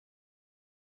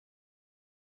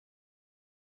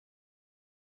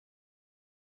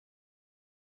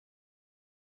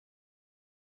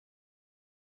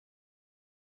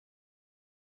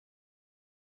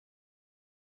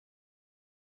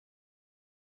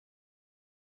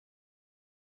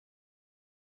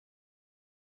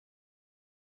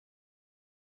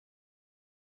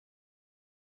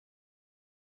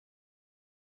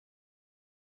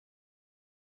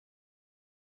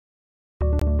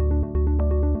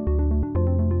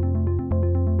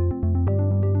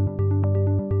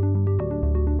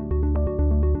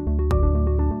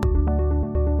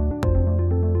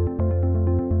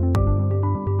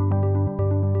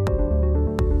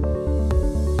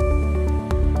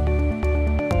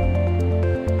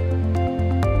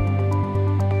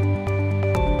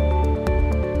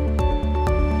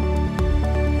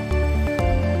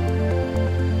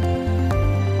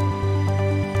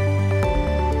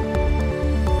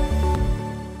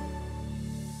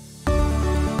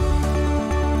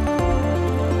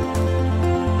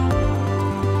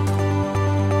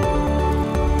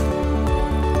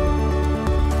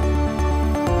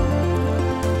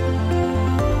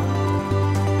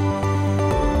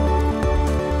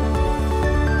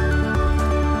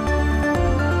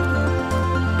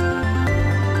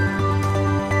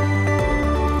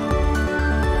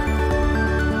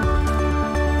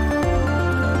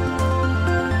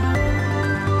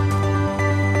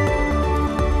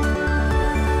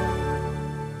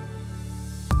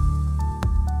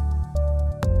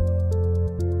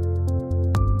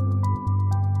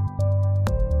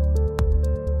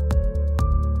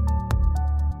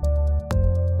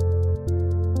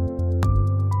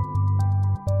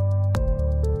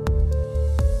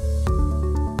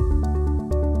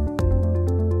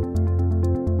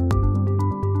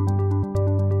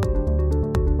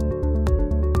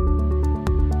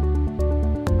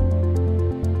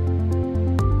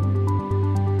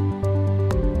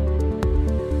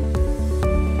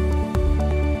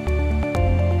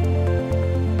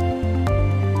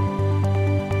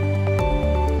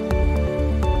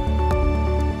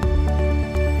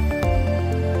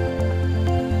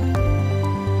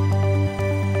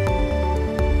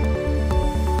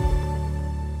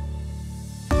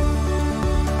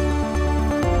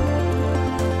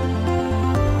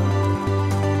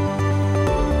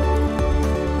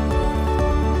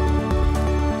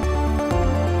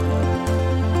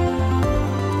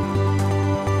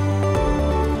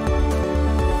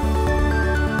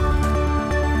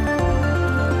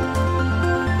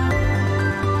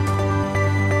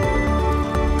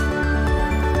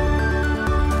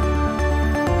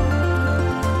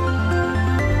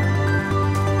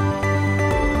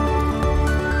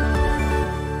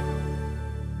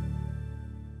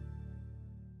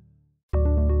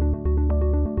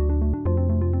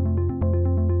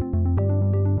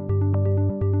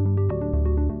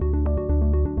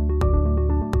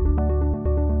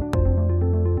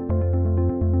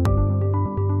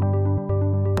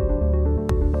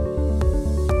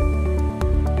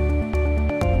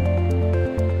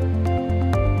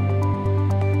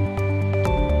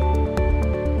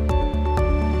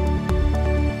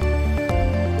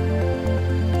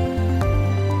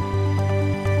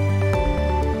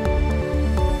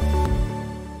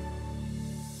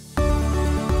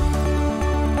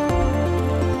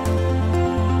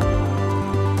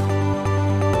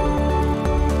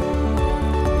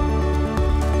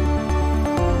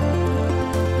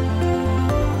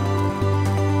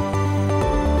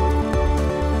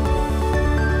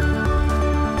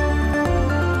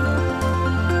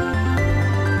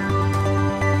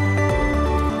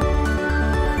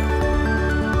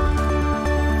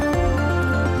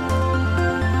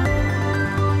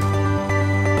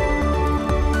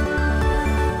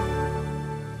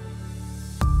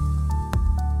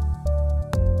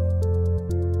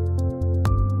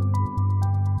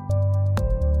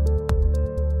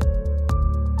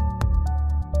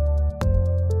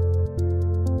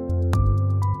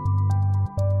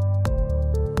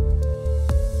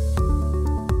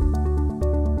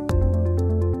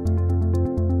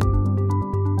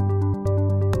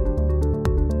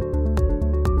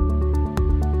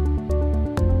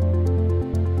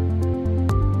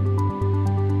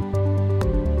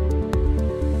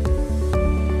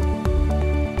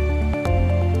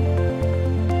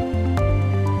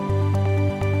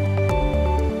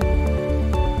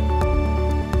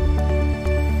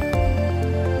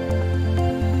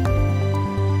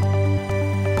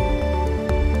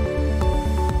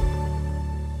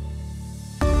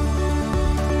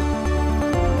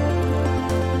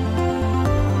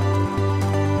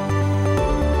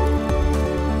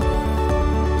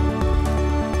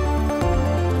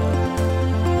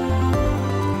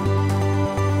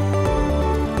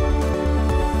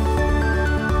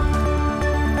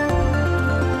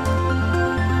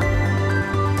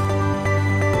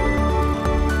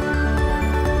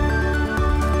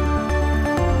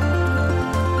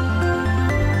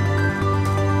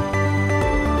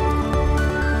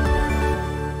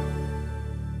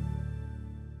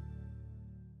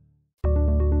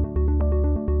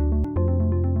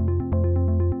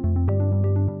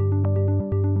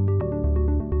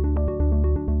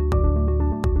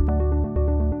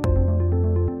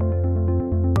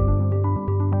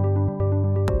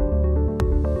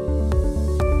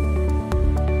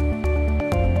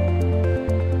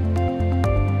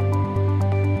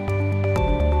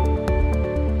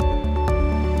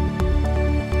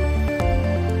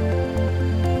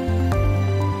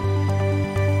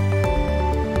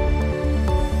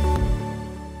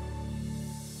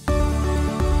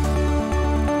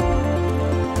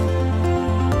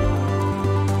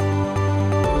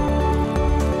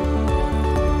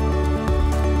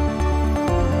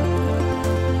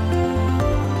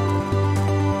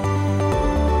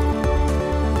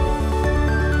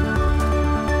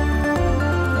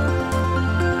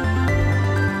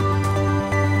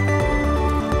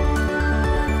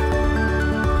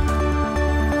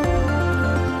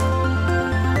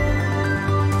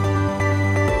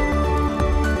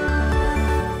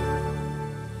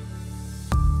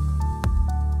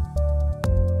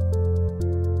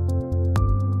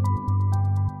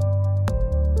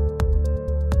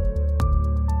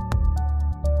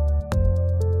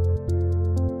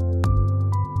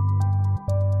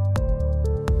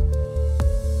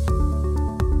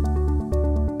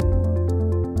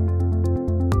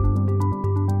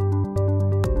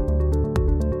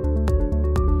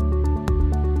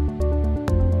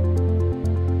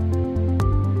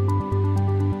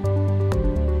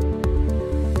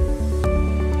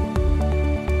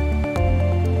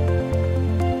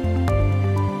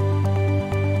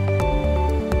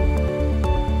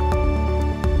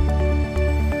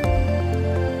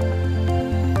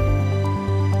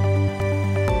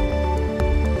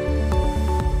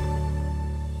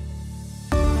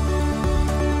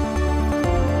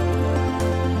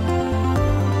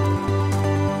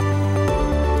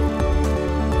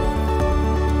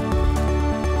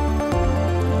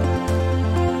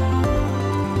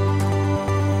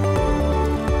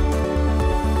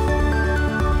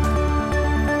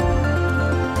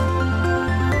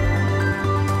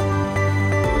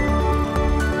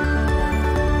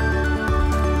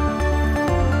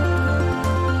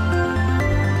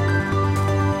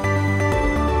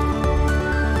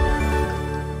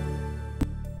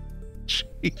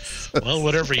Well,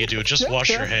 whatever you do, just wash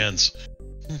your hands.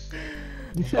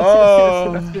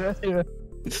 Oh.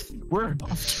 We're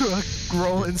off to a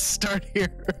rolling start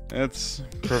here. That's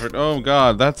perfect. Oh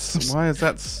god, why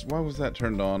was that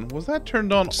turned on? Was that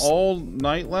turned on all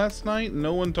night last night?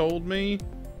 No one told me.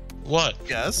 What?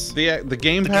 Yes. The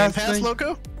Game Pass thing?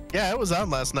 logo? Yeah, it was on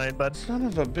last night, bud. Son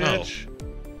of a bitch.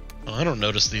 Oh, I don't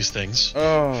notice these things.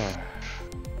 Oh.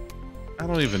 I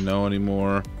don't even know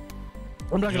anymore.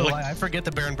 I'm not gonna lie, I forget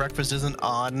the Bear and Breakfast isn't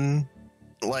on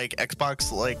like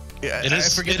Xbox. Like It is. I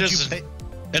forget It is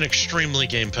an extremely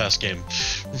Game Pass game.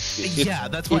 Yeah,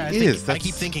 that's why I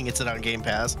keep thinking it's on Game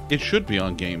Pass. It should be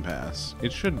on Game Pass.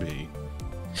 It should be.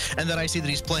 And then I see that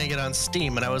he's playing it on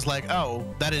Steam, and I was like, oh,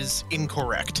 that is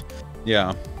incorrect.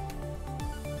 Yeah.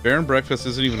 Bear and Breakfast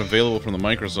isn't even available from the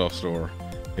Microsoft Store.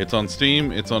 It's on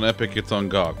Steam, it's on Epic, it's on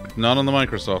GOG. Not on the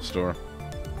Microsoft Store.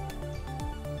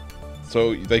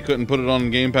 So they couldn't put it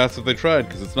on Game Pass if they tried,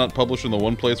 because it's not published in the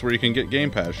one place where you can get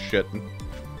Game Pass shit.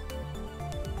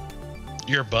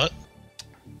 Your butt?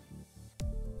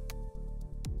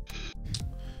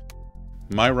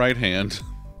 My right hand.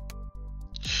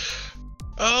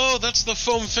 Oh, that's the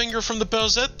foam finger from the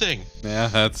Bowsette thing.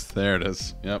 Yeah, there it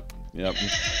is. Yep.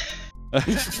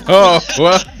 Oh,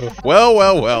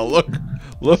 well.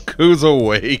 Look who's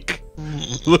awake.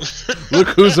 Look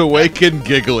who's awake and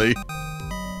giggly.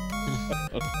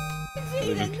 I don't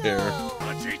even care.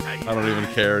 I don't even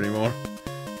care anymore.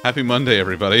 Happy Monday,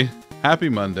 everybody. Happy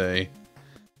Monday.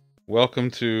 Welcome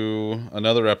to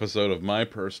another episode of My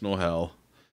Personal Hell,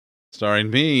 starring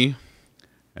me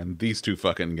and these two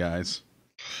fucking guys.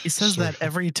 He says that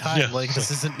every time, Yeah. like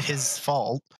this isn't his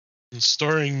fault.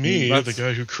 Starring me, the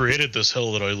guy who created this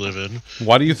hell that I live in.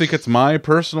 Why do you think it's my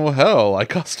personal hell? I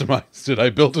customized it. I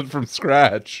built it from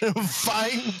scratch.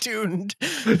 Fine-tuned.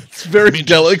 It's very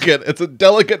delicate. It's a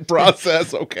delicate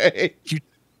process, okay?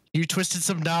 You twisted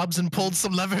some knobs and pulled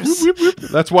some levers.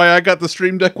 That's why I got the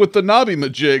Stream Deck with the knobby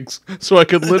majigs, so I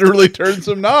could literally turn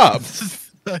some knobs.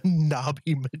 The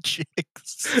knobby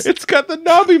majigs. It's got the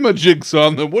knobby majigs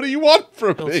on them. What do you want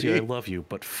from Hiltsy, me? I love you,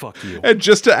 but fuck you. And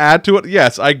just to add to it,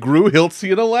 yes, I grew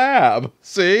Hiltsy in a lab.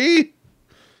 See?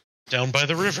 Down by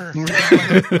the river.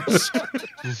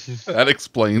 That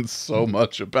explains so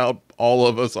much about all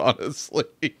of us,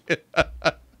 honestly.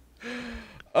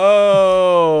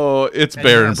 Oh, it's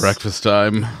Bear and Breakfast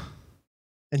time.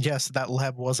 And yes, that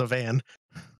lab was a van.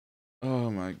 Oh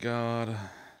my god.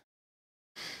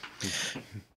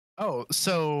 Oh,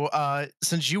 so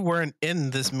since you weren't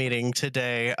in this meeting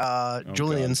today,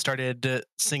 Julian started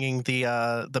singing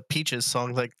the Peaches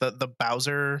song, like the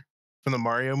Bowser from the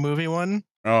Mario movie one.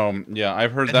 Yeah,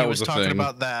 I've heard And that he was a talking thing.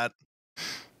 about that,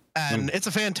 and it's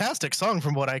a fantastic song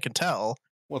from what I can tell.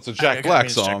 Well, it's a Jack Black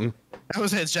song. I would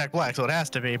say it's Jack Black, so it has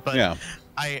to be. But yeah,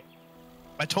 I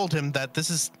told him that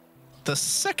this is the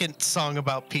second song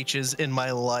about Peaches in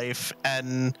my life,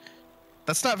 and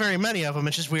that's not very many of them.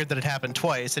 It's just weird that it happened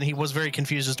twice, and he was very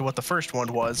confused as to what the first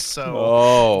one was.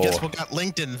 So guess what got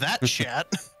linked in that chat?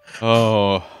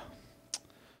 Oh,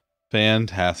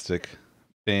 fantastic,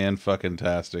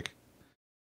 fan-fucking-tastic.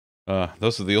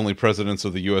 Those are the only presidents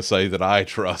of the USA that I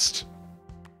trust.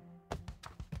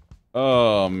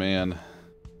 Oh man.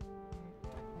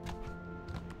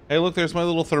 Hey, look, there's my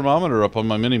little thermometer up on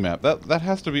my minimap. That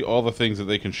has to be all the things that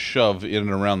they can shove in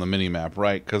and around the minimap,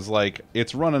 right? Because like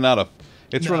it's running out of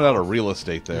running out of real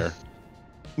estate there.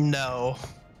 No.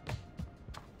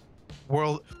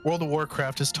 World of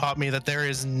Warcraft has taught me that there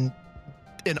is an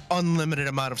unlimited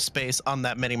amount of space on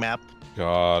that minimap.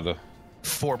 God.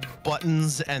 For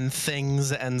buttons and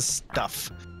things and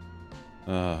stuff.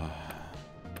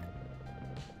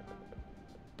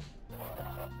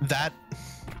 That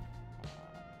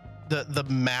the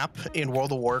map in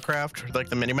World of Warcraft, like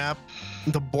the minimap,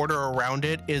 the border around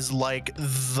it is like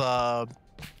the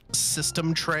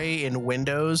system tray in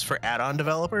Windows for add-on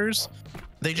developers.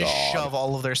 They just shove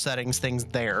all of their settings things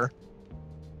there.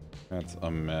 That's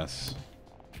a mess.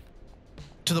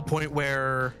 To the point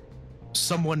where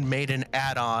someone made an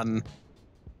add-on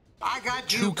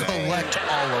to collect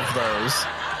all of those.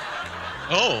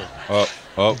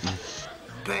 Oh.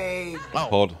 Babe. Oh,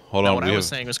 hold on. What I was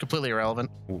saying was completely irrelevant.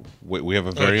 We have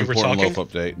a very important loaf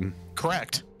update.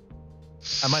 Correct.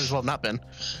 I might as well have not been.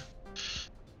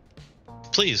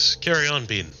 Please, carry on,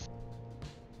 Bean.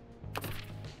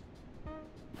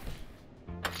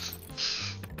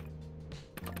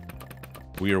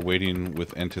 We are waiting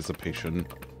with anticipation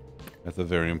at the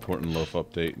very important loaf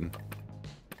update.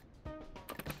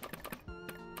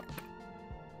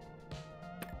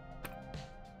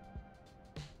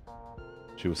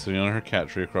 She was sitting on her cat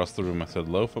tree across the room. I said,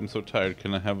 "Loaf, I'm so tired.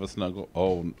 Can I have a snuggle?"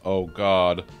 Oh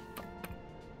God.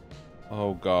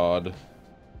 Oh God.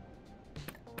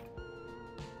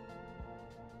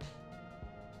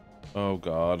 Oh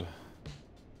God.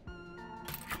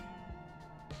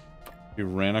 He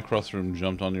ran across the room,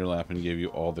 jumped on your lap, and gave you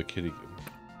all the kitty.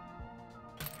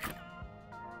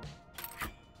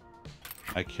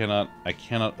 I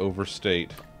cannot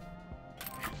overstate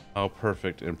how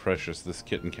perfect and precious this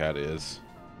kitten cat is.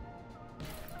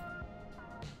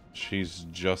 She's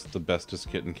just the bestest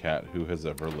kitten cat who has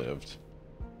ever lived.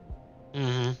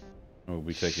 Mm-hmm. We'll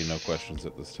be taking no questions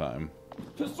at this time.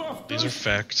 These are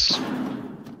facts.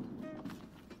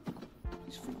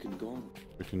 He's freaking gone.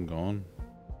 Freaking gone.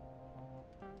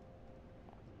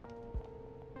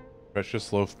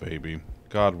 Precious loaf baby.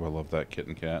 God, I love that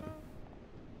kitten cat.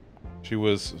 She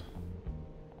was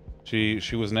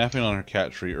napping on her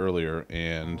cat tree earlier,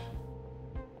 and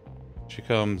she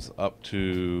comes up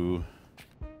to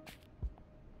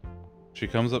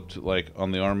like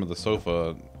on the arm of the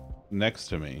sofa next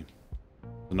to me.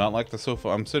 Not like the sofa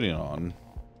I'm sitting on.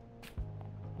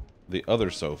 The other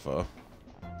sofa.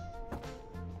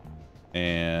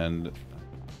 And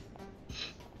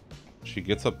she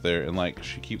gets up there and like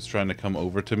she keeps trying to come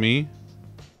over to me.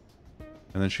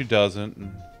 And then she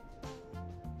doesn't.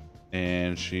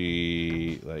 And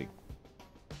she like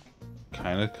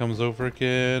kind of comes over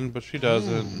again, but she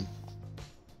doesn't.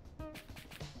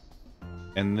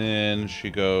 And then she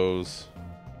goes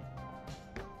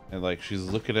and like she's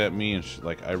looking at me, and she,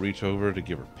 like I reach over to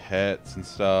give her pets and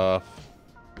stuff,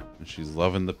 and she's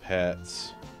loving the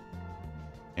pets.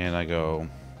 And I go,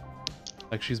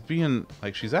 like she's being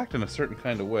like she's acting a certain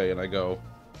kind of way, and I go,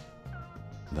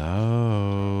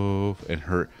 no, and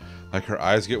her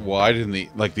eyes get wide and the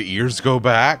ears go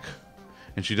back,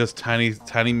 and she does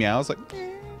tiny meows like,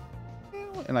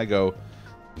 and I go,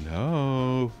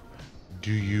 no,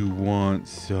 do you want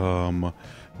some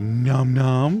num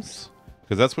nums?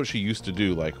 Because that's what she used to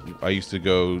do. Like I used to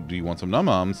go, do you want some num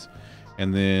nums?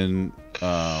 And then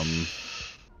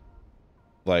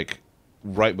like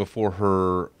right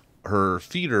before her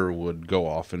feeder would go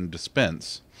off and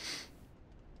dispense.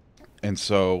 And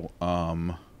so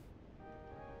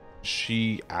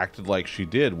she acted like she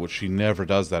did, which she never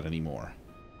does that anymore.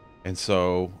 And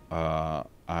so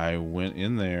I went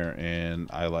in there, and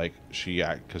because she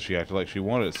acted like she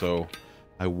wanted it, so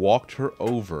I walked her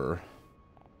over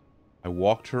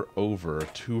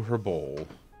to her bowl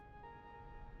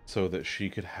so that she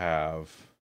could have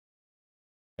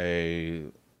a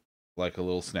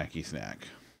little snacky snack.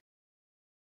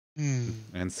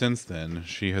 And since then,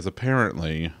 she has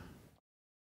apparently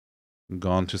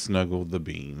gone to snuggle the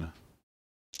bean.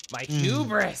 My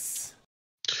hubris!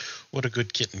 What a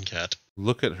good kitten cat.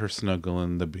 Look at her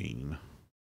snuggling the bean.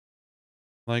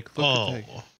 Like,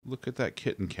 look at that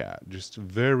kitten cat. Just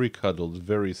very cuddled,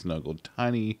 very snuggled.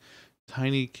 Tiny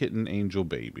kitten angel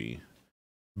baby.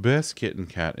 Best kitten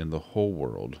cat in the whole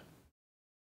world.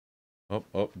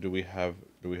 Oh, do we have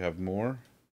more?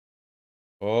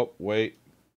 Oh, wait.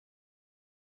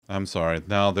 I'm sorry.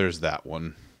 Now there's that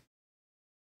one.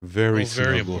 Very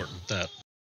important. That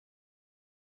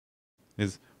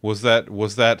was that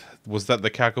the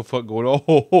cacklefoot going, oh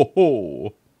ho ho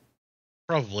ho?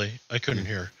 Probably. I couldn't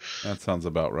hear. That sounds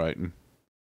about right.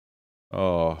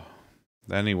 Oh,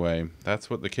 anyway,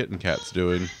 that's what the kitten cat's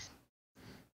doing.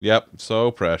 Yep, so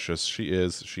precious. She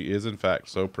is in fact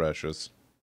so precious.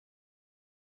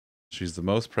 She's the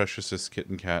most preciousest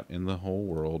kitten cat in the whole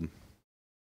world.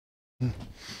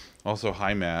 Also,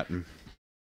 hi Matt.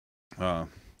 What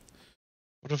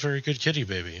a very good kitty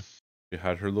baby. She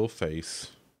had her little face.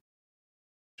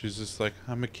 She's just like,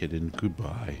 I'm a kitten,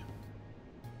 goodbye.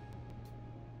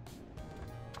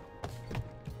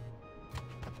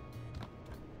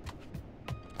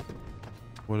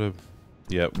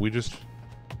 Yeah,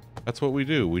 that's what we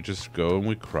do. We just go and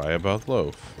we cry about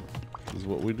Loaf. This is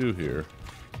what we do here.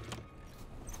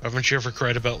 Haven't you ever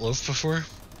cried about Loaf before?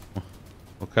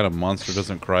 What kind of monster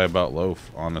doesn't cry about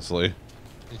Loaf, honestly?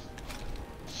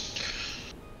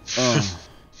 I'll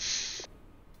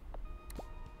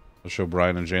show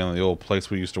Brian and Jalen the old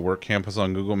place we used to work campus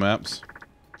on Google Maps.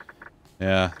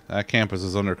 Yeah, that campus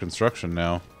is under construction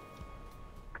now.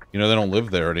 You know, they don't live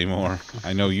there anymore.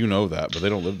 I know you know that, but they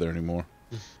don't live there anymore.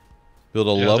 Build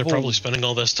a level... They're probably spending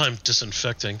all this time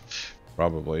disinfecting.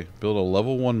 Probably. Build a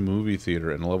level 1 movie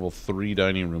theater and a level 3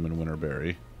 dining room in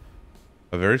Winterberry.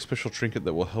 A very special trinket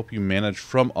that will help you manage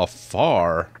from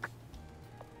afar.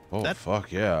 Oh,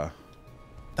 fuck yeah.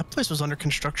 That place was under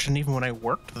construction even when I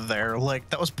worked there. Like,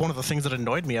 that was one of the things that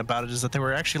annoyed me about it, is that they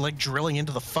were actually, like, drilling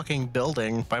into the fucking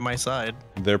building by my side.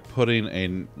 They're putting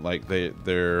in, like,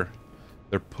 they're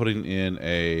putting in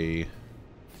a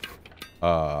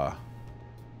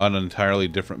an entirely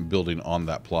different building on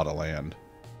that plot of land.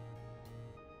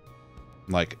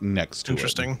 Like, next to it.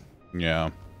 Interesting.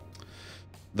 Yeah.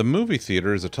 The movie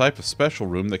theater is a type of special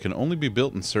room that can only be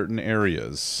built in certain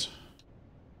areas.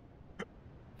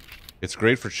 It's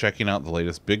great for checking out the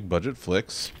latest big-budget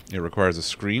flicks. It requires a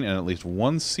screen and at least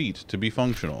one seat to be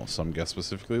functional. Some guests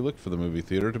specifically look for the movie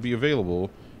theater to be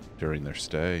available during their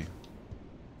stay.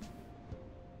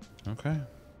 Okay.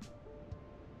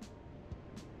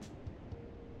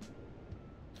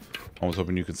 I was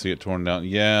hoping you could see it torn down.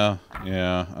 Yeah.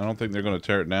 I don't think they're going to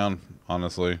tear it down,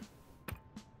 honestly.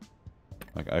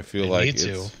 Like, I feel like it's...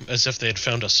 to. As if they had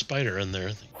found a spider in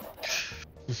there.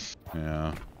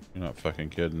 Yeah. You're not fucking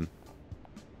kidding.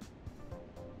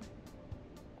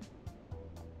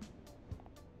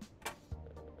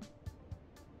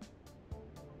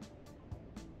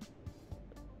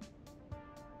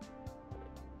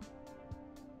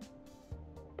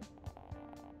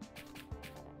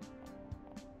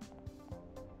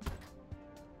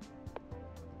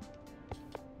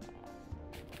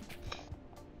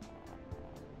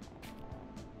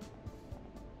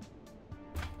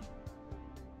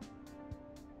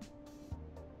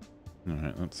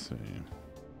 Alright, let's see.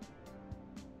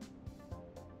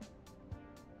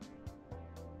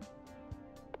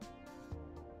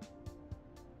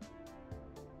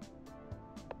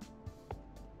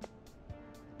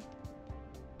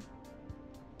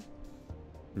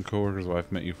 Your coworker's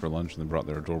wife met you for lunch and they brought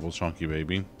their adorable chunky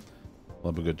baby.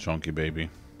 Love a good chunky baby.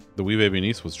 The wee baby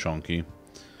niece was chunky.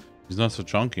 She's not so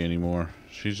chunky anymore.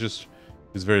 She's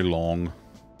very long.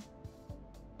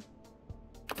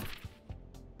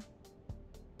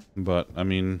 But, I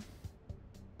mean,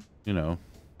 you know,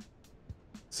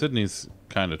 Sydney's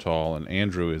kind of tall and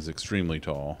Andrew is extremely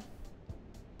tall.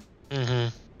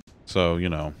 Mm-hmm. So, you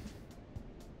know.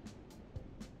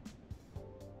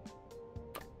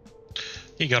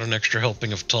 He got an extra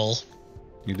helping of tall.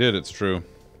 He did, it's true.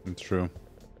 It's true.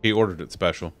 He ordered it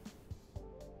special.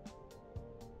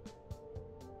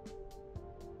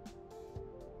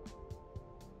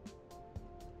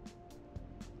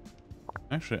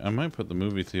 Actually, I might put the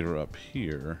movie theater up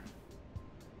here.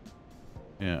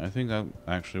 Yeah, I think that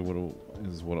actually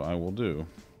is what I will do.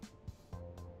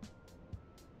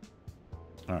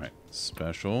 Alright,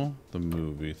 special, the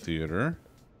movie theater.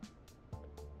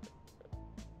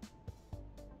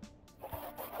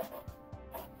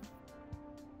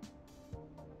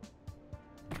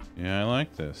 Yeah, I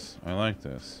like this. I like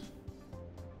this.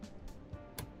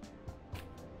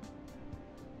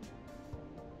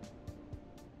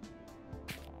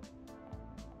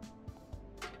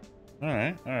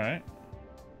 Alright, alright.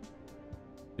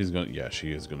 He's gonna, yeah,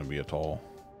 she is gonna be a tall.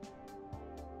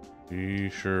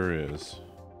 She sure is.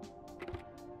 How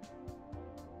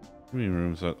many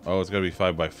rooms? Oh, it's gotta be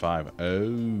 5 by 5.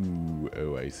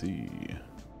 Oh, I see.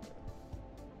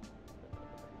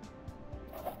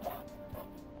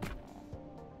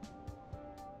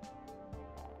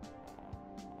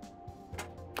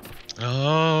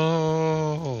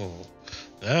 Oh,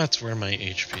 that's where my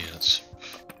HP is.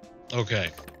 Okay,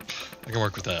 I can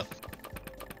work with that.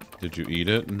 Did you eat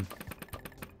it?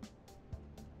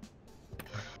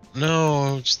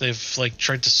 No, they've like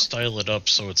tried to style it up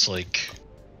so it's like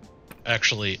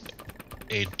actually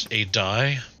a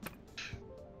die,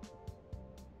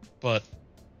 but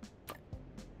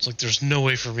it's like there's no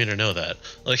way for me to know that.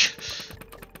 Like,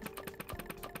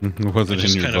 was it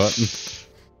in your button?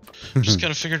 Just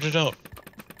kind of figured it out.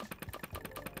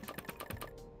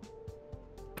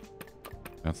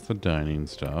 That's the dining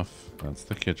stuff. That's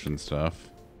the kitchen stuff.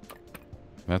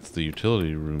 That's the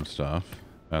utility room stuff.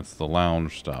 That's the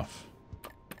lounge stuff.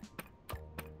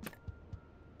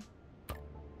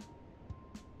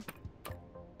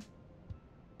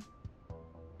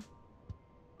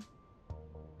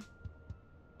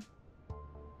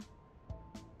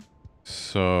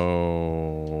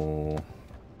 So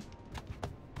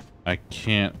I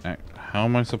can't. How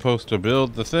am I supposed to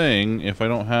build the thing if I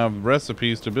don't have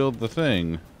recipes to build the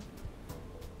thing?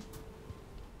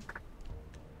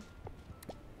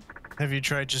 Have you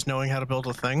tried just knowing how to build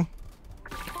a thing?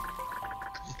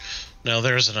 Now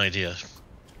there's an idea.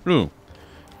 Ooh.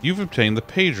 You've obtained the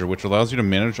pager, which allows you to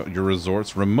manage your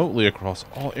resorts remotely across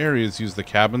all areas. Use the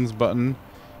cabins button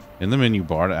in the menu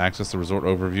bar to access the resort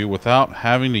overview without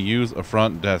having to use a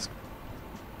front desk.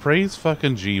 Praise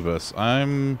fucking Jeebus.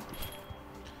 I'm...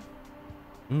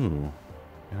 Ooh.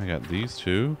 I got these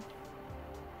two.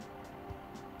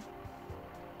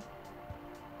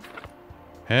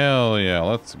 Hell yeah,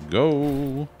 let's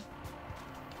go.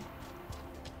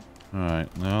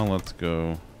 Alright, now let's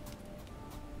go.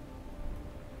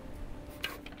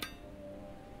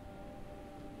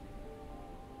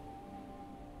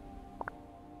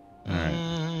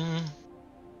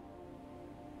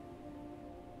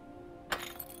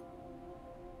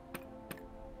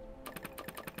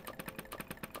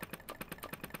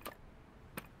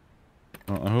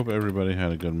 Well, I hope everybody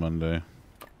had a good Monday.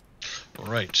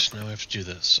 Right, now I have to do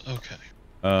this. Okay.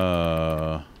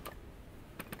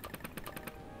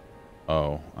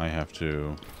 Oh, I have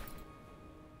to...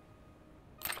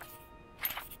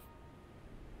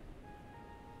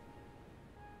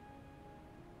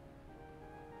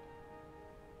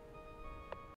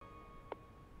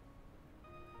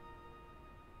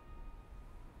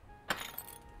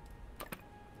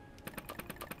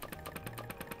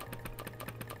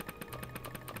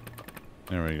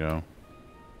 There we go.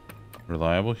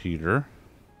 Reliable heater.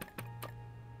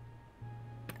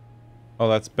 Oh,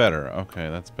 that's better. Okay,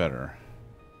 that's better.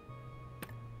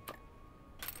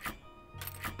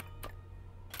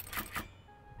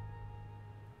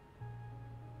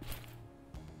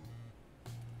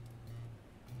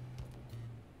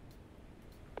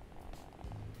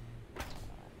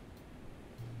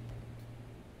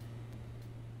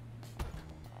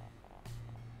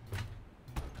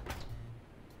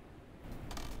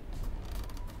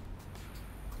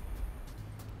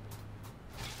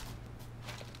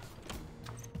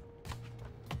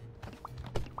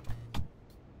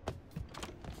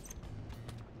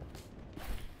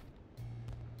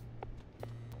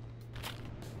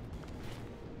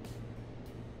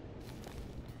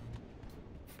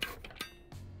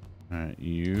 Alright,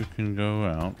 you can go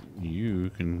out. You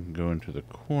can go into the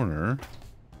corner.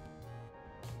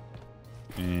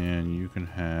 And you can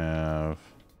have...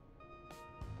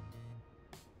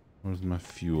 Where's my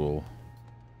fuel?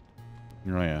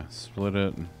 Oh yeah, split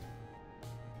it.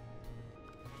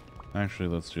 Actually,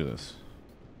 let's do this.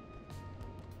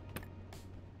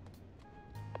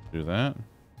 Do that.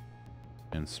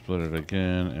 And split it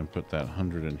again and put that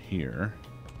 100 in here.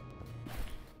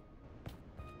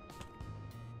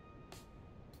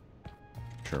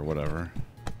 Sure, whatever.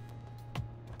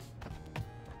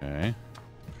 Okay.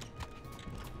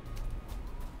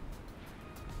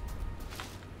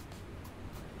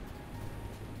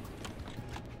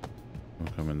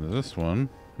 We'll come into this one.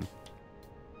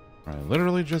 I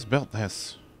literally just built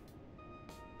this.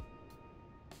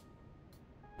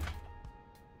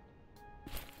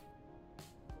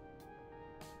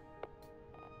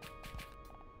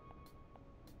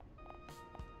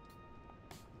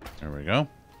 There we go.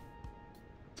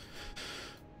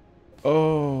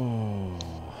 Oh,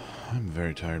 I'm a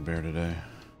very tired bear today.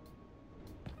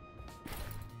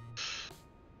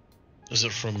 Is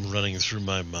it from running through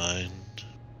my mind?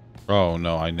 Oh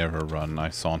no, I never run. I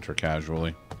saunter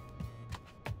casually.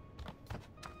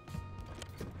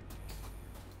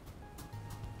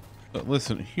 But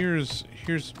listen, here's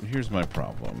my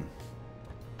problem.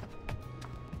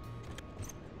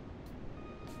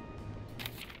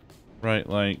 Right,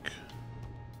 like,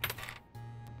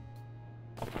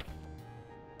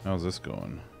 how's this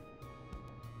going?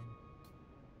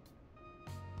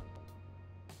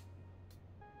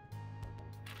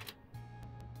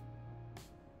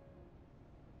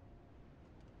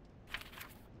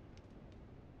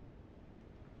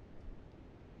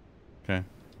 Okay,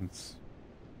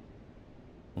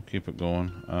 we'll keep it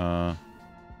going.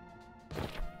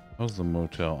 How's the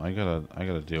motel? I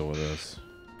gotta deal with this.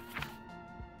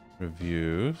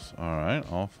 Reviews.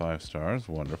 Alright, all 5 stars.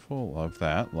 Wonderful. Love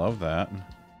that. Love that.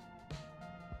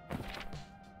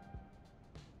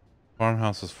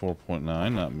 Farmhouse is 4.9.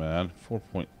 Not bad.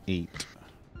 4.8.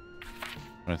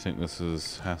 I think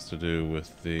this has to do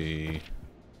with the...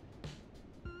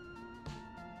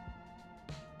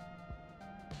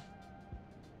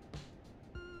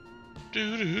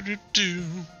 Do.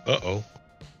 Uh-oh.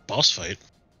 Boss fight.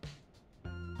 I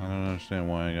don't understand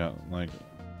why I got, like...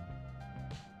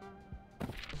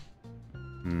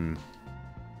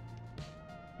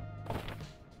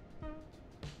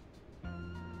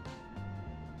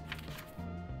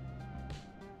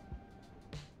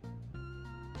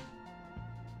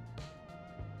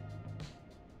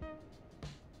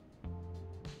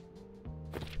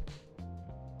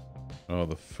 Oh,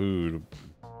 the food.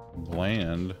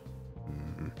 Bland.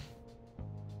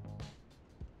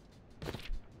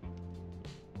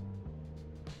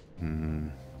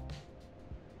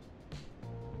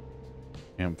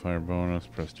 Campfire bonus,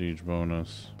 prestige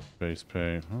bonus, base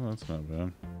pay. Oh, that's not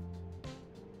bad.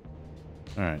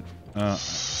 All right.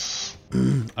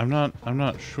 I'm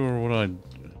not sure what I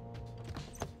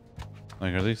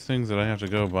like. Are these things that I have to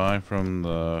go buy from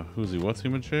the what's he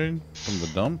machine from the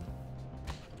dump?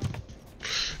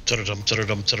 Ta-da-dum,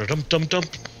 ta-da-dum, ta-da-dum, dum, dum.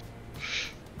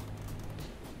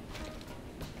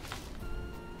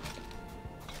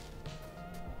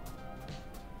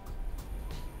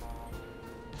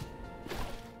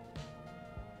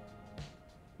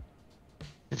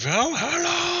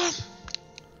 Valhalla!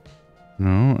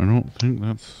 No, I don't think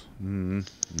that's...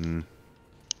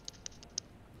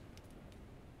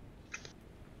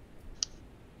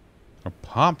 A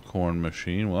popcorn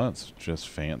machine? Well, that's just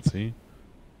fancy.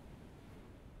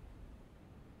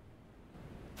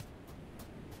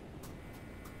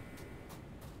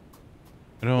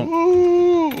 I don't...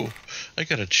 Ooh! I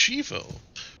got a Chivo.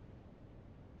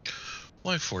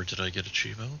 Why for did I get a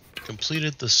Chivo?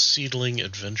 Completed the seedling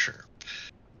adventure.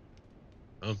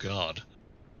 Oh god.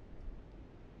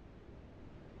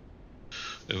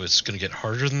 Oh, it's gonna get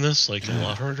harder than this? Like, a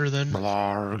lot harder then?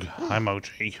 Blarg. Hi,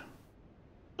 Mochi.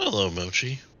 Hello,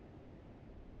 Mochi.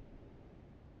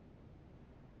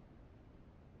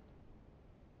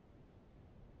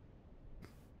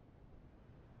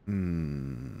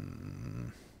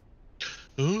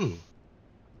 Ooh.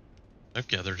 I've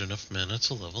gathered enough mana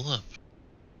to level up.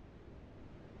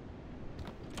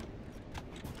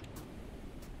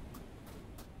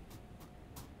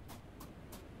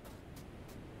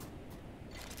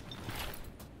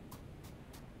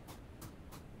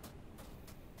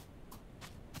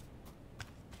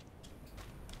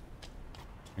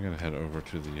 I gotta head over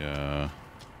to the,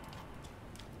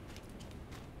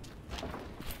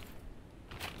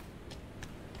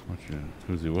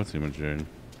 what's he, Majid?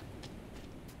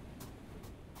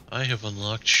 I have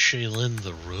unlocked Shaylin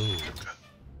the Rogue.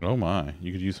 Oh my,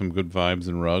 you could use some good vibes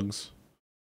and rugs.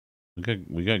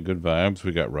 We got good vibes,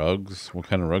 we got rugs. What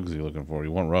kind of rugs are you looking for?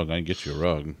 You want rug, I can get you a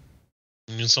rug.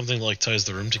 You mean something like ties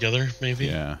the room together, maybe?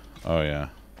 Yeah. Oh yeah.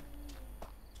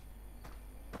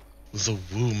 The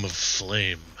Womb of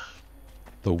Flame.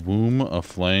 The Womb of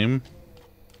Flame?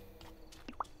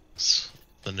 It's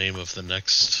the name of the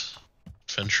next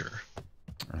adventure.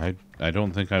 I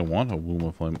don't think I want a Womb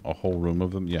of Flame. A whole room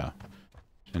of them? Yeah.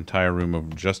 Entire room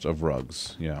of just of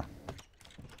rugs. Yeah.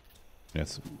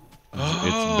 Yes.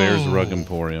 It's Bear's Rug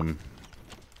Emporium.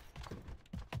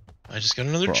 I just got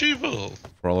another Chivo.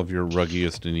 For all of your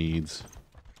ruggiest needs.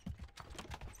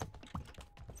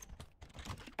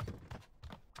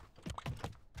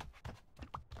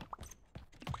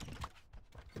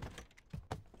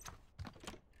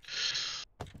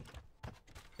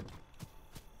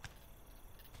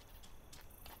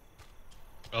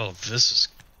 Oh, this is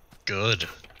good.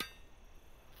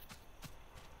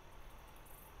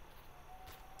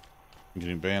 I'm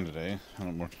getting banned today. I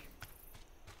don't want to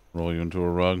roll you into a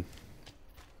rug.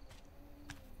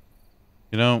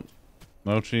 You know,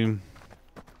 Mochi,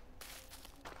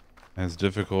 as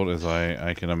difficult as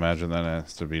I can imagine that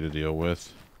has to be to deal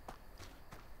with,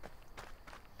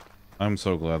 I'm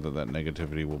so glad that that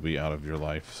negativity will be out of your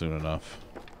life soon enough.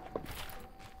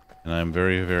 And I'm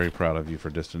very, very proud of you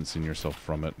for distancing yourself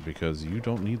from it, because you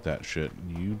don't need that shit.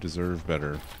 You deserve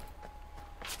better.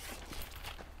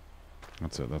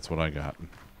 That's it. That's what I got.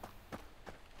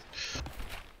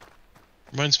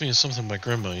 Reminds me of something my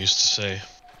grandma used to say.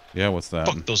 Yeah, what's that?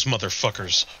 Fuck those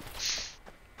motherfuckers.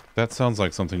 That sounds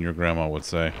like something your grandma would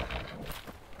say.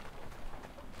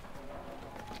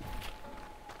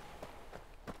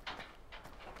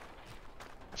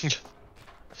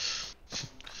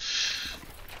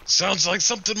 Sounds like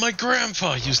something my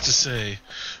grandpa used to say.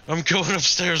 I'm going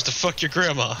upstairs to fuck your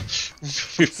grandma.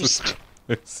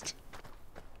 That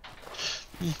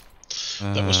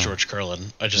was George Carlin.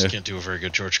 I just can't do a very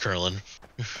good George Carlin.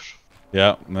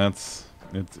 Yeah, that's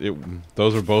it.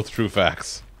 Those are both true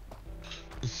facts.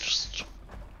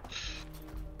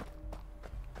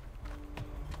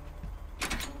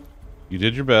 You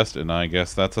did your best, and I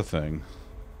guess that's a thing.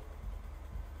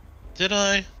 Did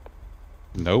I?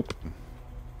 Nope.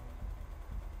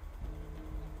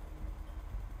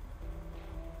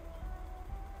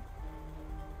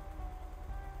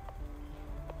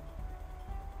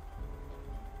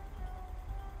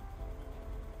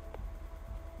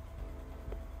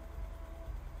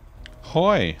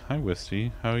 Hoy! Hi,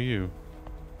 Wisty. How are you?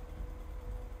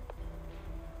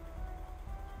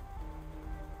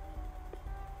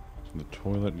 The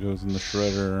toilet goes in the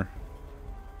shredder.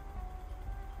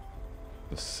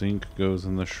 The sink goes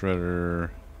in the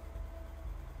shredder.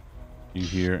 You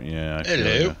hear? Yeah, I feel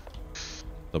Hello. ya.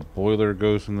 The boiler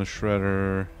goes in the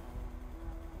shredder.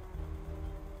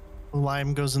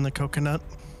 Lime goes in the coconut.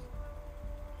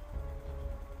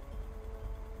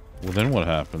 Well, then what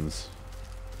happens?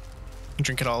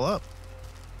 Drink it all up.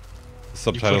 The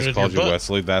subtitles it in called you your butt.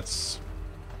 Wesley. That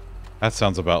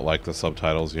sounds about like the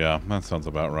subtitles. Yeah, that sounds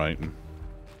about right. And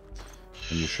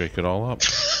you shake it all up.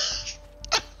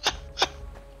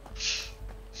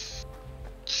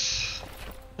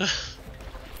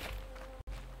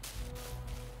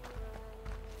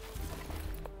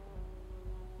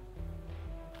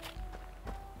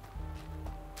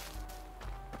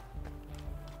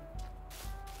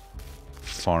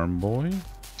 farm boy?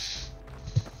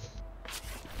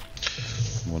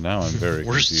 Well, now I'm very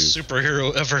Worst confused.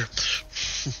 superhero ever.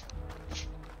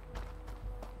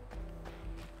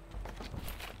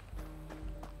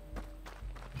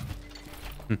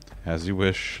 As you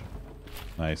wish.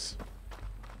 Nice.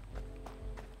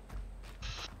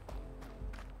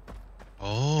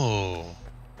 Oh.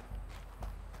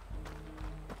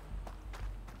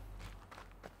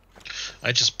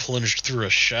 I just plunged through a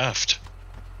shaft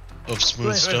of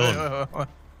smooth stone.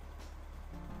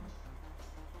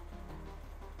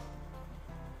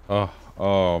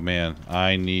 Oh man,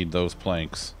 I need those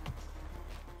planks.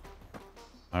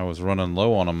 I was running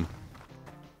low on them.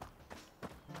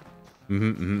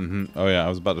 Oh yeah, I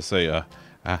was about to say,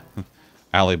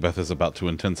 Alibeth is about to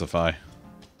intensify.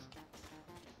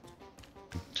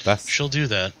 She'll do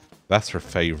that. That's her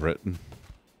favorite.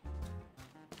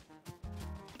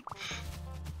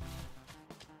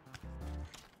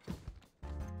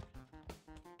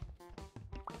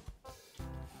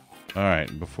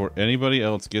 Alright, before anybody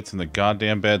else gets in the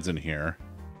goddamn beds in here.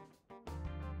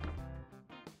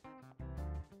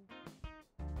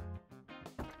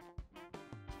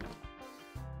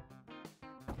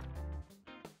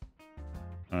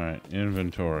 Alright,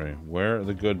 inventory. Where are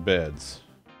the good beds?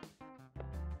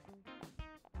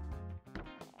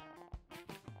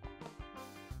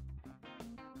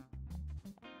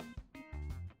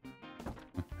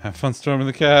 Have fun storming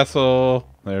the castle!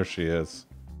 There she is.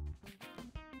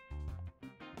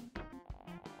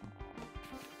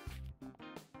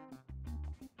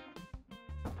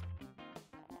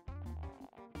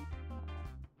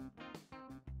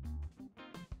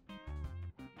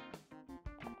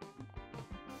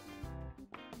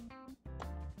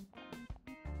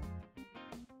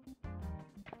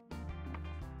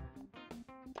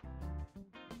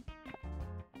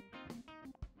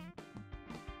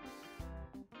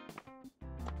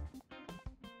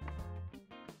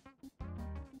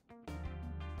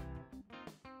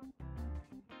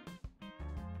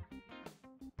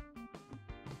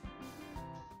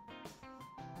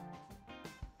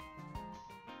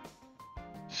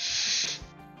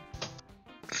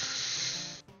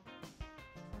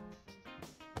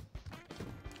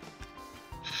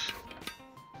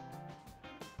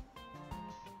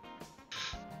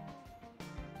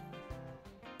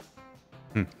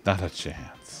 Not a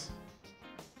chance.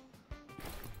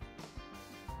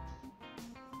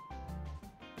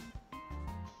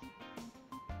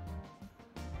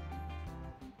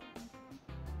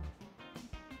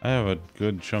 I have a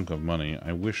good chunk of money.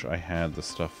 I wish I had the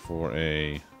stuff for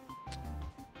a...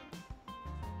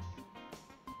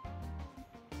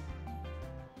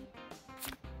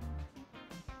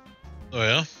 Oh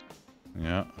yeah?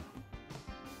 Yeah.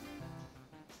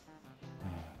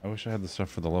 I wish I had the stuff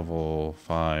for the level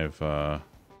 5, or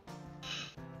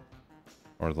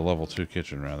the level 2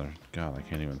 kitchen, rather. God, I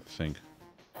can't even think.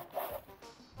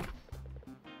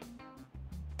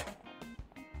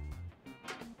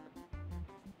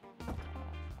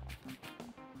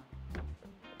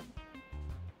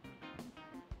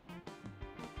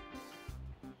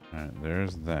 Alright,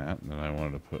 there's that I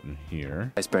wanted to put in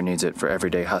here. Ice Bear needs it for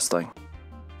everyday hustling.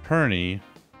 Perny,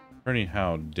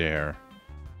 how dare.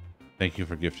 Thank you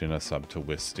for gifting a sub to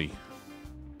Wisty.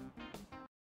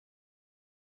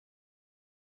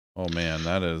 Oh man,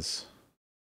 that is...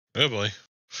 Oh boy.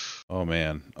 Oh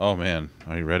man. Oh man.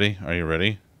 Are you ready? Are you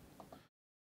ready?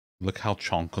 Look how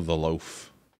chonk of the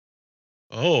loaf.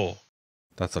 Oh.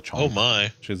 That's a chonk. Oh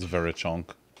my. She's very chonk.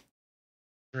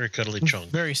 Very cuddly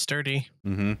chunk. Very sturdy.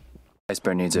 Mm-hmm. Ice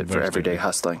Bear needs it for everyday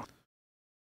hustling.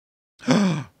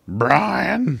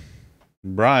 Brian!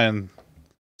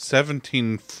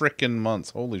 17 frickin' months.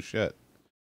 Holy shit.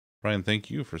 Brian, thank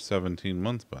you for 17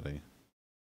 months, buddy.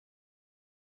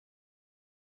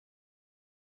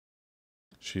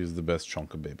 She's the best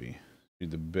chonka baby. She's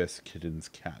the best kitten's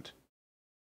cat.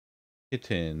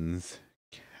 Kitten's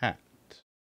cat.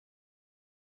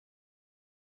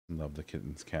 Love the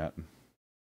kitten's cat.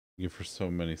 Give her so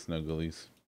many snugglies.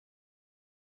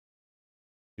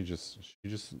 She just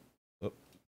oh.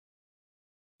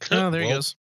 Oh, there he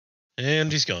goes.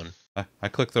 And he's gone. I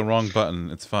clicked the wrong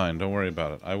button. It's fine. Don't worry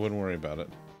about it. I wouldn't worry about it.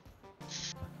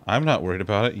 I'm not worried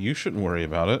about it. You shouldn't worry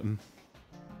about it.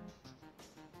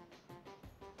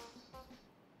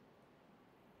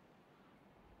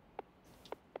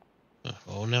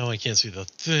 Oh, now I can't see the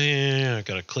thing. I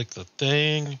gotta click the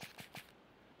thing.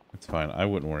 It's fine. I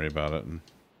wouldn't worry about it.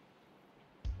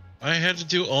 I had to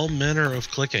do all manner of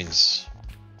clickings.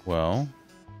 Well,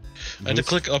 I had to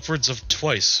click upwards of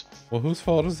twice. Well, whose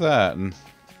fault is that? And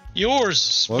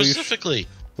Yours, well, specifically.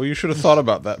 you should have thought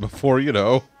about that before, you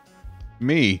know.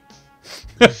 Me.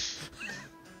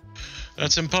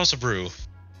 That's impossible.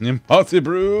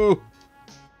 Impossible.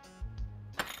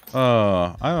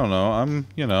 I don't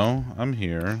know. I'm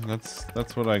here.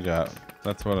 That's what I got.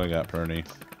 That's what I got, Perny.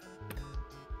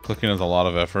 Clicking is a lot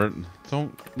of effort.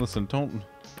 Don't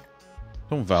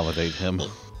validate him.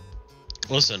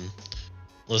 Listen.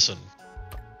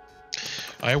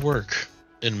 I work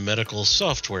in medical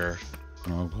software.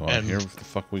 Oh god, and here the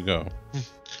fuck we go.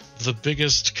 The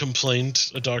biggest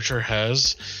complaint a doctor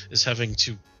has is having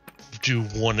to do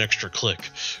one extra click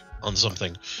on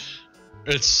something.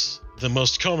 It's the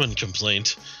most common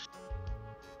complaint,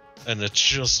 and it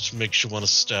just makes you want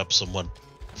to stab someone.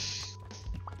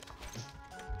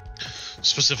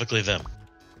 Specifically them.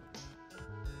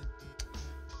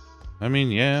 I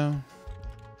mean, yeah.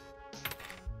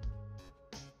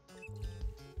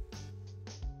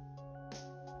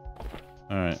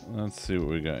 Alright, let's see what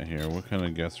we got here. What kind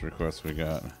of guest requests we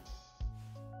got?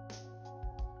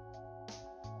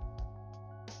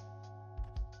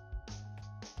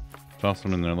 Toss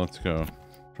them in there, let's go.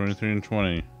 23 and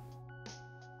 20.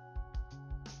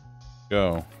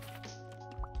 Go.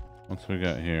 What's we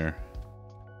got here?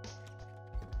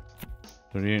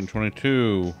 38 and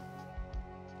 22.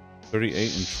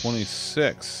 38 and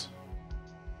 26.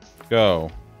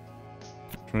 Go.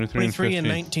 23 and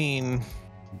 19.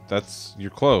 That's,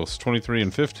 you're close. 23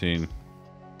 and 15.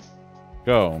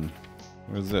 Go.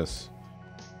 Where's this?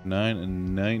 9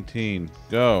 and 19.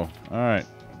 Go. Alright.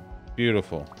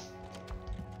 Beautiful.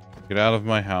 Get out of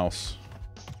my house.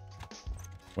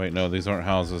 Wait, no, these aren't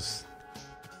houses.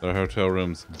 They're hotel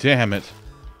rooms. Damn it.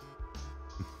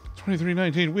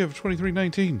 2319. We have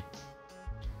 2319.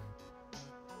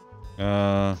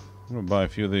 I'm gonna buy a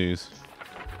few of these.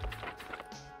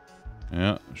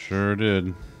 Yeah, sure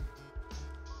did.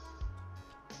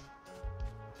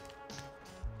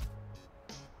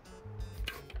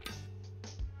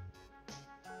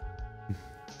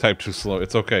 Type too slow.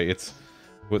 It's okay. It's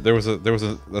there was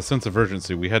a sense of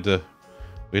urgency. We had to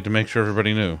make sure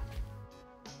everybody knew.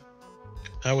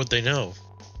 How would they know?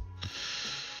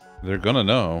 They're gonna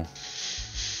know.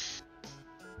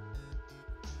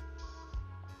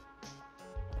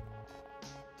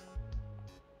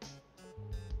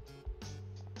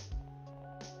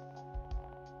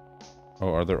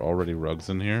 Oh, are there already rugs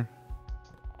in here?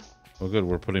 Oh good,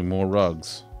 we're putting more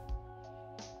rugs.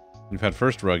 We've had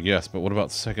first rug, yes, but what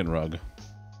about second rug?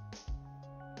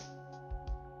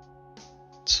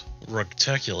 It's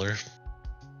rugtacular.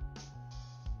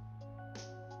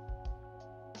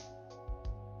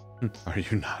 Are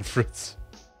you not, Fritz?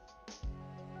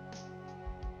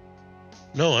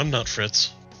 No, I'm not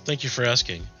Fritz. Thank you for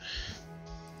asking.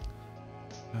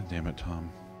 God damn it,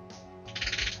 Tom.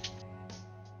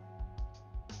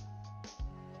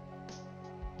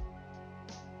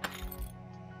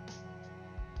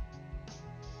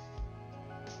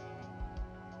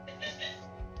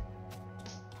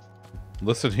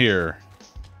 Listen here,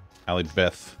 Allie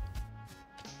Beth.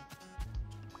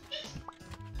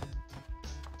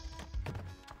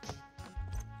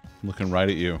 Looking right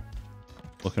at you.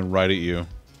 Looking right at you.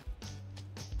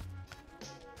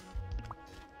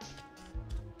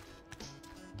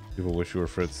 People wish you were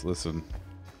Fritz. Listen.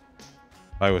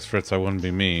 If I was Fritz, I wouldn't be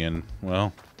me, and,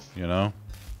 well, you know.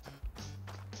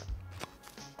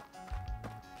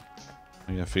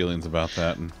 I got feelings about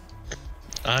that, and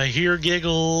I hear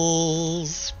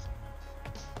giggles.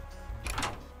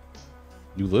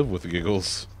 you live with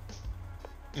giggles.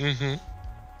 Mm-hmm.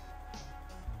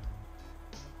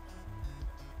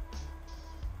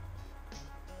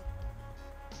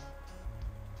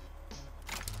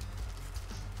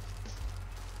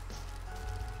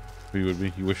 You would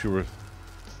be. You wish you were.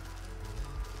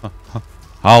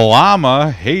 A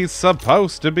llama? He's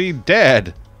supposed to be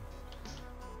dead.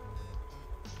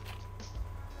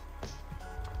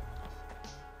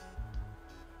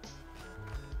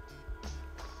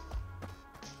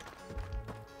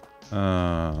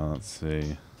 Let's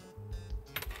see.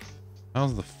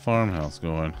 How's the farmhouse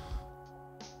going?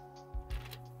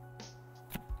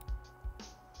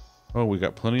 Oh, we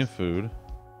got plenty of food.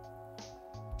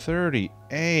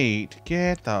 38.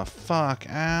 Get the fuck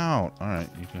out. Alright,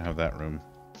 you can have that room.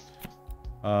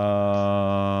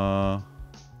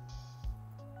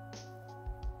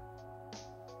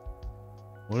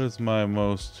 What is my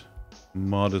most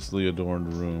modestly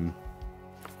adorned room?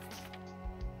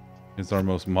 It's our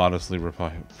most modestly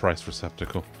priced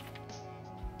receptacle.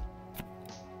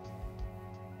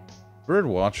 Bird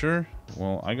watcher?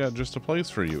 Well, I got just a place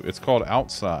for you. It's called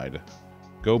outside.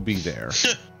 Go be there.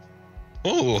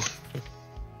 Oh.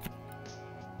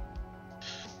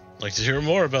 Like to hear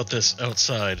more about this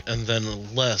outside, and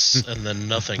then less, and then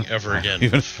nothing ever again.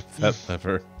 Even that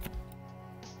ever.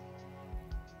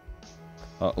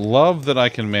 Love that I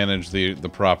can manage the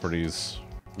properties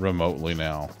remotely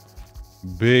now.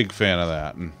 Big fan of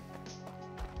that.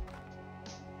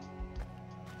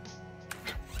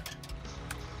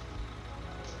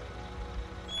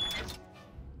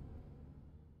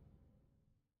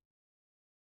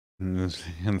 In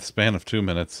the span of 2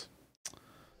 minutes.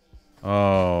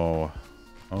 Oh,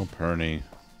 Perny.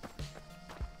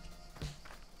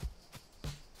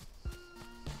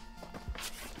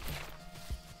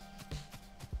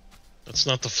 That's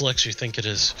not the flex you think it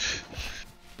is.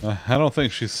 I don't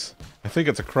think she's... I think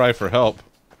it's a cry for help.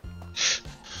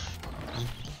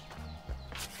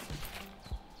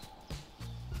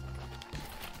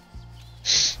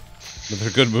 But they're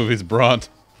good movies, Bront.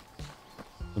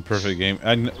 The perfect game.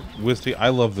 And Wisty, I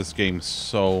love this game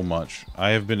so much.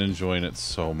 I have been enjoying it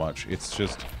so much. It's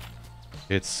just...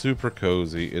 It's super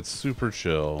cozy. It's super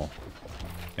chill.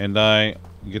 And I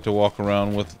get to walk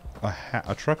around with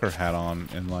a trucker hat on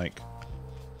and, like,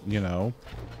 you know,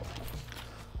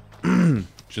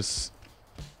 just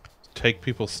take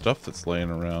people's stuff that's laying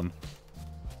around.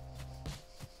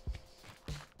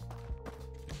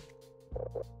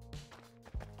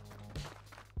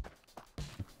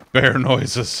 Bear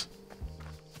noises.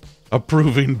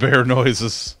 Approving bear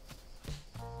noises.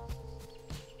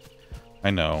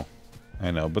 I know,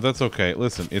 but that's okay.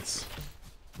 Listen,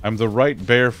 I'm the right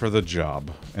bear for the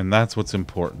job, and that's what's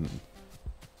important.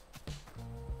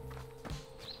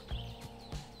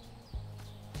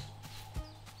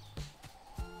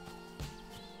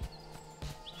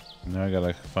 Now I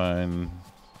gotta find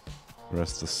the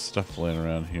rest of the stuff laying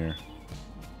around here.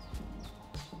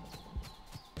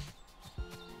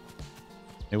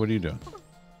 Hey, what are you doing?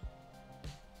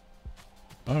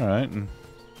 Alright.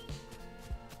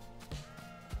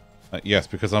 Yes,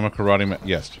 because I'm a karate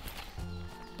yes.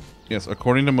 Yes,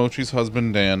 according to Mochi's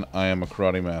husband, Dan, I am a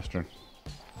karate master.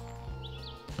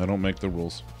 I don't make the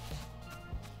rules.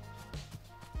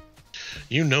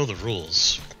 You know the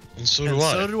rules. And so do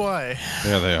I. So do I.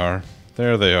 There they are.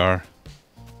 There they are.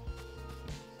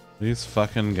 These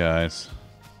fucking guys.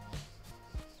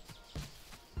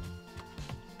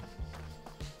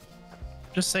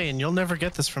 Just saying, you'll never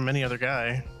get this from any other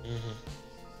guy.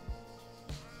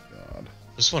 God.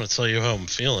 Just want to tell you how I'm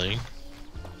feeling.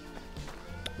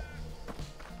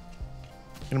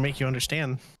 Gonna make you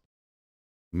understand.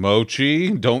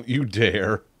 Mochi, don't you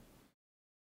dare.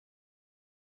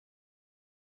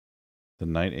 The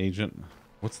Night Agent?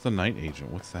 What's the Night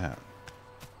Agent? What's that?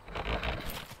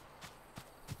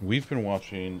 We've been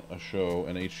watching a show,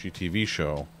 an HGTV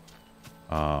show.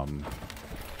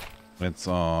 It's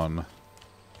on...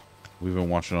 We've been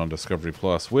watching it on Discovery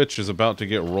Plus, which is about to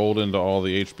get rolled into all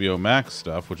the HBO Max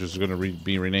stuff, which is going to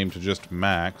be renamed to just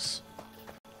Max.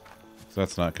 So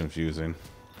that's not confusing.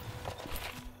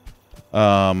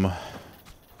 But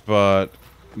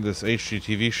this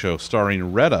HGTV show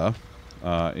starring Retta,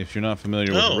 if you're not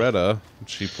familiar with Retta,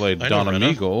 she played Donna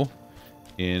Meagle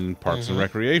in Parks and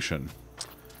Recreation.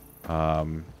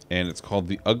 And it's called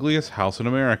The Ugliest House in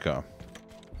America.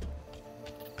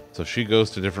 So she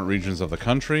goes to different regions of the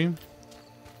country,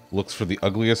 looks for the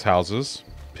ugliest houses,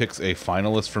 picks a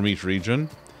finalist from each region,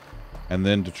 and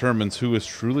then determines who is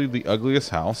truly the ugliest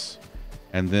house,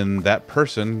 and then that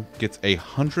person gets a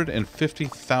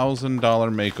 $150,000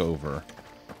 makeover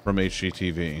from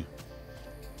HGTV.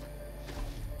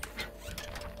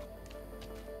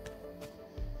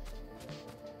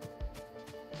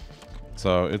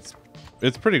 So it's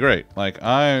pretty great. Like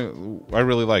I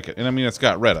really like it. And I mean it's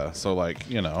got Retta, so like,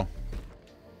 you know,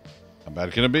 how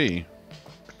bad can it be?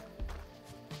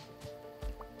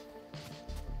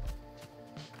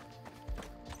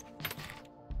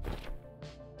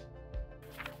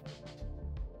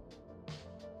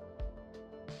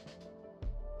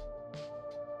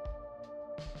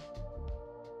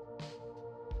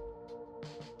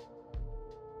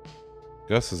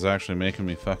 Gus is actually making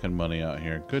me fucking money out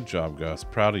here. Good job, Gus.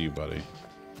 Proud of you, buddy.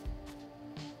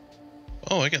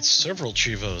 Oh, I got several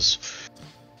Chivos.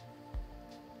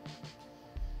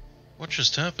 What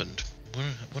just happened?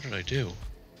 What did I do?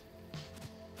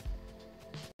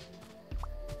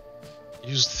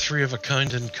 Used 3 of a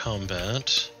kind in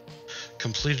combat.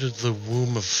 Completed the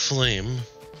Womb of Flame.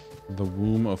 The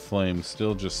Womb of Flame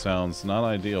still just sounds not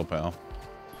ideal, pal.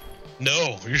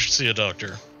 No, you should see a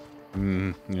doctor.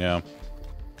 Yeah.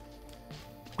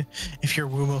 If your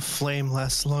womb of flame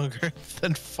lasts longer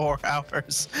than 4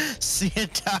 hours, see a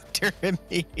doctor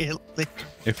immediately.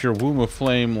 If your womb of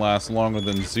flame lasts longer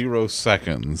than 0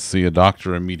 seconds, see a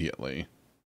doctor immediately.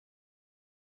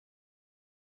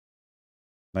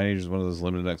 Night Age is one of those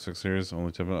limited Netflix series,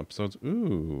 only 10 episodes.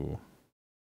 Ooh.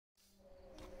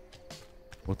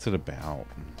 What's it about?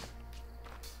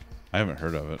 I haven't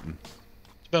heard of it.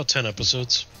 It's about 10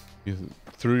 episodes. You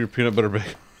threw your peanut butter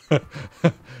bacon.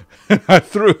 I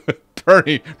threw it.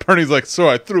 Bernie's like, so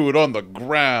I threw it on the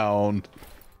ground.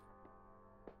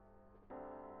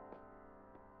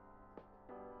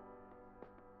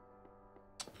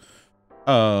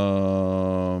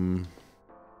 Alright,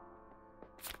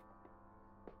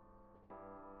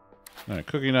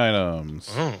 cooking items.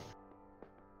 Oh.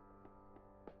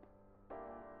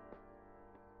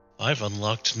 I've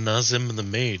unlocked Nazim the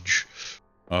Mage.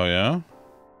 Oh, yeah?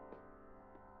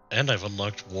 And I've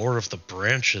unlocked War of the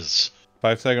Branches.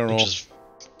 5-second roll. Which is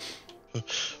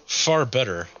far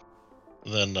better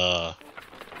than the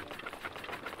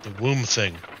womb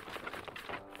thing.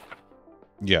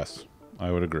 Yes,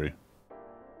 I would agree.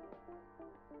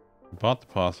 Bought the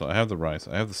pasta. I have the rice.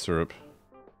 I have the syrup.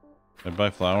 Did I buy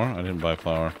flour? I didn't buy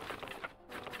flour.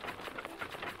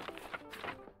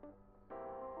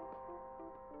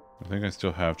 I think I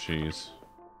still have cheese.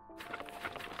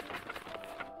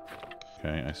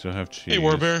 Okay, I still have cheese. Hey,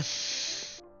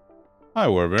 Warbear. Hi,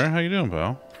 Warbear. How you doing,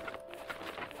 pal?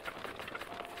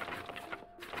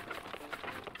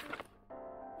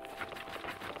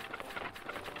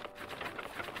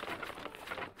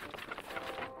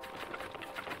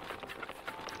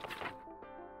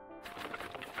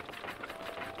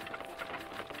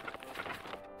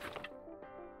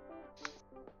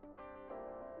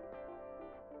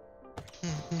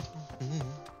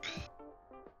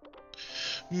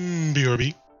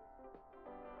 BRB.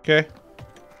 Okay.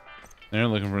 They're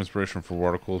looking for inspiration for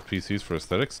water-cooled PCs for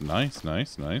aesthetics. Nice,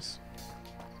 nice, nice.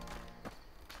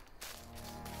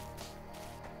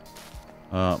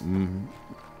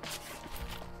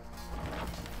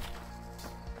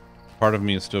 Part of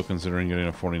me is still considering getting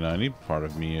a 4090. Part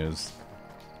of me is,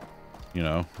 you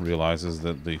know, realizes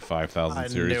that the 5000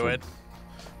 series will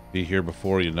be here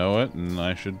before you know it, and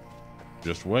I should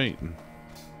just wait.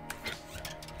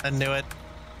 I knew it.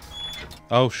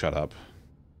 Oh, shut up.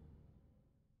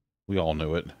 We all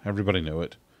knew it. Everybody knew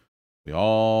it. We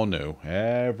all knew.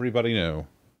 Everybody knew.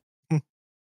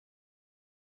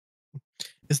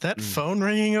 Is that phone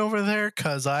ringing over there?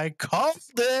 Because I called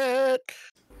it.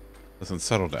 Listen,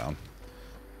 settle down.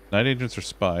 Night agents are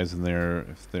spies, and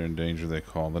if they're in danger, they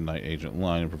call the night agent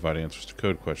line and provide answers to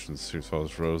code questions. Series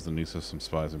follows Rose, the niece of some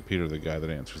spies, and Peter, the guy that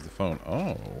answers the phone.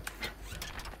 Oh.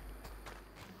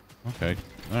 Okay.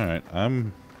 Alright.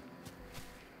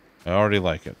 I already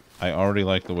like it. I already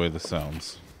like the way this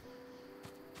sounds.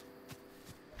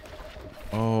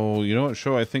 Oh, you know what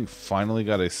show I think finally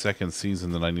got a second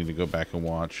season that I need to go back and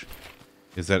watch?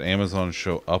 Is that Amazon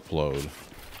show Upload.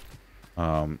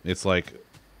 It's like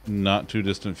not too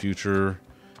distant future.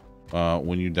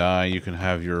 When you die, you can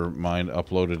have your mind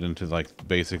uploaded into like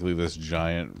basically this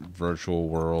giant virtual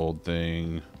world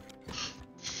thing.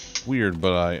 Weird,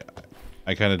 but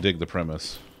I kind of dig the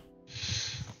premise.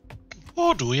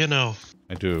 Oh, do you know?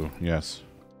 I do, yes.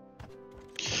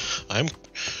 I'm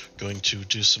going to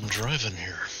do some driving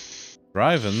here.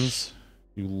 Drive-ins?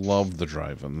 You love the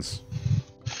drive-ins.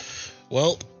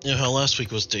 Well, you know how last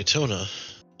week was Daytona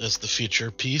as the feature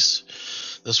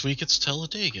piece? This week it's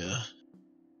Talladega.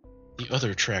 The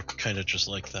other track kind of just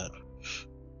like that.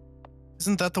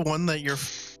 Isn't that the one that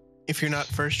if you're not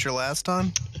first, you're last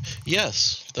on?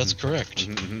 Yes, that's correct.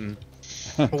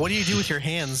 Well, what do you do with your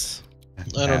hands?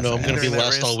 I don't know. I'm going to be During that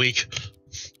last race? all week.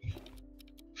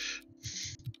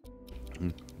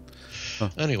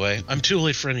 Anyway, I'm too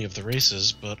late for any of the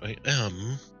races, but I am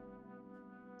going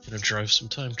to drive some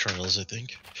time trials, I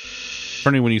think.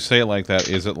 Fernie, when you say it like that,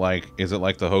 is it like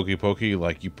the hokey pokey?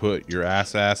 Like you put your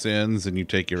ass ins and you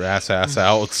take your ass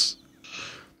outs?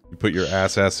 You put your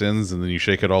ass ins and then you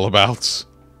shake it all abouts?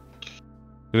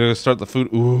 You're going to start the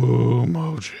food. Ooh,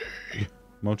 Mochi.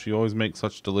 Mochi always makes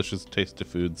such delicious, tasty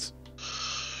foods.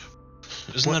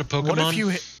 Isn't that a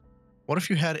Pokemon? What if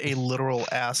you had a literal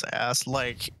ass,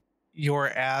 like your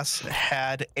ass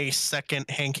had a second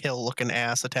Hank Hill looking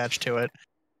ass attached to it?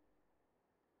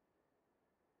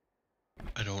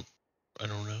 I don't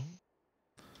know.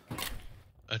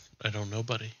 I don't know,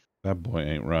 buddy. That boy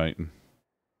ain't right.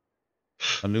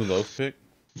 A new loaf pick?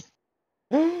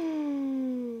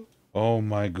 Oh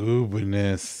my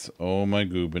goobiness. Oh my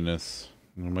goobiness.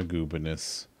 Oh my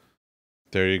goobiness.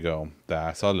 There you go.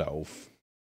 That's a loaf.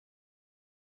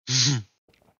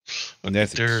 And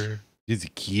that's a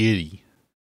kitty.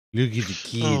 Look at the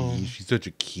kitty. Oh. She's such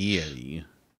a kitty.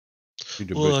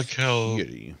 Look how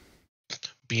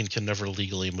Bean can never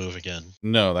legally move again.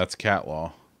 No, that's cat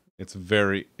law. It's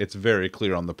very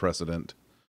clear on the precedent.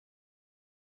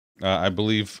 I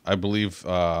believe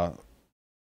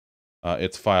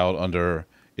it's filed under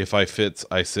if I fits,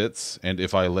 I sits, and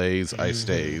if I lays, I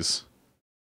stays.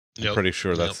 I'm pretty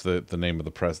sure that's the name of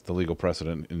the legal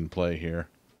precedent in play here.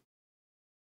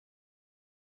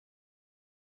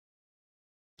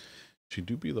 She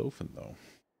do be loafing, though.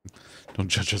 Don't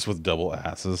judge us with double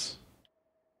asses.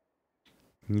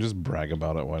 You can just brag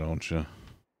about it, why don't you?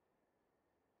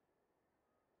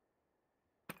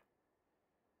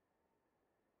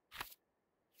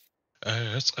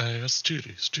 Ass,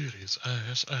 titties, titties,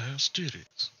 ass,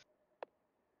 titties.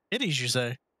 Titties, you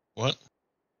say? What?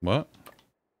 What?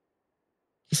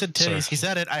 He said titties. Sorry. He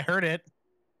said it. I heard it.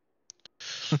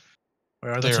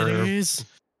 Where are the They're- titties?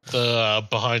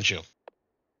 Behind you.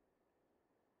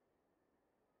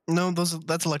 No,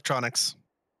 that's electronics.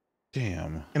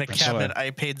 Damn. In a cabinet, I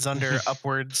paid Zunder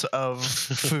upwards of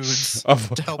foods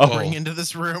to help bring into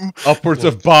this room. Upwards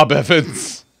of Bob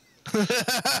Evans.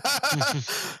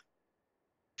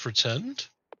 Pretend?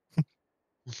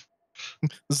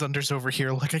 Zunder's over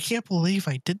here like, I can't believe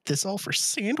I did this all for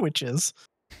sandwiches.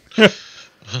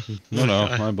 No,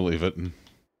 I believe it.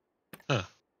 Huh.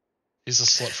 He's a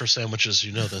slut for sandwiches,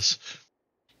 you know this.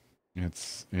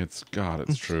 It's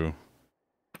true.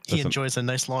 He enjoys a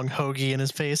nice long hoagie in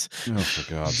his face. Oh,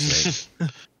 for God's sake.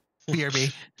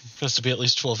 BRB. Has to be at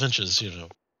least 12 inches, you know.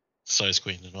 Size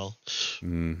queen and all.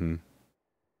 Mm-hmm.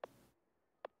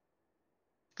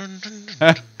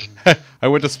 I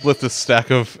went to split this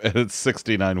stack and it's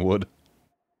 69 wood.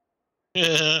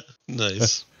 Yeah,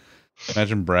 nice.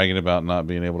 Imagine bragging about not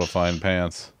being able to find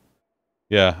pants.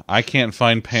 Yeah, I can't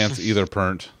find pants either,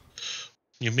 Pernt.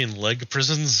 You mean leg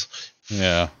prisons?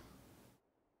 Yeah.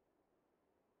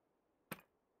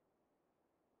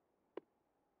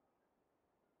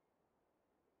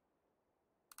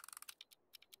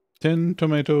 Tin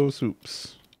tomato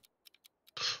soups.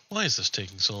 Why is this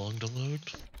taking so long to load?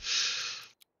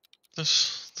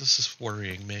 This is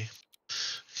worrying me.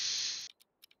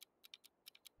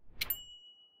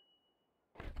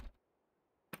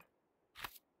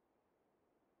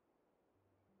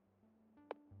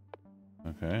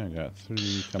 Okay, I got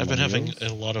 3. I've been having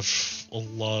a lot of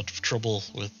trouble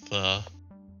with the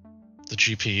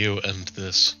GPU and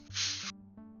this.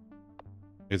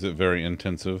 Is it very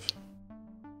intensive?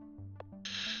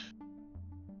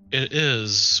 It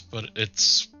is, but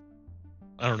it's,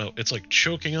 I don't know, it's like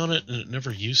choking on it and it never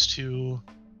used to.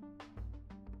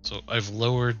 So I've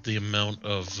lowered the amount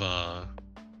of the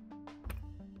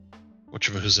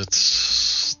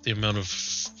amount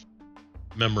of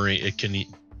memory it can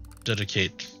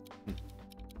dedicate,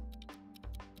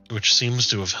 which seems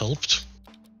to have helped.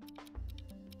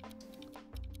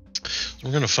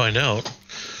 We're gonna find out.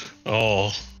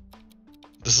 Oh,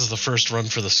 this is the first run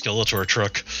for the Skeletor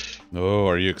truck. Oh,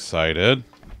 are you excited?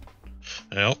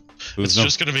 Yep. It's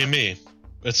just gonna be me.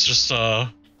 It's just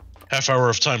half hour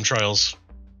of time trials.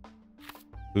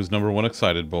 Who's number 1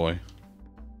 excited boy?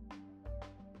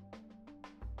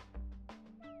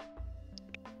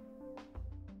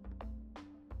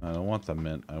 I don't want the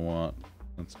mint.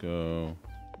 Let's go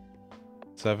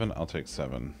 7. I'll take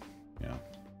 7.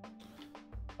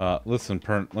 Yeah. Listen,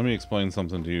 Pernt, let me explain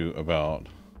something to you about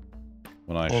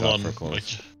when I shot for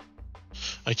close.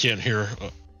 I can't hear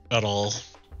at all.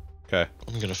 Okay.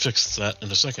 I'm gonna fix that in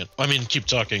a second. I mean, keep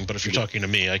talking, but if you're talking to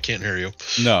me, I can't hear you.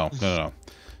 No.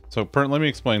 So, Pernt, let me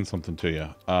explain something to you.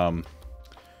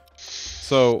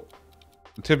 So,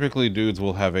 typically dudes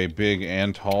will have a big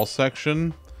and tall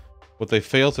section. What they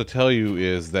fail to tell you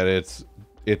is that it's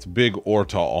big or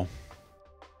tall.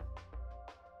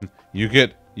 You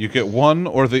get one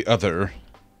or the other.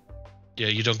 Yeah,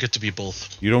 you don't get to be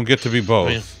both. You don't get to be both.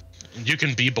 I mean, you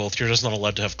can be both. You're just not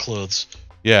allowed to have clothes.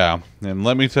 Yeah, and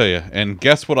let me tell you. And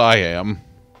guess what I am?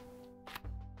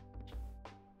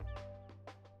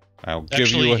 I'll give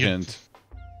you a hint.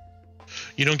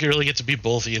 You don't really get to be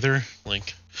both either.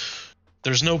 Like,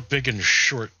 there's no big and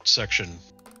short section.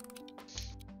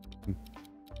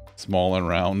 Small and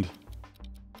round.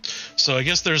 So I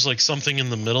guess there's like something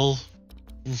in the middle.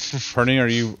 Perny, are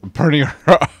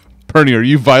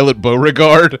you Violet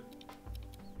Beauregard?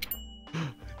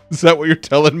 Is that what you're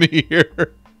telling me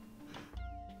here?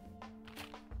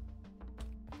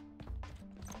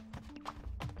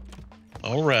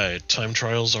 All right, time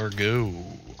trials are go.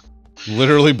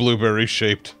 Literally blueberry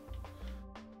shaped.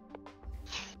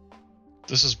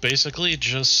 This is basically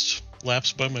just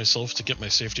laps by myself to get my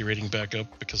safety rating back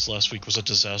up because last week was a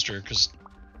disaster because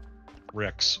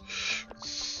Rex.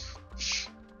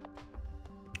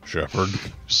 Shepard.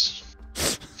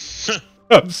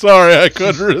 I'm sorry, I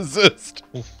couldn't resist.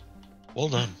 Well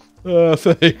done.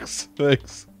 Thanks.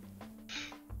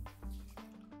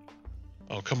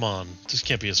 Oh, come on. This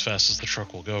can't be as fast as the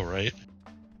truck will go, right?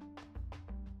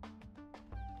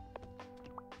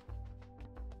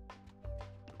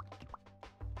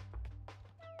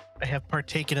 I have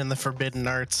partaken in the forbidden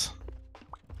arts.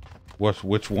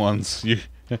 Which ones? Do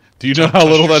you know how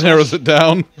little that narrows it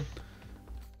down?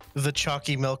 The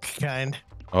chalky milk kind.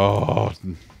 Oh,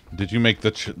 did you make the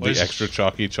extra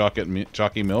chalky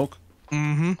milk?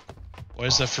 Mm-hmm. Why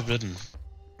is that forbidden?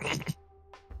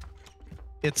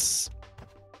 It's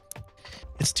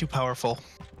too powerful.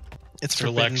 It's For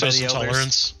forbidden by lactose the elders.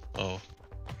 intolerance? Oh.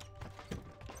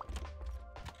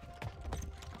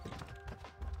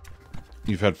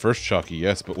 You've had first chalky,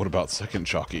 yes, but what about second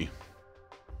chalky?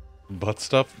 Butt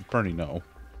stuff? Bernie, no.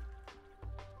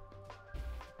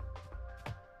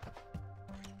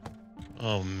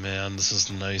 Oh man, this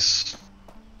is nice.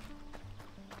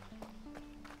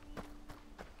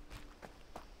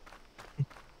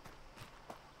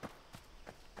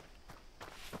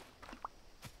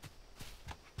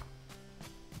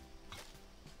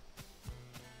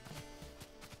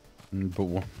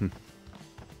 But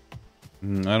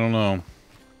I don't know.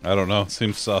 I don't know.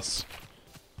 Seems sus.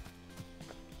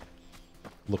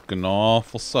 Looking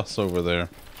awful sus over there.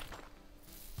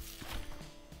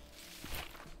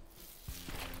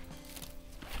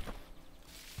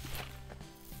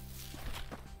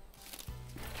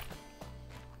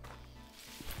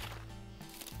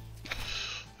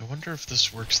 I wonder if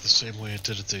this works the same way it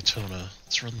did at Daytona.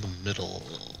 Let's run the middle.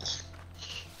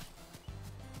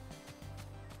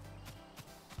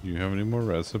 You have any more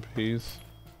recipes?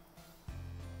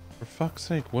 For fuck's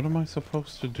sake, what am I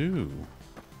supposed to do?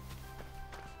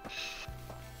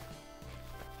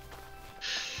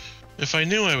 If I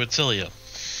knew, I would tell you.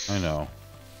 I know.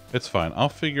 It's fine. I'll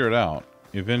figure it out.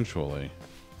 Eventually.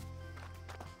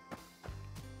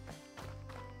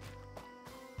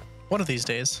 One of these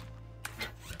days.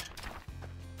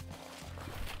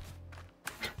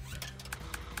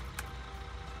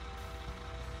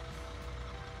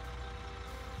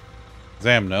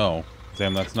 Zam, no.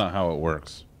 Zam, that's not how it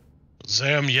works.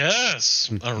 Zam, yes!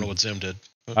 I don't know what Zam did.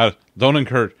 Don't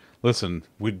encourage... Listen,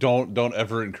 we don't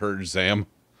ever encourage Zam.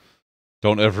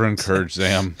 Don't ever encourage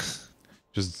Zam.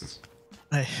 Just...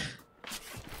 I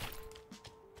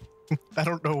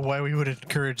don't know why we would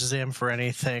encourage Zam for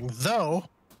anything, though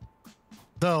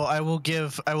I will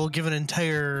give an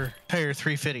entire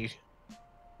 350.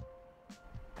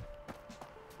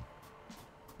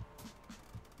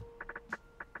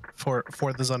 For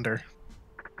the Zunder.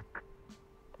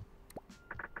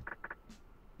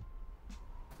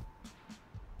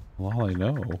 Well, I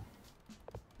know.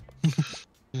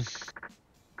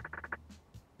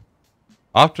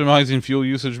 Optimizing fuel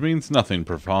usage means nothing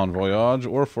for Bon Voyage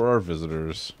or for our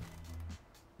visitors.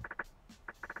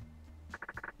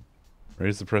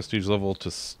 Raise the prestige level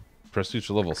to prestige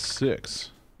to level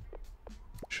 6.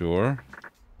 Sure.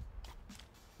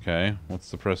 Okay,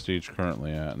 what's the prestige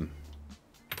currently at?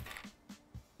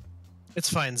 It's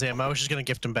fine, Zam. I was just gonna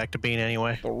gift him back to Bean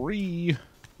anyway. 3.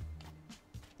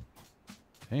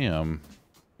 Damn.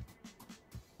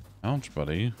 Ouch,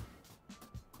 buddy.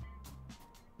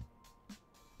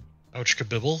 Ouch,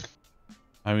 kabibble.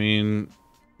 I mean,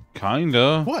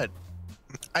 kinda. What?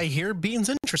 I hear Bean's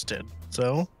interested,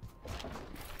 so...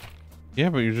 Yeah,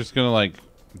 but you're just gonna, like,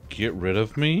 get rid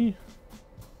of me?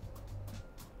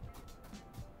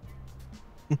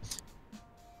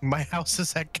 My house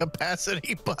is at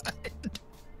capacity, but...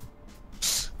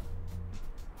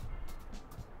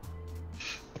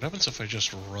 What happens if I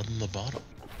just run the bottom?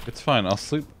 It's fine. I'll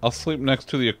sleep next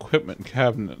to the equipment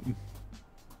cabinet.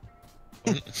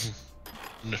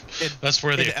 No, that's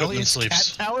where the equipment Elliott's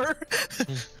sleeps. cat tower?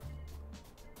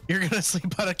 You're gonna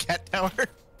sleep on a cat tower?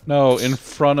 No, in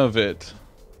front of it.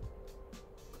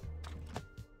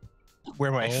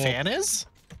 Where my fan is?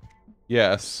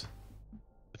 Yes.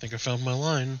 I think I found my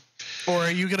line. Or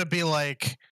are you gonna be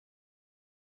like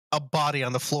a body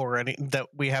on the floor that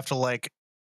we have to like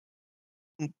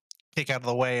kick out of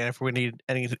the way if we need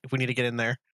to get in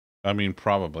there? I mean,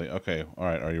 probably. Okay. All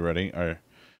right. Are you ready? I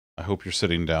hope you're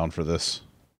sitting down for this.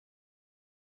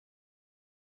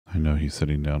 I know he's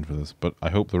sitting down for this, but I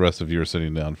hope the rest of you are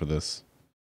sitting down for this.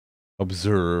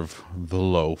 Observe the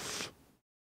loaf.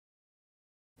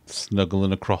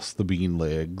 Snuggling across the bean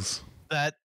legs.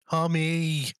 That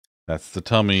tummy. That's the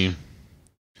tummy.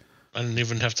 I didn't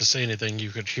even have to say anything. You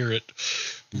could hear it.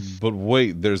 But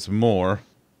wait, there's more.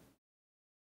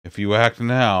 If you act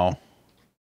now,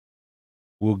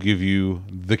 we'll give you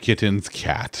the kitten's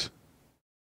cat.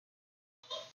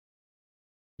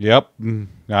 Yep,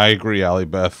 I agree, Allie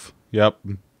Beth. Yep.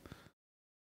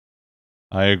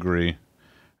 I agree.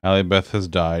 Allie Beth has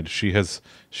died. She is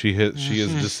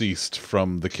deceased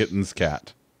from the kitten's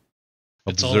cat.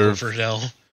 It's all over now.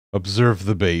 Observe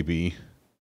the baby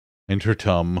and her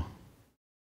tum.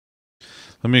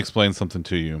 Let me explain something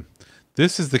to you.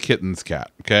 This is the kitten's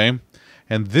cat, okay?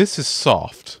 And this is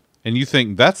soft. And you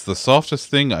think that's the softest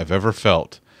thing I've ever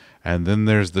felt. And then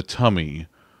there's the tummy,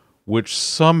 which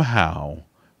somehow,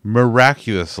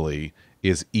 miraculously,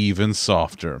 is even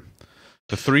softer.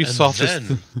 The three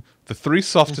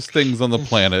softest things on the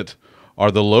planet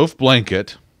are the loaf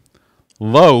blanket,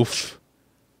 loaf,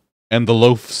 and the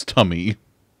loaf's tummy.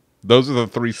 Those are the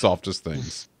three softest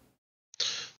things.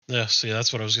 Yeah, see,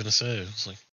 that's what I was going to say. It's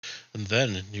like, and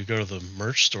then you go to the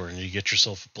merch store and you get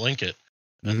yourself a blanket.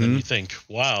 And then you think,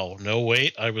 wow, no,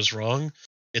 wait, I was wrong.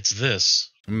 It's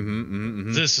this.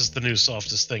 This is the new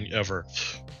softest thing ever.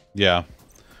 Yeah.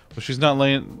 Well, she's not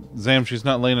laying... Zam, she's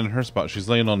not laying in her spot. She's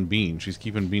laying on Bean. She's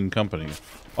keeping Bean company.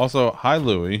 Also, hi,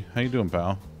 Louie. How you doing,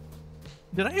 pal?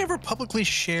 Did I ever publicly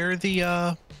share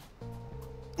the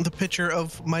picture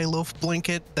of my loaf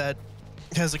blanket that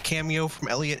has a cameo from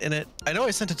Elliot in it? I know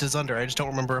I sent it to Zunder. I just don't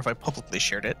remember if I publicly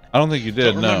shared it. I don't think you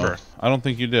did, Don't no. remember. I don't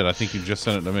think you did. I think you just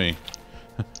sent it to me.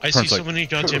 I see so many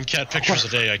goddamn cat pictures a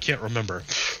day, I can't remember.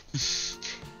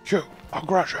 Shoot, I'll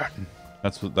crush it.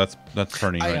 That's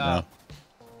turning right now.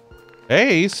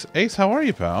 Ace, how are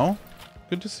you, pal?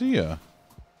 Good to see you.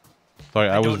 Sorry,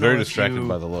 I was very distracted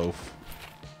by the loaf.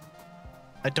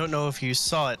 I don't know if you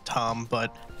saw it, Tom,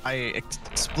 but I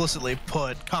explicitly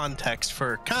put context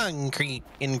for concrete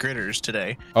in Gritters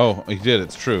today. Oh, you did.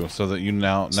 It's true. So that you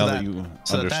now that you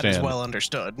understand. That is well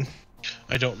understood.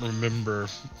 I don't remember.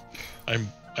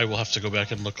 I will have to go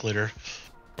back and look later.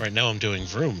 Right now I'm doing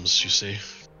vrooms, you see.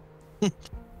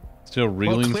 Still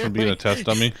reeling from being a test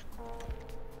dummy?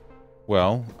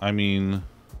 Well, I mean...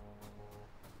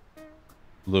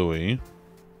 Louie.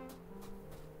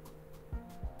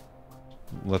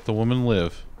 Let the woman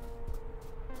live.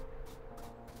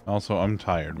 Also, I'm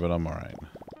tired, but I'm alright.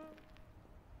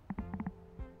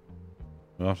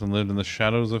 We often lived in the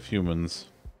shadows of humans.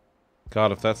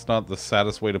 God, if that's not the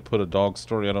saddest way to put a dog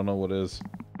story, I don't know what is.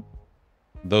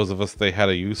 Those of us they had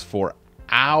a use for.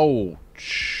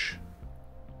 Ouch!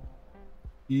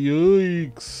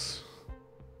 Yikes!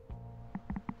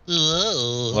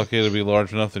 Whoa. Lucky to be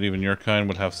large enough that even your kind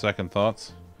would have second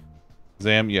thoughts.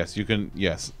 Zam, yes, you can.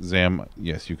 Yes, Zam,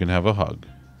 yes, you can have a hug.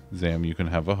 Zam, you can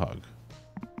have a hug.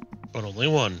 But only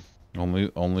one. Only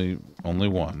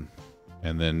one,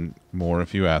 and then more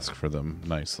if you ask for them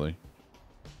nicely.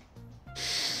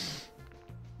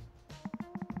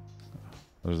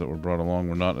 Those that were brought along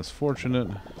were not as fortunate.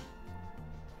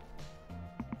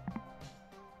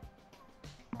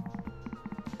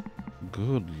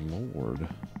 Good lord.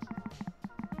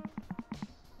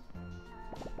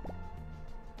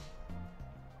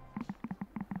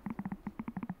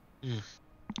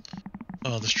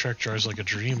 Oh, this track drives like a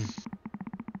dream.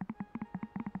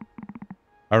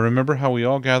 I remember how we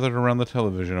all gathered around the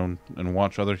television and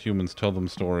watched other humans tell them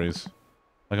stories.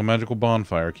 Like a magical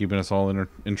bonfire, keeping us all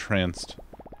entranced.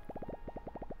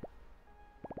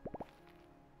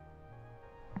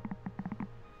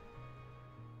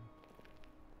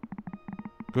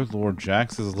 Good lord,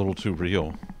 Jax is a little too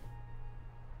real.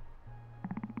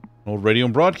 An old radio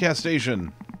and broadcast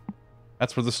station.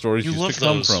 That's where the stories used to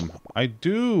come from. I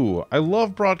do. I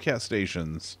love broadcast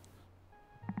stations.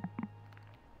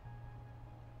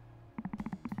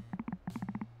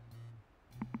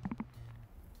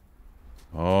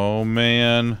 Oh,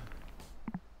 man.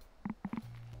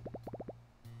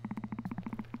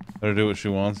 Let her do what she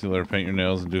wants. You let her paint your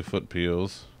nails and do foot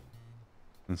peels.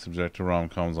 And subject to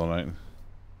rom-coms all night.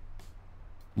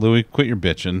 Louie, quit your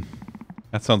bitching.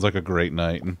 That sounds like a great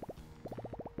night.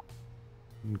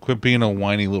 Quit being a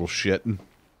whiny little shit.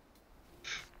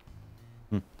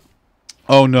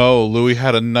 Oh no, Louie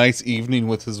had a nice evening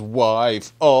with his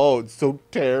wife. Oh, it's so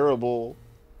terrible.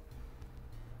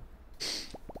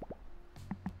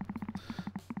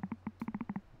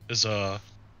 Is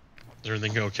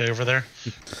everything okay over there?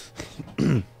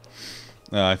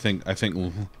 I think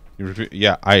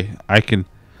yeah, I can.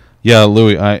 Yeah,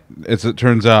 Louie, as it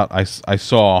turns out, I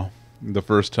saw the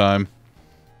first time.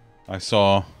 I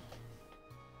saw.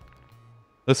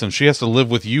 Listen, she has to live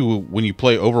with you when you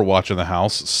play Overwatch in the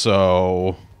house,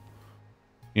 so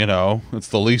you know, it's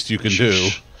the least you can do.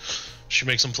 She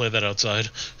makes him play that outside.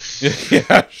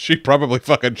 Yeah, she probably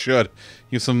fucking should.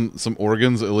 Use some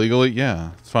organs illegally.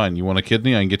 Yeah, it's fine. You want a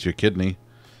kidney? I can get you a kidney.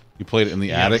 You played it in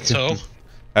the attic. So?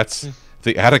 That's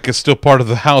the attic is still part of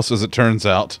the house, as it turns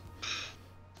out.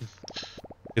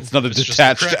 It's not a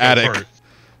detached attic.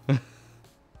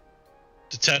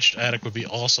 detached attic would be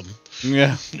awesome.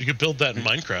 Yeah. You could build that in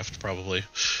Minecraft, probably.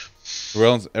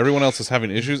 Everyone else is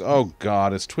having issues? Oh,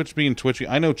 God. Is Twitch being twitchy?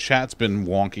 I know chat's been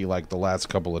wonky, like, the last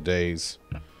couple of days.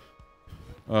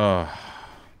 Only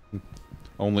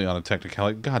on a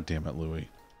technicality. God damn it, Louie.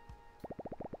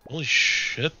 Holy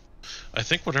shit. I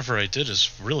think whatever I did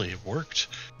has really worked.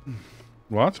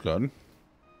 Well, that's good.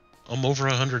 I'm over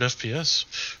 100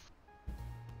 FPS.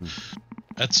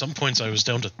 At some points I was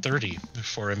down to 30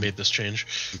 before I made this change.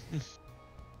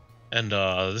 And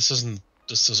this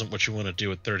isn't what you want to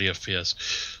do at 30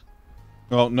 FPS.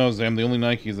 Well, no, Zam, the only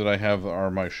Nikes that I have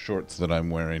are my shorts that I'm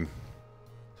wearing.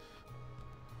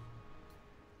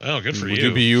 Oh, good for you. Would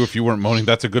it be you if you weren't moaning?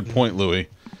 That's a good point, Louie.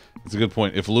 That's a good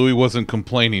point. If Louie wasn't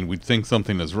complaining, we'd think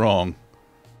something is wrong.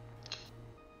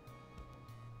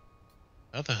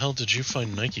 How the hell did you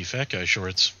find Nike Fat Guy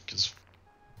shorts? Because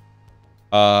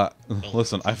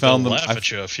listen, I found them. Laugh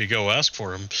at you if you go ask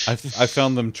for them. I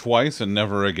found them twice and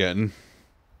never again.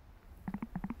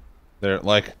 They're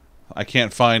like, I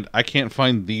can't find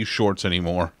these shorts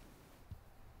anymore.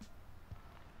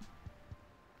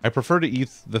 I prefer to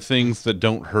eat the things that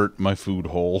don't hurt my food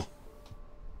hole.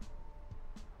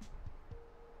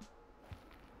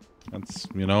 That's,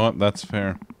 you know what? That's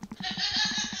fair.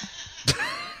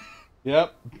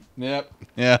 Yep.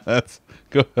 Yeah, that's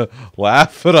go.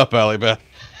 Laugh it up, Allie Beth.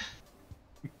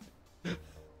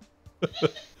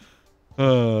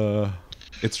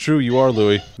 It's true. You are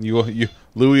Louie.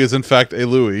 Louie is in fact a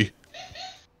Louie.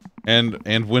 And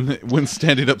when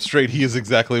standing up straight, he is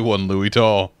exactly one Louie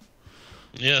tall.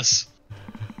 Yes.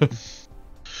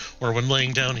 Or when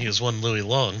laying down, he is one Louis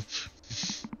long.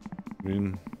 I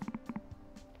mean,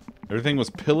 everything was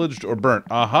pillaged or burnt.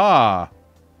 Aha!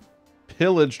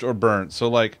 Pillaged or burnt. So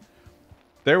like,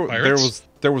 there was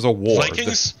a war.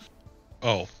 Vikings?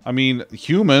 Oh. I mean,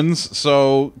 humans.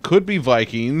 So could be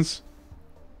Vikings.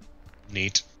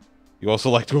 Neat. You also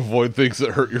like to avoid things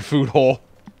that hurt your food hole.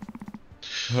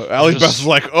 Allie Beth is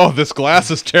like, oh, this glass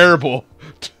is terrible.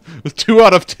 2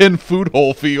 out of 10 food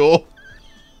hole feel.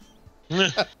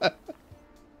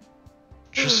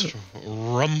 Just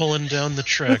rumbling down the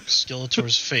track,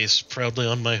 Skeletor's face proudly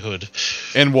on my hood.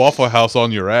 And Waffle House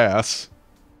on your ass.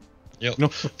 Yep.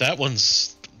 No.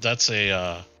 That's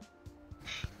a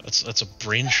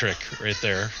brain trick right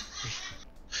there.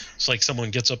 It's like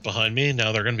someone gets up behind me,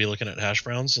 now they're going to be looking at hash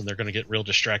browns, and they're going to get real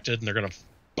distracted, and they're going to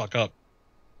fuck up.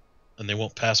 And they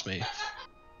won't pass me.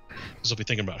 Because they'll be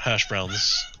thinking about hash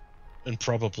browns and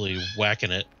probably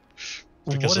whacking it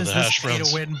because of the hash browns. What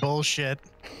is this pay-to-win bullshit?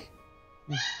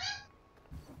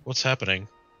 What's happening?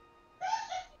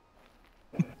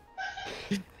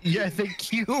 Yeah, I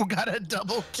think you got a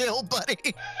double kill,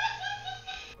 buddy.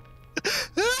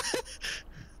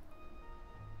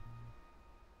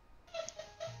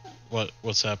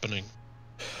 What's happening?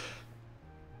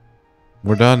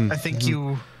 We're done. I think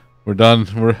you... We're done.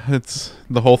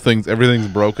 Everything's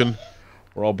broken.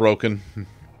 We're all broken.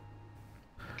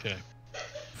 Okay.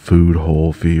 Food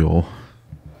hole feel.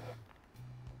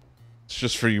 It's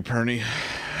just for you, Perny.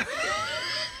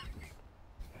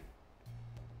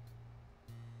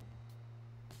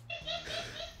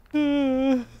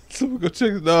 Someone go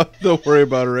check. No, don't worry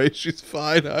about her, Ray. She's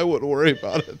fine. I wouldn't worry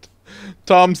about it.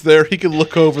 Tom's there. He can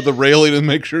look over the railing and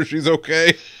make sure she's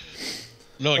okay.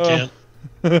 No, I can't.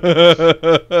 You've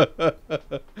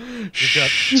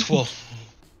got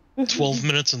 12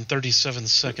 minutes and 37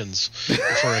 seconds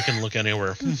before I can look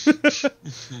anywhere.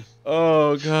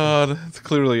 Oh, God. It's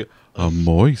clearly a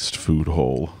moist food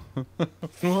hole.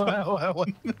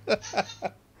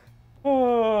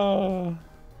 Oh.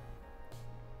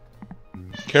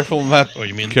 Careful on that. Oh,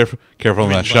 you mean careful on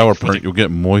that shower print. You'll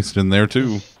get moist in there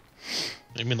too.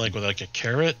 You mean like with like a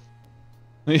carrot?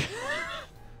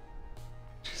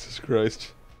 Jesus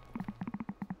Christ.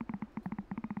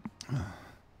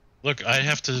 Look, I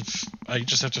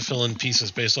just have to fill in pieces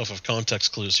based off of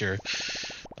context clues here.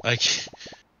 I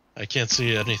can't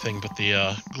see anything but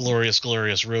the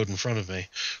glorious road in front of me.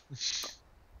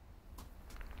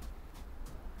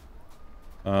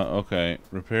 Okay.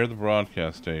 Repair the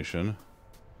broadcast station.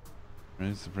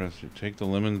 Raise the press. Take the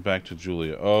lemons back to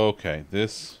Julia. Okay,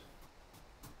 this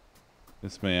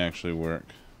may actually work.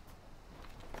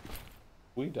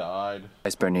 We died.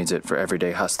 Ice Bear needs it for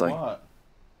everyday hustling. What?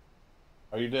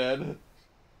 Are you dead?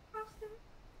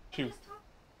 She was...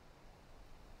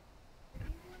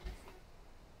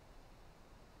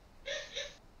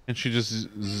 And she just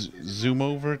zoom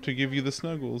over to give you the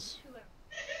snuggles.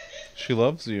 She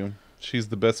loves you. She's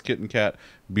the best kitten cat.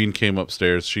 Bean came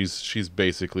upstairs. She's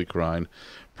basically crying.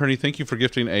 Perny, thank you for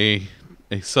gifting a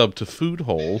sub to Food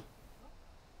Hole.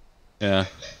 Yeah.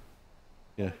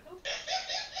 Yeah.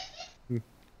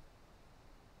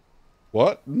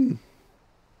 What?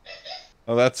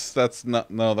 Oh, that's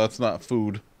not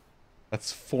food.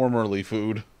 That's formerly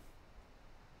food.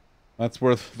 That's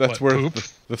where Poop?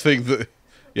 the thing that,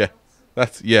 yeah,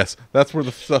 that's where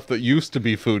the stuff that used to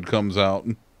be food comes out.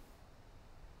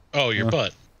 Oh, your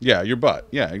butt. Yeah, your butt.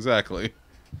 Yeah, exactly.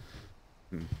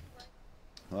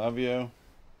 Love you,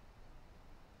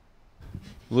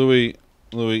 Louis.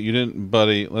 Louis, you didn't,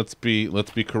 buddy. Let's be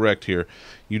correct here.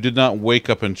 You did not wake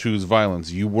up and choose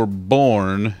violence. You were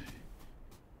born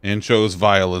and chose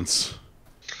violence.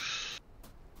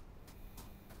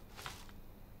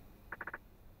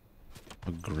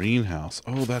 A greenhouse.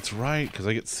 Oh, that's right. Because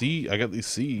I got these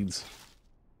seeds.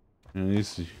 And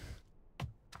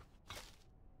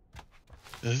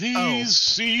These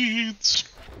seeds.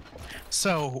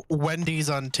 So Wendy's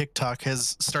on TikTok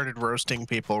has started roasting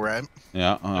people, right?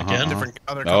 Yeah. Again? Different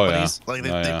other Oh, yeah. companies, like Oh,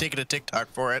 yeah. they've taken a TikTok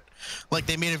for it. Like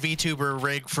they made a VTuber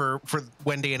rig for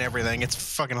Wendy and everything. It's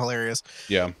fucking hilarious.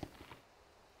 Yeah.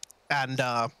 And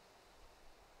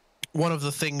one of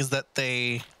the things that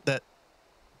they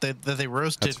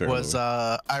roasted fair, was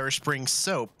Louis. Irish Spring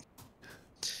soap,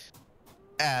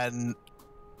 and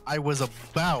I was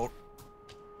about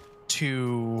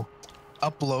to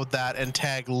upload that and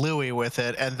tag Louis with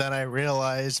it, and then I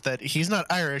realized that he's not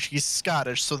Irish, he's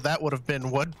Scottish, so that would have been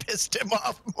what pissed him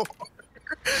off more.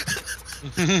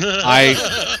 I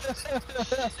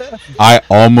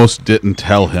almost didn't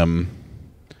tell him.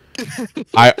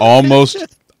 I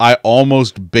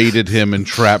almost baited him and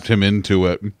trapped him into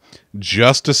it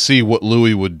just to see what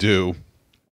Louis would do.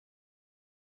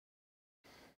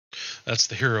 That's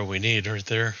the hero we need right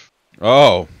there.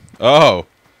 Oh.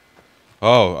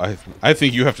 I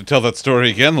think you have to tell that story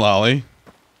again, Lolly.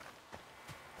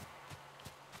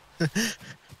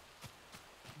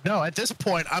 No, at this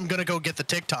point, I'm gonna go get the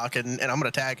TikTok and I'm gonna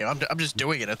tag him. I'm just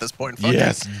doing it at this point. Fuck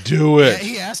Yes, it. do it. Yeah,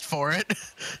 he asked for it.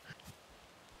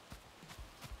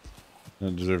 I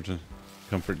deserve to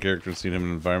comfort character and see him in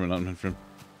an environment not meant for him.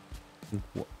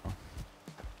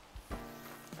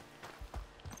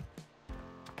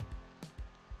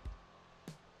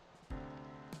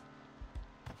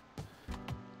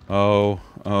 Oh,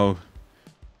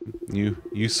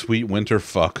 you sweet winter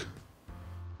fuck.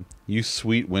 You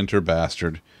sweet winter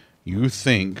bastard. You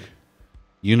think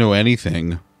you know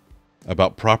anything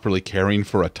about properly caring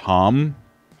for a Tom?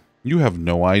 You have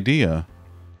no idea.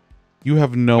 You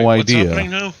have no Wait, idea. What's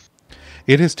happening now?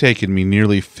 It has taken me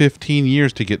nearly 15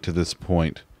 years to get to this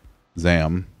point,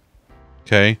 Zam.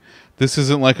 Okay? This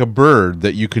isn't like a bird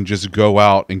that you can just go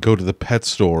out and go to the pet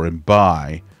store and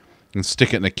buy and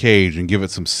stick it in a cage and give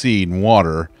it some seed and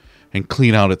water and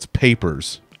clean out its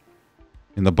papers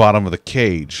in the bottom of the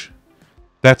cage.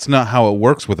 That's not how it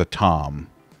works with a Tom.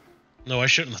 No, I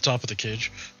shit in the top of the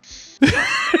cage.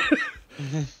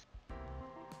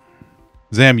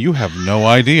 Zam, you have no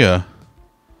idea.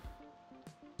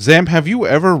 Zam, have you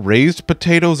ever raised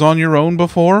potatoes on your own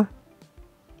before?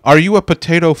 Are you a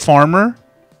potato farmer?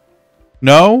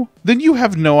 No? Then you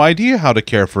have no idea how to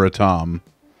care for a Tom.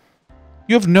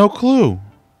 You have no clue.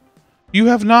 You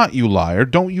have not, you liar.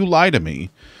 Don't you lie to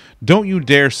me. Don't you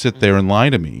dare sit there and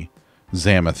lie to me,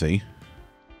 Zamathy.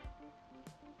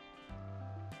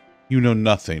 You know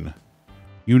nothing.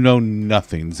 You know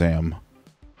nothing, Zam.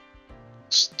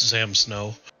 Zam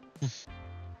Snow.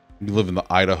 You live in the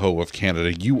Idaho of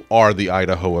Canada. You are the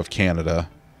Idaho of Canada.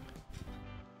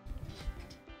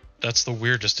 That's the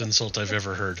weirdest insult I've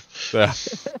ever heard. Yeah.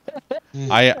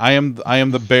 I am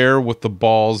the bear with the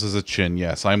balls as a chin.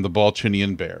 Yes, I am the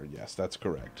ball-chinian bear. Yes, that's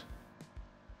correct.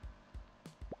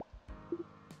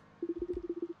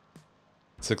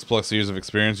 6+ years of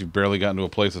experience. You've barely gotten to a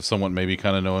place of someone maybe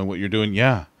kind of knowing what you're doing.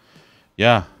 Yeah.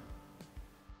 Yeah.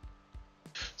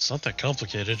 It's not that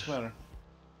complicated. Better.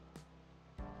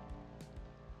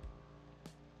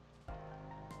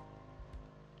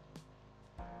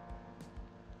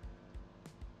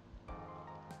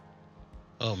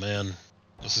 Oh man,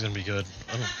 this is gonna be good.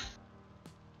 I don't.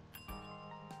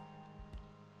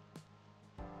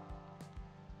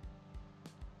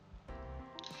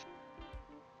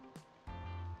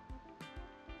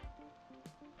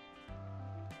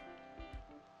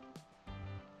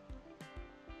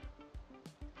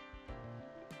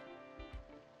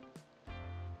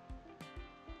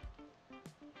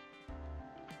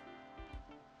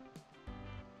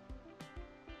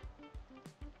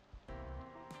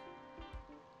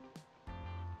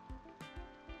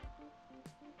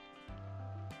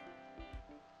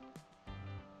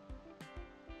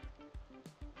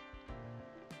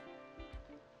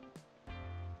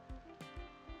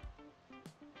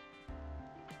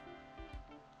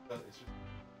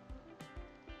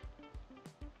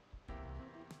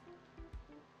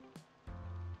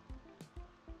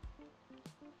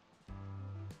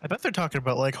 I bet they're talking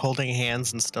about like holding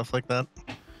hands and stuff like that.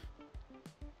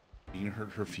 Dean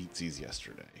hurt her feetsies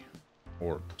yesterday.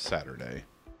 Or Saturday.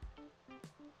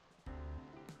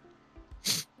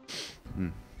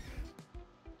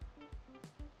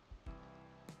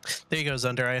 There you go,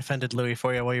 Zunder. I offended Louis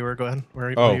for you while you were going,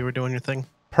 while Oh. you were doing your thing.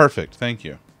 Perfect, thank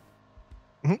you.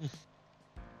 Mhm.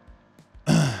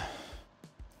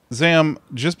 Zam,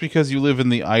 just because you live in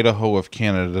the Idaho of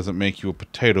Canada doesn't make you a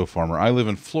potato farmer. I live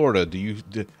in Florida.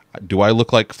 Do I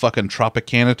look like fucking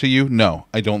Tropicana to you? No,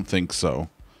 I don't think so.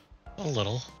 A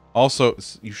little. Also,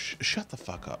 you shut the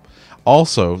fuck up.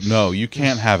 Also, no, you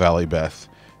can't have Allie Beth.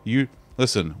 You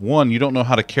listen. One, you don't know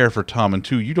how to care for Tom, and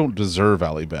two, you don't deserve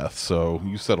Allie Beth. So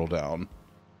you settle down.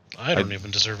 I don't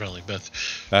even deserve Allie Beth.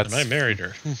 That's And I married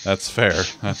her. That's fair.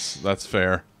 That's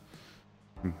fair.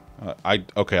 I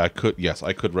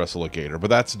could wrestle a gator, but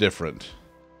that's different.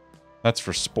 That's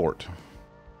for sport.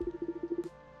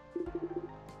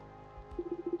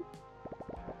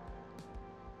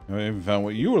 I even found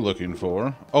what you were looking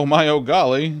for. Oh my, oh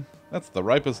golly, that's the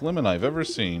ripest lemon I've ever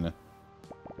seen.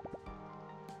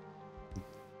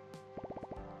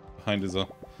 Behind is a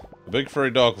big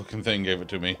furry dog-looking thing gave it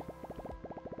to me.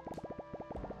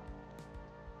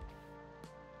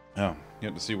 Oh, you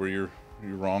have to see where you're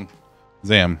wrong.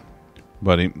 Zam,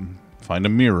 buddy, find a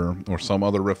mirror or some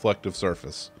other reflective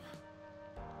surface.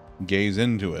 Gaze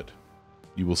into it.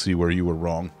 You will see where you were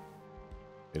wrong.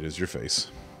 It is your face.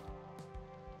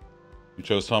 You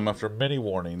chose Tom after many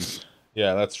warnings.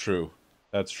 Yeah, that's true.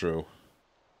 That's true.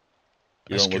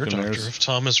 You Ask don't your look in doctor mirrors? if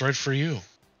Tom is right for you.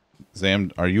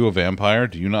 Zam, are you a vampire?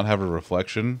 Do you not have a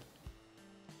reflection?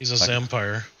 He's a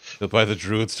vampire. Built by the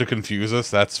druids to confuse us?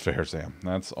 That's fair, Sam.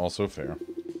 That's also fair.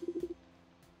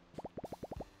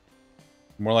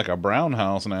 More like a brown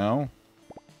house now.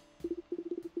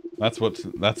 That was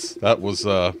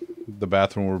the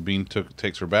bathroom where Bean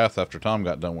takes her bath after Tom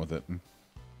got done with it.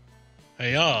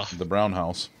 Hey-ya. The brown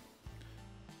house.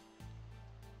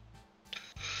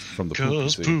 From the poop, you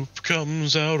 'Cause see. poop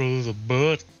comes out of the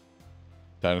butt.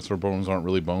 Dinosaur bones aren't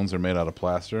really bones, they're made out of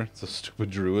plaster. It's the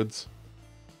stupid druids.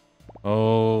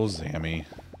 Oh, Zammy.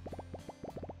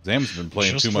 Zam's been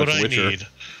playing Just too much what I Witcher. need.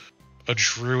 A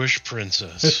Druish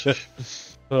princess.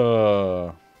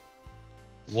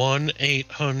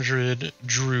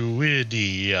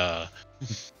 1-800-Druidia.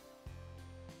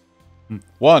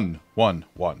 1, 1,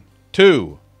 1,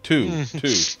 2, 2, 2,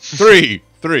 3,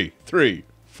 3, 3,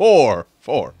 4,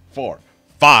 4, 4,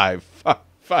 5, 5,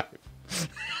 5.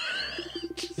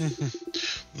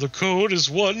 The code is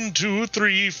 1, 2,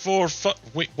 3, 4, 5.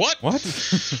 Wait, what? What?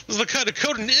 This is the kind of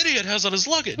code an idiot has on his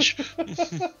luggage.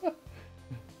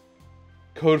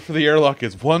 Code for the airlock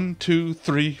is 1, 2,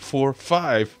 3, 4,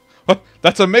 5. What?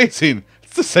 That's amazing.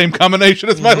 It's the same combination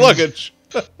as my luggage.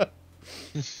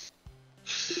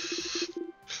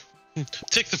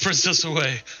 Take the princess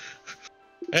away.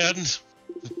 And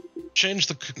change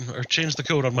the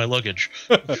code on my luggage.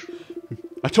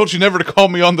 I told you never to call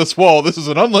me on this wall. This is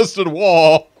an unlisted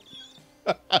wall.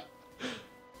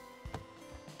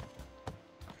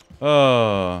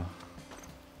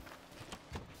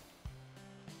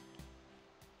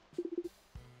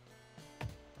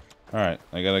 Alright,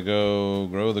 I gotta go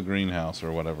grow the greenhouse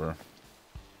or whatever.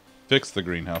 Fix the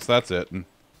greenhouse, that's it.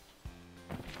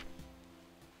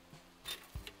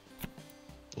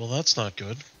 Well, that's not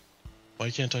good. Why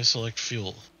can't I select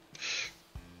fuel?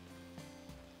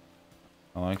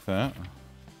 I like that.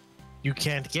 You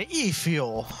can't get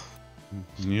e-fuel.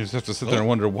 You just have to sit there and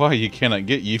wonder why you cannot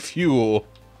get ye fuel.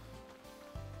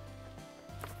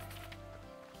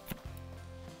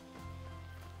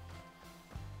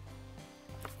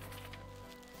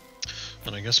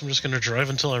 And I guess I'm just gonna drive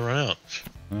until I run out.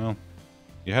 Well,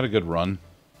 you had a good run.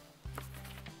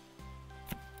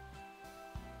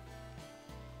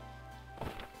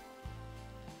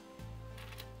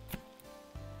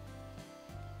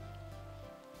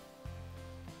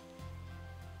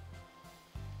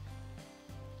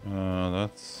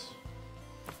 That's...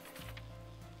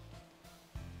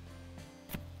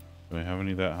 Do I have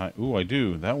any that high? Ooh, I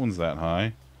do. That one's that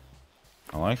high.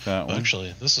 I like that one.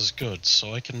 Actually, this is good,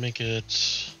 so I can make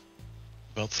it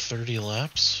about 30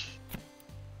 laps.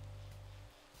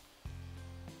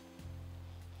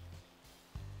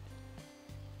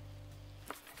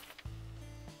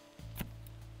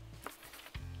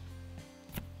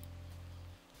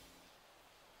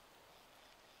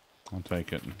 I'll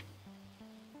take it.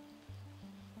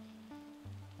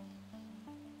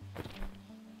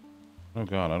 Oh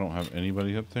god, I don't have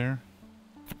anybody up there?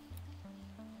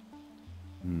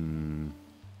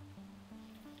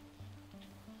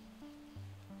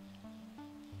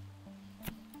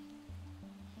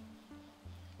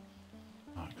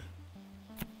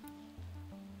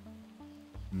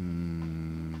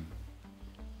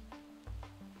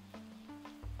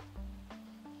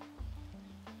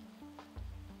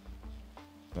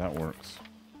 That works.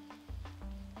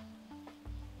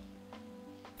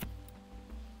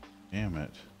 Damn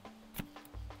it.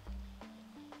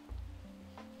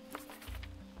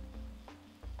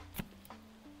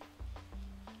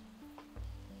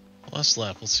 Last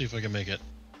lap. Let's see if I can make it.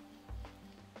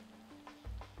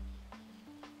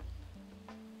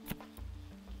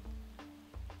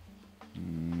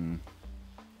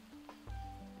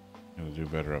 Gotta do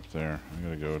better up there. I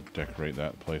gotta go decorate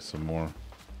that place some more.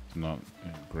 It's not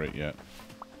great yet.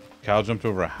 Cal jumped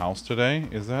over a house today?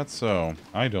 Is that so?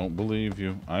 I don't believe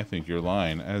you. I think you're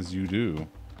lying, as you do.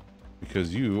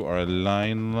 Because you are a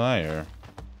lying liar.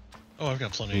 Oh, I've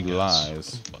got plenty of Who gas.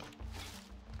 lies.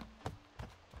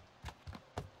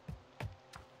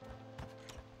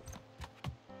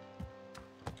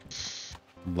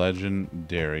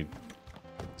 Legendary.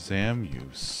 Sam, you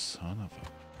son of a...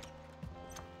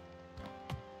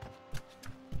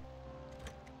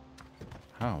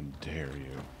 How dare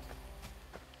you?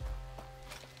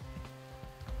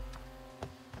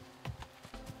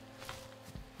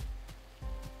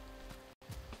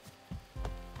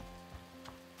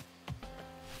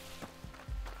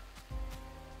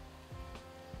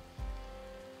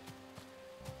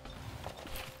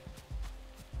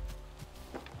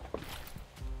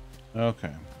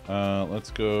 Okay, let's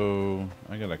go.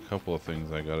 I got a couple of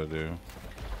things I gotta do.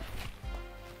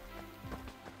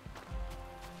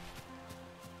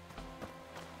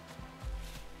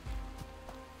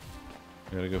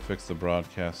 Gotta go fix the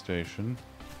broadcast station.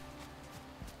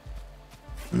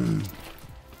 Ooh,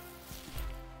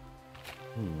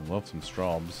 love some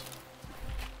straubs.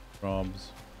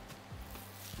 Straubs.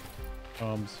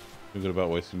 Straubs. Too good about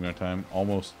wasting our time.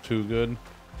 Almost too good.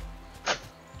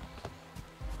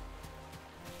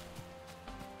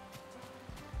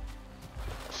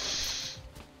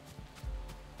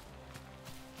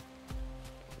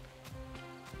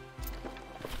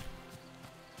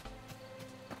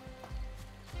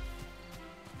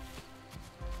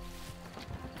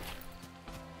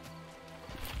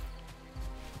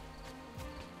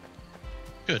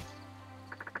 Good.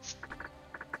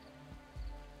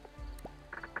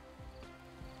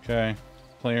 Okay,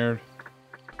 cleared.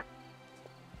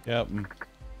 Yep.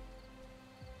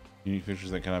 Unique features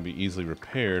that cannot be easily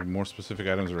repaired. More specific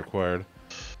items are required.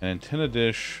 An antenna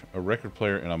dish, a record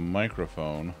player, and a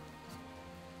microphone.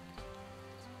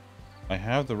 I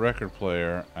have the record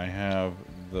player. I have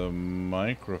the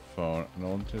microphone. An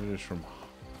antenna dish from...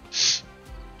 It's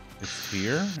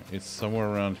here? It's somewhere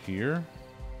around here?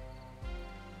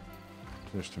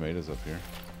 There's tomatoes up here.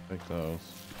 Take those.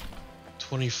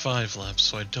 25 laps,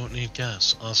 so I don't need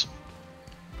gas. Awesome.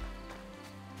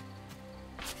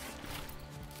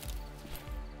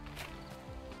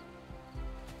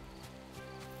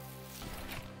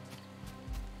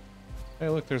 Hey,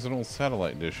 look, there's an old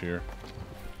satellite dish here.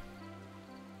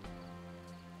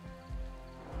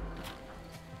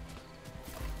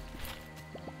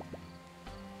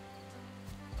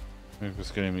 Maybe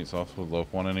biscuit meat sauce with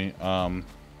Loaf want any?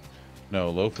 No,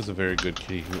 Loaf is a very good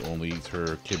kitty who only eats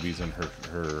her kibbies and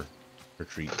her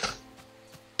treats.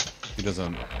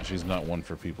 She's not one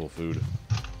for people food.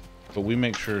 But we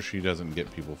make sure she doesn't get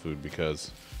people food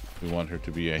because we want her to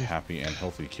be a happy and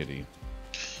healthy kitty.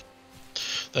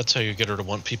 That's how you get her to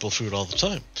want people food all the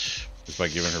time. Just by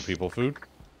giving her people food?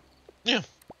 Yeah.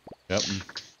 Yep.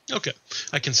 Okay.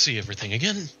 I can see everything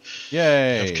again.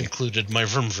 Yay! I've concluded my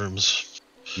vroom vrooms.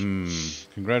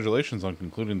 Congratulations on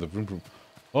concluding the vroom vroom.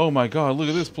 Oh my god, look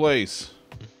at this place!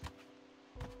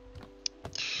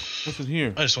 What's in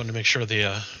here? I just wanted to make sure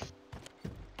the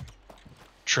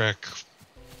track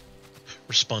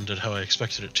responded how I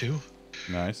expected it to.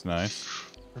 Nice, nice.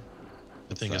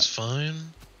 Everything is fine.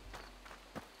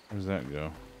 Where does that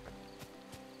go?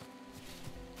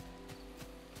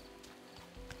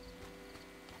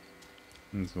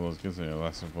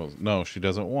 No, she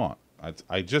doesn't want.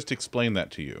 I just explained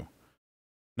that to you.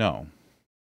 No.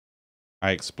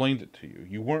 I explained it to you.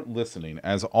 You weren't listening.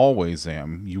 As always,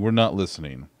 Sam, you were not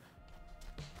listening.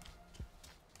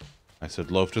 I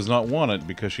said Loaf does not want it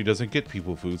because she doesn't get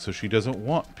people food, so she doesn't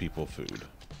want people food.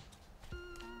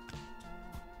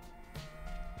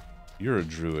 You're a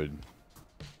druid.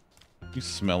 You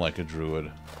smell like a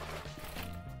druid.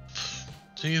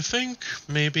 Do you think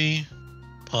maybe,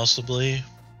 possibly,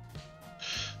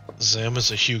 Zam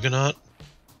is a Huguenot?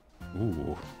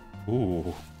 Ooh.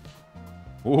 Ooh.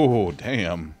 Ooh,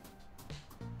 damn.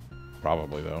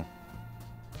 Probably, though.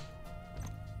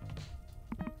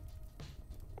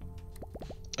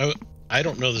 I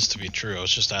don't know this to be true. I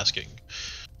was just asking.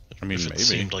 I mean, if it maybe.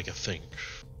 seemed like a thing.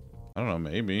 I don't know,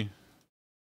 maybe.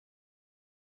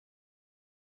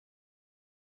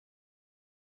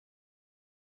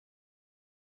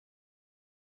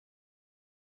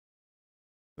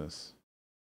 this?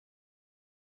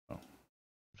 Oh.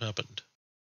 What happened?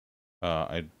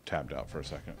 I tabbed out for a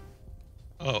second.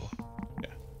 Oh. Yeah.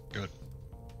 Good.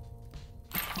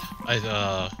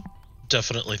 I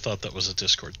definitely thought that was a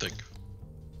Discord thing.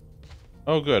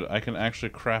 Oh, good. I can actually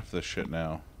craft this shit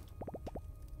now.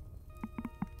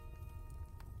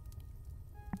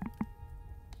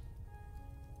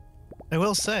 I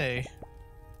will say,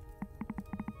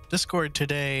 Discord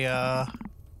today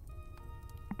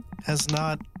has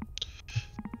not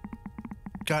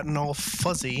gotten all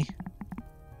fuzzy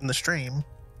in the stream,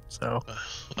 so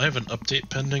I have an update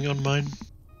pending on mine,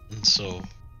 and so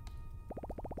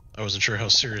I wasn't sure how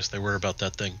serious they were about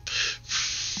that thing.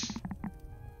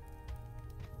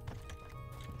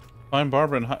 Find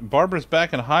Barbara Barbara's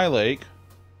back in High Lake.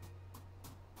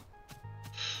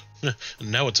 And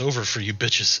now it's over for you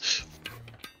bitches.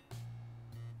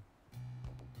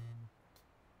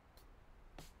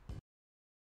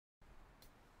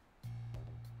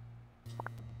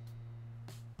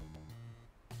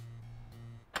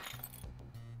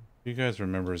 You guys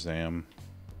remember Zam?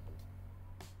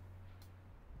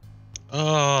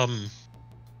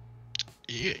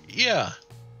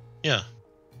 Yeah.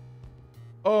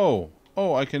 Oh,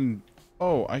 I can.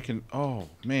 Oh,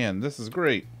 man, this is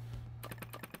great.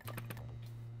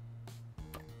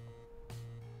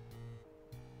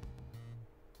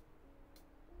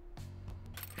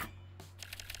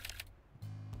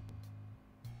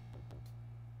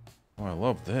 Oh, I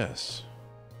love this.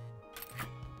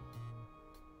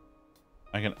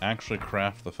 I can actually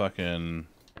craft the fucking,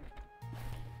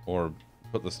 or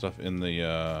put the stuff in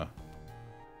the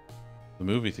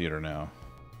movie theater now.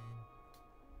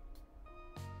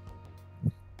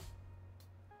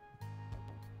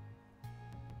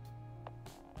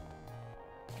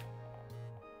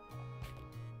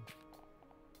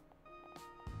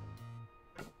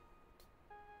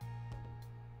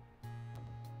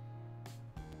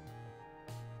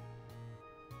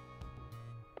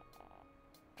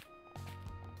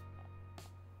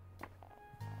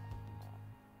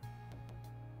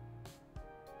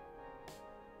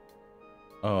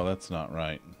 Oh, that's not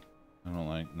right. I don't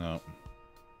like, no.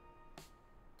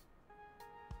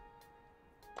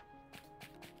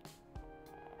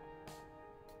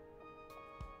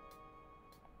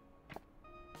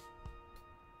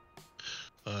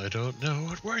 I don't know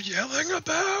what we're yelling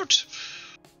about.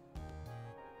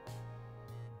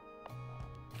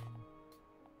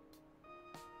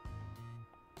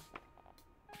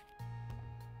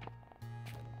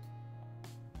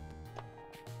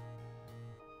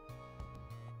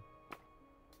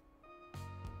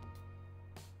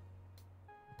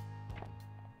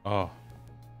 Oh.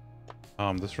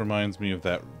 This reminds me of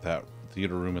that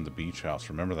theater room in the beach house.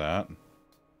 Remember that?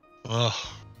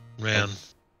 Oh, man.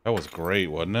 That was great,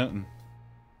 wasn't it?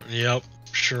 Yep,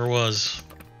 sure was.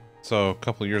 So a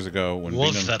couple of years ago when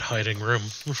Love that hiding room.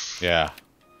 Yeah.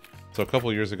 So a couple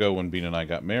of years ago when Bean and I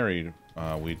got married,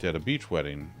 we did a beach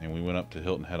wedding and we went up to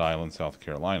Hilton Head Island, South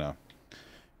Carolina.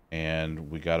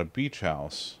 And we got a beach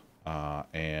house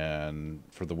and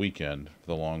for the weekend, for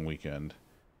the long weekend.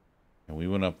 And we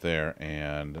went up there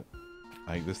and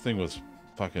this thing was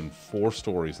fucking 4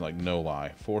 stories, like no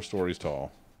lie, 4 stories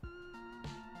tall.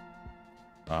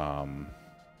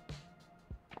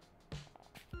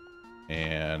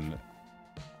 And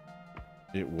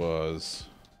it was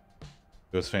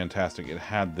fantastic. It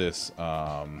had this,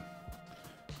 the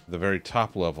very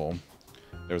top level,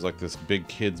 there was like this big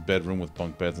kid's bedroom with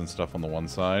bunk beds and stuff on the one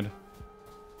side.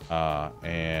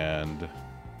 And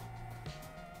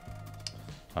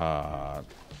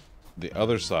the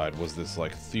other side was this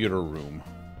like theater room.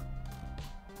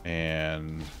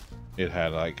 And it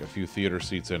had like a few theater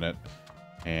seats in it.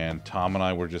 And Tom and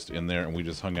I were just in there and we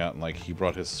just hung out and like he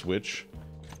brought his Switch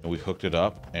and we hooked it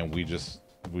up and we just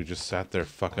sat there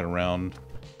fucking around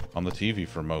on the TV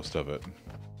for most of it.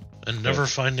 And never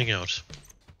finding out.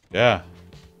 Yeah.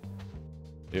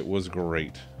 It was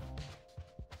great.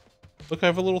 Look, I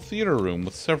have a little theater room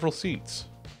with several seats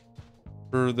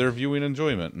for their viewing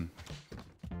enjoyment.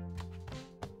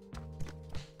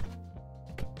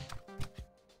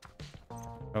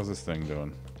 How's this thing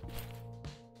doing?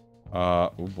 Oh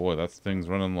boy, that thing's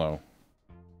running low.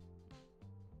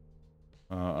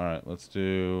 Alright, let's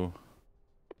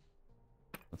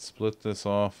split this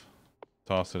off,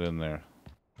 toss it in there.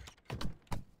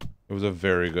 It was a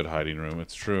very good hiding room,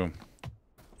 it's true.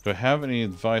 Do I have any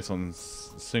advice on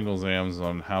single Zams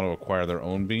on how to acquire their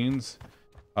own beans?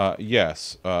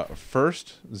 Yes.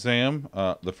 First, Zam,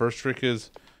 the first trick is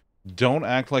don't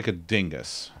act like a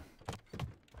dingus.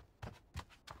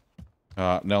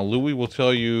 Now Louis will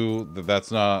tell you that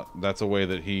that's a way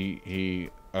that he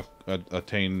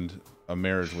attained a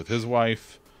marriage with his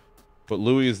wife, but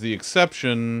Louis is the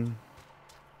exception,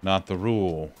 not the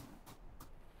rule.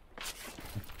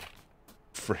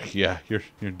 Frick, yeah,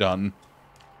 you're done.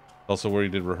 Also where he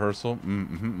did rehearsal.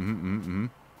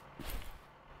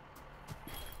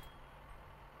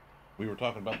 We were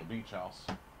talking about the beach house.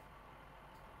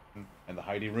 And the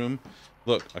Heidi room.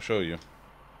 Look, I'll show you.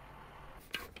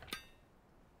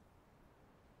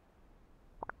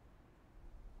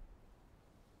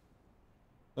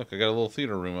 Look, I got a little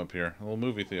theater room up here. A little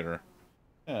movie theater.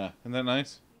 Yeah, isn't that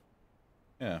nice?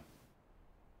 Yeah.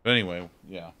 But anyway,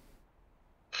 yeah.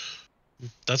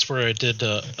 That's where I did.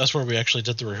 That's where we actually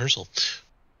did the rehearsal.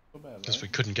 So bad, Because right? we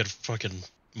couldn't get a fucking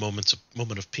moment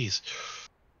of peace.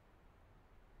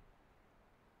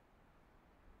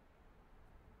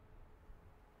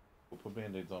 We'll put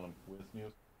band-aids on him with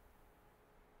news.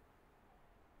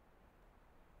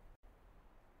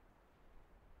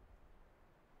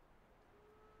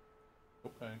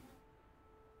 Okay.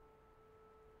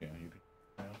 Yeah, you can.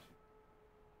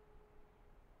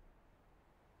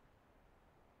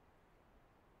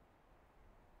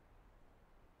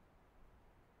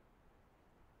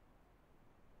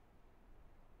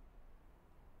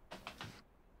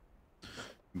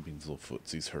 Bean's little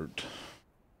footsy's hurt.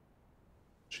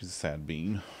 She's a sad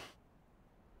bean.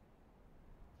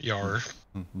 Yar.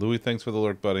 Louis, thanks for the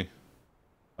lurk, buddy.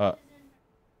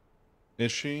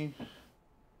 Is she?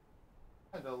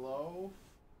 Hello.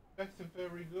 That's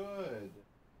very good.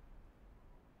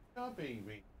 Yeah,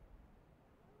 baby.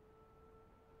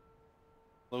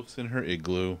 Loaf's in her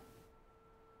igloo.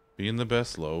 Being the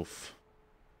best loaf.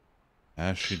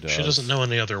 As she does. She doesn't know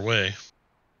any other way.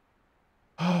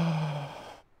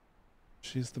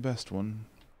 She's the best one.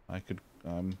 I could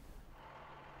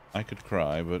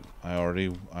cry, but I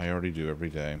already do every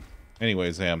day.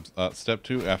 Anyways, Sam, step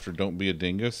 2 after don't be a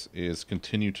dingus is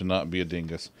continue to not be a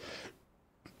dingus.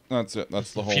 That's it.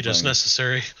 That's the whole thing. Feed as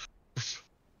necessary.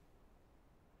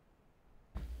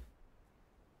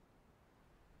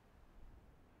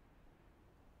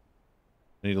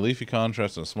 Need a leafy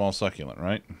contrast and a small succulent,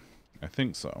 right? I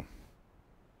think so.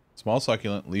 Small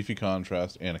succulent, leafy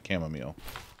contrast, and a chamomile.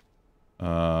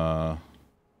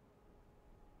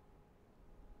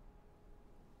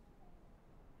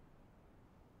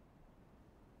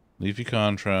 Leafy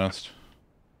contrast.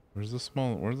 Where's the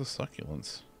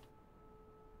succulents?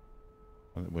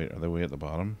 Wait, are they way at the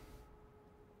bottom?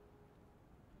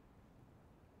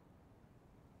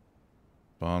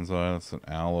 Bonsai, that's an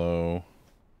aloe.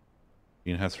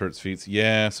 Ian has Hertz feet.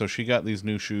 Yeah, so she got these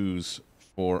new shoes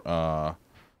for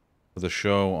the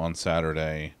show on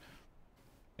Saturday,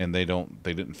 and they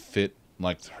didn't fit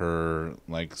like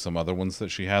some other ones that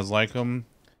she has like them,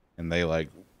 and they like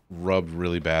rubbed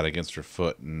really bad against her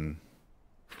foot and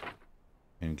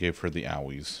gave her the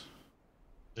owies.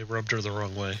 They rubbed her the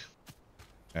wrong way.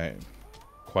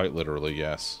 Quite literally,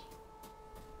 yes.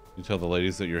 You tell the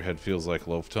ladies that your head feels like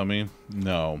loaf tummy?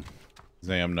 No.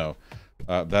 Zam, no.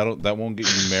 That won't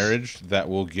get you marriage. That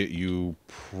will get you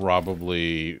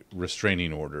probably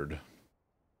restraining ordered.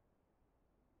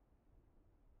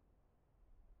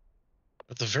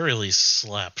 At the very least,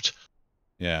 slapped.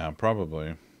 Yeah,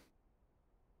 probably.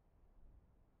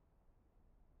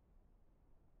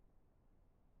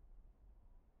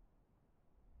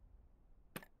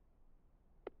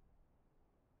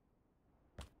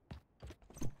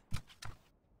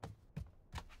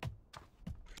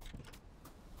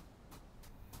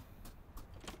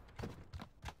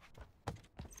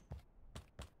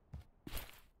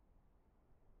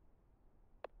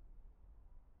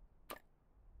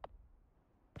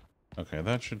 Okay,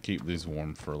 that should keep these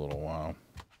warm for a little while.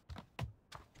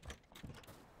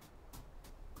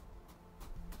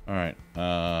 Alright,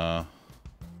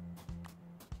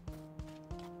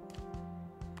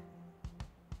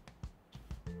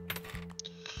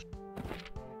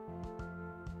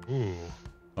 Ooh.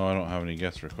 oh, I don't have any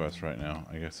guest requests right now.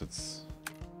 I guess it's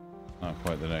not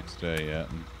quite the next day yet.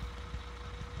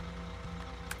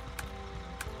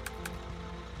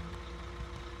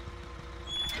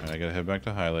 I gotta head back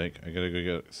to High Lake. I gotta go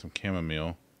get some chamomile.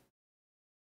 I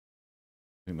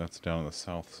think that's down on the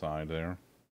south side there.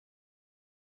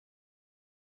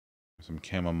 Some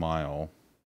chamomile,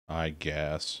 I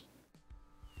guess.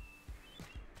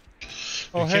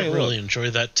 You can't really enjoy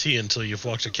that tea until you've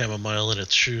walked a chamomile in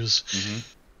its shoes.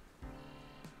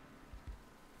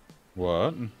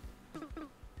 What?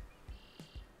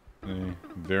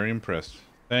 Very impressed.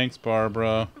 Thanks,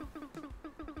 Barbara.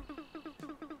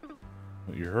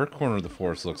 What her corner of the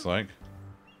forest looks like.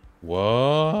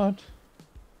 What?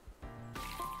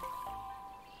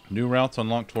 New routes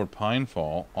unlocked toward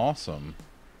Pinefall. Awesome.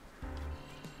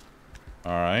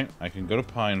 Alright, I can go to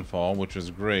Pinefall, which is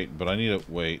great, but I need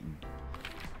to... Wait.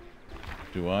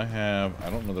 Do I have... I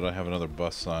don't know that I have another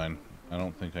bus sign. I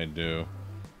don't think I do.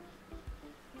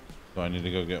 So I need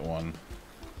to go get one.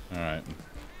 Alright.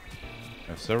 I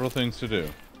have several things to do.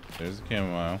 There's the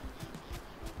chamomile.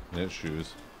 There's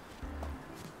shoes.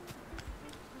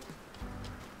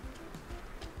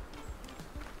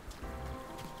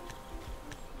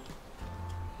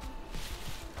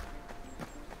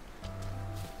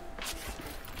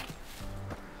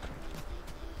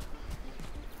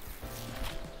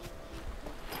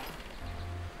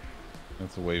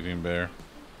 That's a waving bear.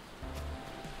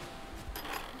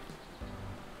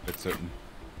 Fix it.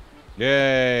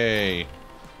 Yay!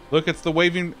 Look, it's the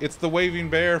waving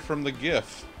bear from the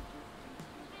GIF.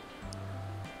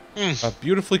 A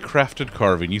beautifully crafted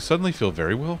carving. You suddenly feel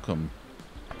very welcome.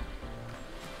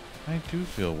 I do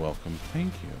feel welcome.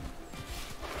 Thank you.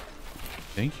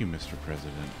 Thank you, Mr.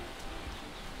 President.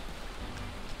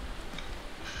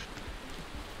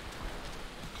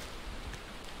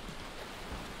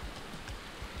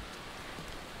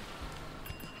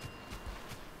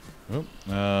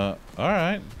 Oh,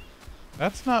 alright.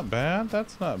 That's not bad.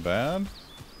 That's not bad.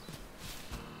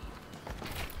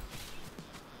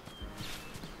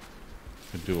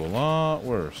 Could do a lot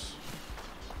worse.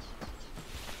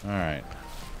 Alright.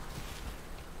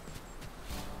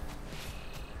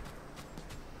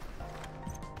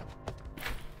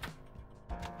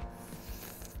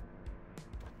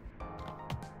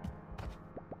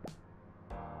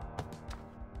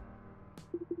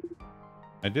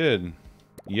 I did.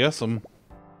 Yes'm.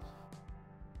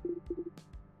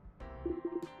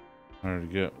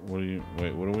 Alright, get. What do you.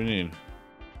 Wait, what do we need?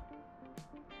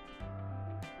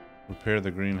 Repair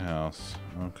the greenhouse.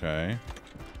 Okay.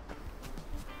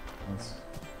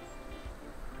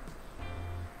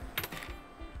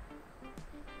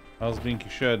 How's Binky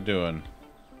Shed doing?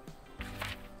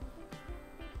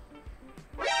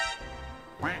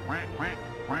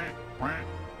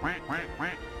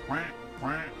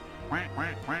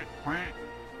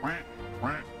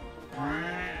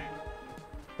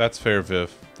 That's fair,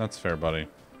 Viv. That's fair, buddy.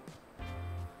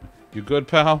 You good,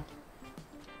 pal?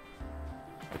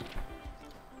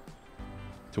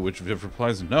 To which Viv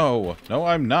replies, no. No,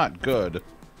 I'm not good.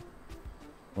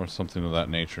 Or something of that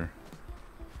nature.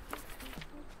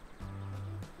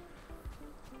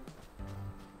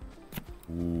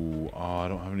 Ooh, oh, I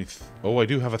don't have any... Oh, I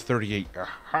do have a 38.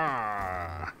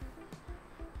 Aha!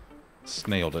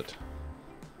 Snailed it.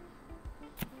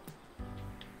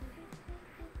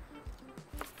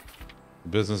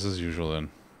 Business as usual, then.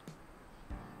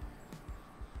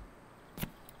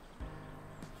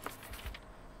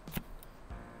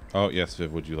 Oh, yes,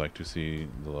 Viv, would you like to see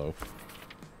the loaf?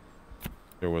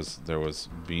 There was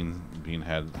Bean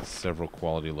had several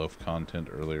quality loaf content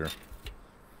earlier.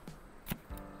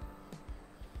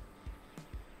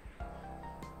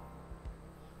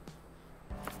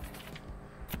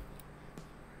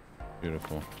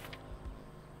 Beautiful.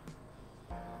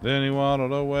 Then he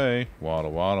waddled away.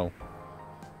 Waddle, waddle.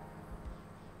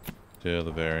 Till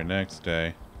the very next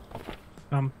day.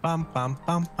 Bum bum bum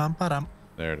bum bum ba-dum.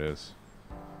 There it is.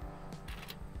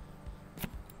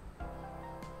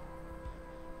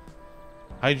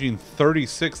 Hygiene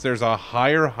 36. There's a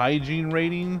higher hygiene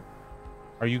rating?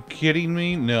 Are you kidding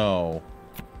me? No.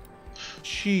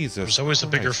 Jesus There's always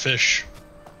Christ. a bigger fish.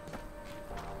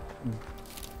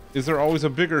 Is there always a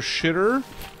bigger shitter?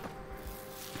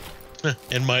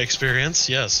 In my experience,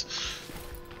 yes.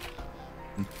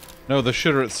 No, the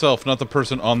shitter itself, not the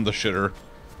person on the shitter.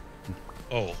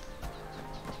 Oh.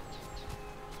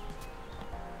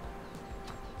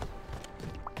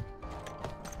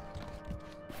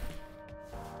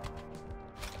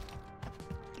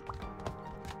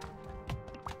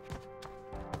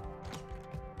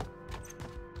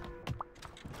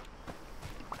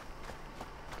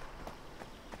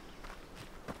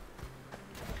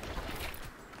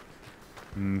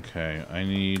 Okay, I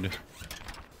need...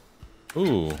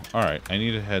 Ooh, alright, I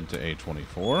need to head to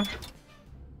A24.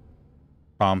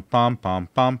 Bum bum bum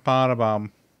bum bada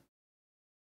bum.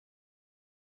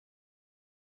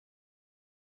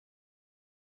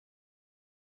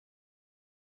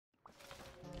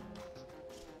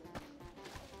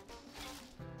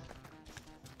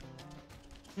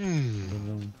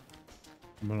 Boom.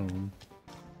 Boom.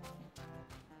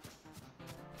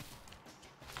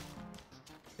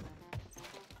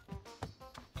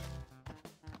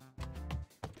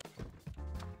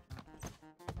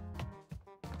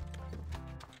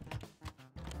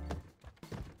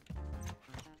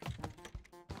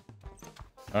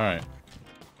 Alright.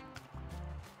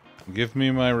 Give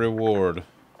me my reward.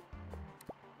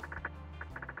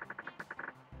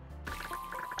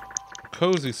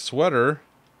 cozy sweater.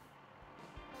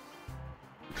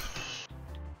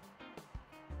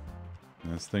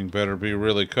 This thing better be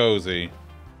really cozy.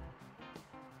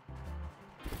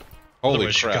 Holy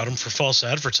Otherwise, crap. you got him for false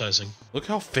advertising. Look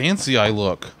how fancy I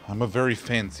look. I'm a very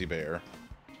fancy bear.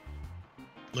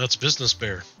 That's business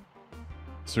bear.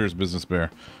 Serious business bear.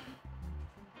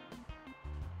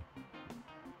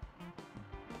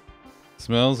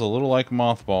 Smells a little like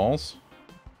mothballs.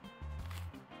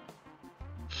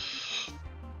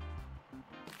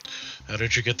 How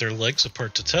did you get their legs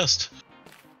apart to test?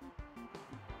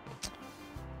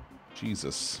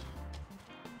 Jesus.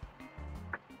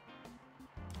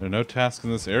 There are no tasks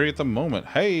in this area at the moment.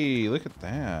 Hey, look at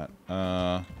that.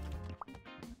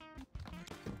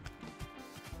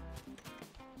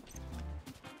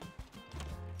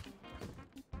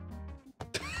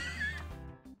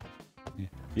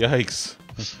 Yikes.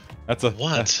 That's a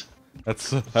What?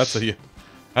 That's a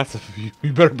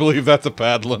you better believe that's a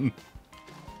paddling.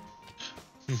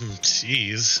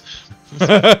 Jeez.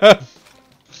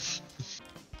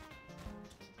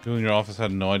 People in your office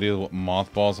had no idea what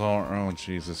mothballs are? Oh,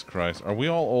 Jesus Christ. Are we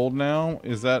all old now?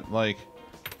 Is that like...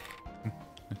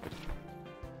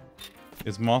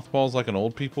 Is mothballs like an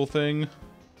old people thing?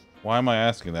 Why am I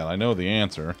asking that? I know the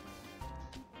answer.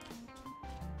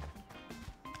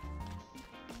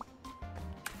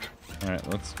 Alright,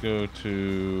 let's go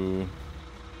to...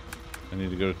 I need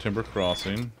to go to Timber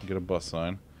Crossing, get a bus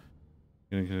sign.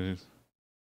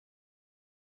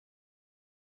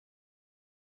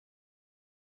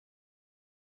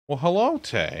 Well, hello,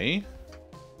 Tay.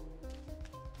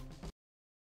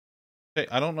 Hey,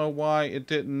 I don't know why it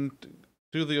didn't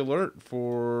do the alert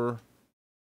for...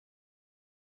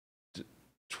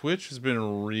 Twitch has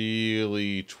been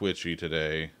really twitchy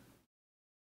today.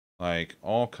 Like,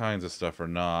 all kinds of stuff are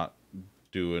not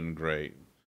doing great.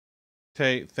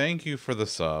 Tay, thank you for the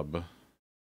sub.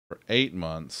 For 8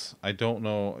 months. I don't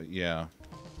know, yeah.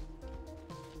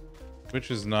 Twitch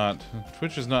is not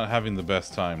having the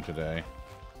best time today.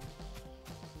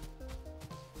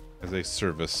 As a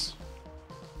service.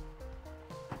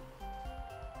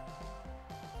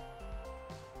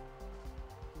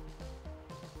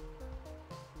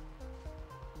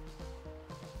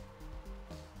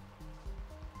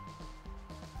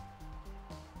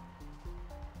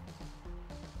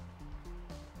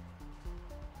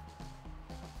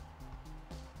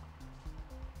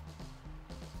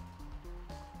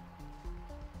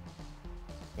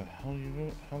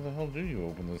 How the hell do you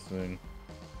open this thing?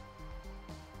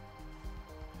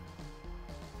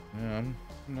 Yeah, I'm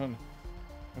not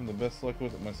having the best luck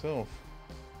with it myself.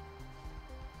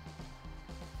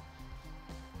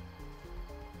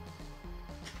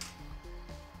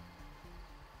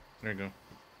 There you go.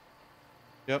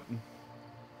 Yep.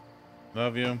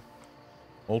 Love you.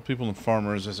 Old people and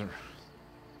farmers is a...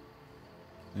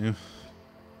 Yeah.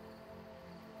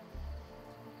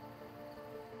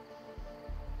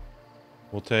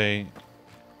 We'll take,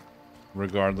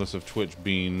 regardless of Twitch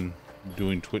doing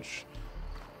Twitch,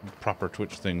 proper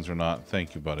Twitch things or not.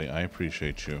 Thank you, buddy. I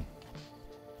appreciate you.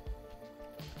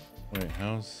 Wait,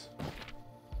 how's...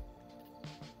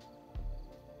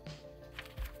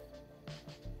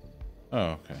 Oh,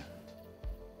 okay.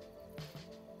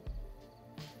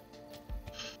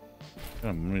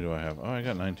 How much money do I have? Oh, I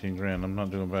got 19 grand. I'm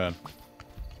not doing bad.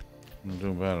 I'm not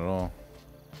doing bad at all.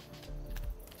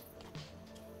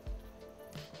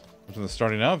 The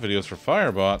starting out videos for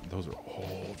Firebot, those are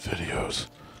old videos.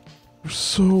 They're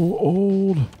so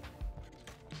old.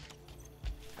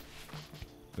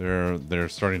 They're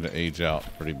starting to age out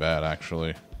pretty bad,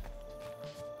 actually.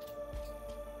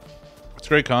 It's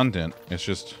great content. It's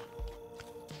just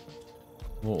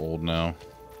a little old now.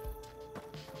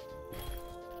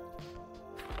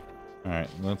 All right,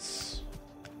 let's.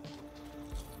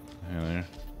 There.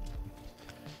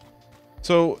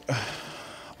 So,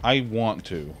 I want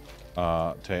to.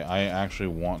 I actually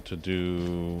want to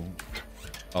do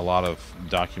a lot of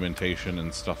documentation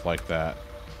and stuff like that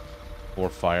for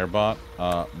Firebot.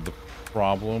 The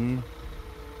problem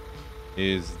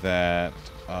is that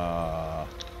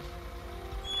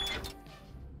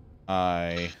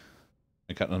I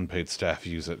got unpaid staff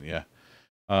use it. Yeah,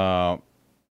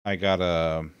 we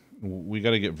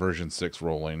gotta get version 6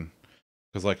 rolling.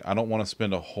 Because, like, I don't want to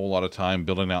spend a whole lot of time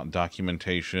building out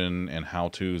documentation and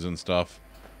how-tos and stuff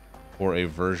for a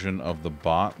version of the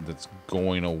bot that's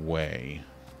going away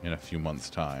in a few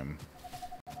months' time.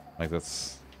 Like,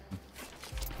 it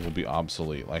will be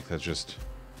obsolete. Like, that's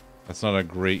not a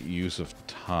great use of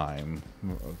time,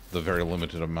 the very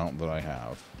limited amount that I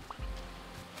have.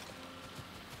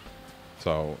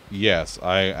 So, yes,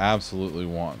 I absolutely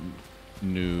want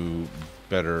new,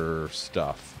 better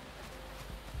stuff.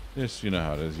 Just, you know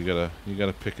how it is. You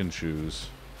gotta pick and choose.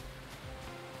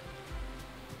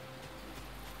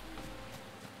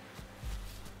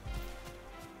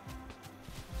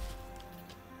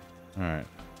 All right.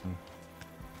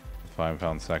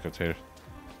 5-pound sack of taters.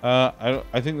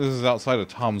 I think this is outside of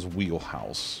Tom's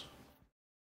wheelhouse.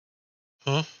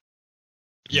 Huh?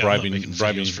 Yeah, bribing, I'm not making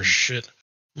bribing videos for shit.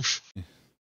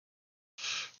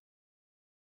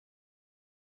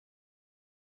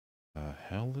 The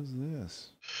hell is this?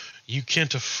 You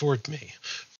can't afford me.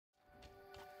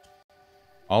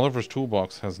 Oliver's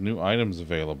toolbox has new items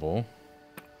available.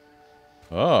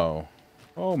 Oh.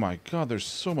 Oh my god, there's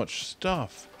so much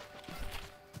stuff.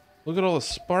 Look at all the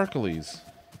sparklies.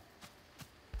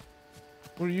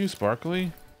 What are you,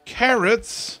 Sparkly?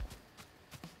 Carrots!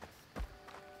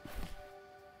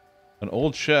 An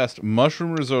old chest,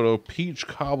 mushroom risotto, peach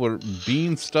cobbler,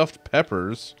 bean stuffed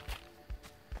peppers.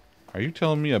 Are you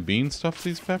telling me a bean stuffed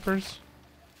these peppers?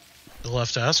 You'll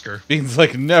have to ask her. Beans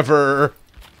like never.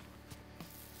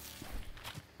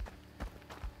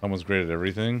 Tom was great at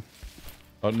everything.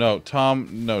 Oh no,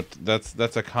 Tom, no, that's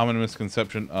a common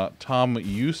misconception. Tom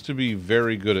used to be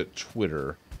very good at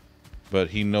Twitter, but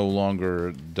he no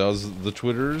longer does the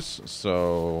Twitters,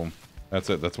 so that's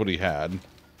it. That's what he had.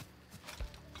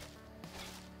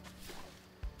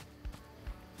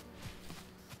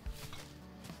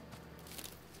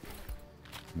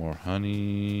 More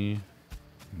honey.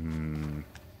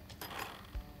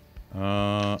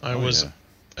 I was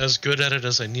as good at it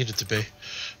as I needed to be.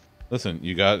 Listen,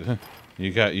 you got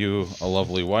you a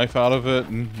lovely wife out of it,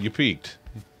 and you peaked.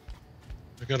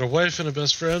 I got a wife and a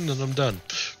best friend, and I'm done.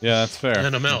 Yeah, that's fair.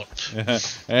 And I'm out.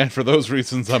 And for those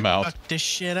reasons, I'm out. Fuck this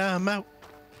shit, I'm out.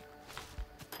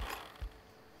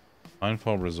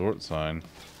 Pinefall Resort sign.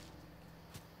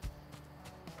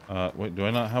 Wait, do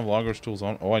I not have logger's tools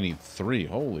on? Oh, I need 3.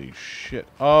 Holy shit.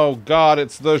 Oh, God,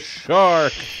 it's the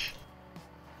shark!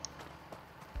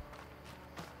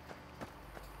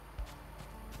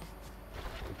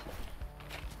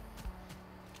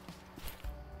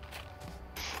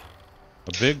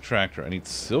 A big tractor. I need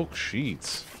silk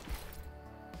sheets.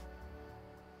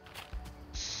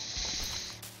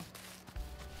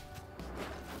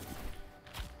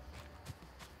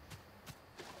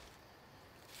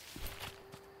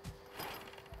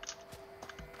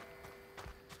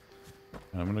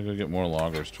 I'm gonna go get more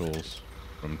loggers tools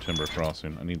from Timber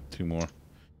Crossing. I need 2 more.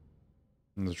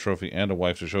 And a trophy and a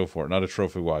wife to show for it. Not a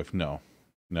trophy wife. No.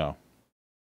 No.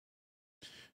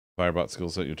 Firebot skill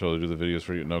set. You totally do the videos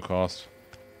for you at no cost.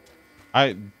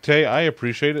 Tay, I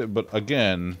appreciate it, but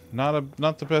again, not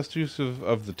the best use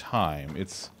of the time.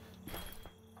 It's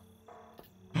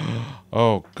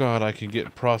oh god, I can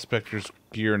get prospector's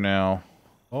gear now.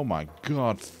 Oh my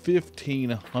god,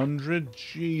 1,500?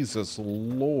 Jesus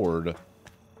Lord.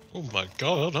 Oh my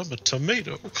god, I'm a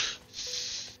tomato.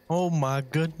 Oh my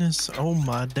goodness. Oh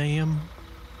my damn.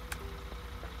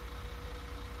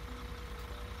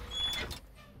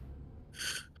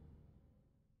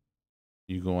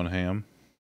 You going ham?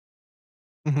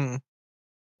 Mm-hmm.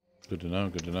 Good to know,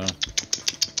 good to know.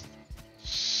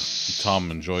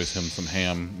 Tom enjoys him some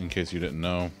ham, in case you didn't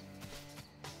know.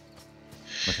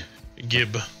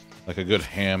 Gib. Like a good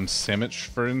ham sandwich,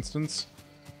 for instance.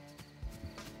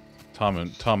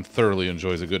 Tom thoroughly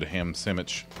enjoys a good ham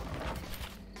sandwich.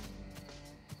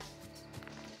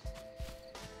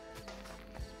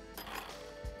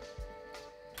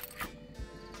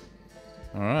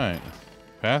 Alright.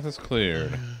 Path is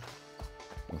cleared.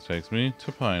 This takes me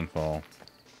to Pinefall.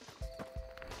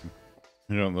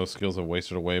 You know, those skills have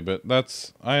wasted away, but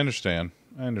that's... I understand.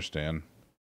 I understand.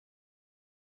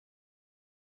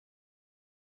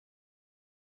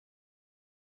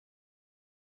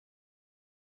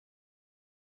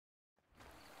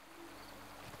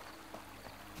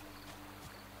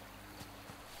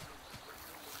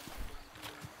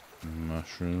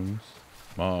 Mushrooms.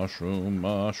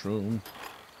 Mushroom.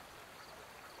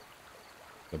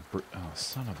 Oh,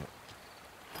 son of a...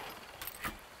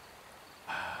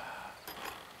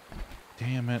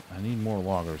 Damn it. I need more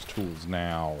loggers tools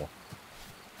now.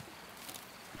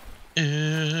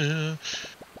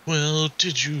 Well,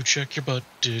 did you check your butt?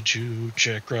 Did you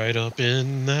check right up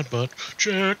in that butt?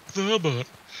 Check the butt.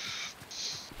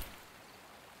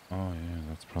 Oh, yeah,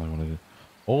 that's probably what I did.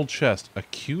 Old chest. A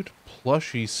cute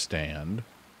plushie stand.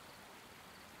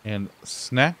 And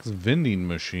snacks vending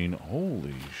machine.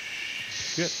 Holy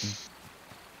shit.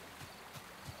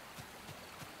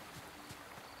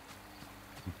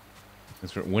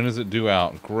 When is it due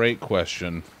out? Great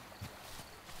question.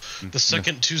 The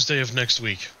second Tuesday of next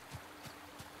week.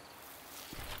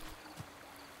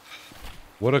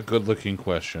 What a good-looking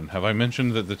question. Have I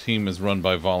mentioned that the team is run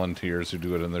by volunteers who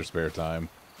do it in their spare time?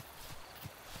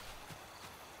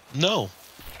 No.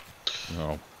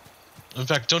 No. In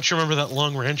fact, don't you remember that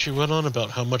long rant you went on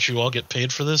about how much you all get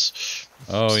paid for this?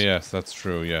 Oh, yes, that's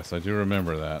true. Yes, I do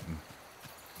remember that.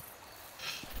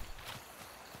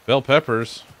 Bell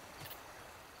peppers.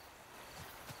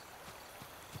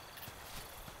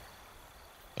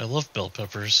 I love bell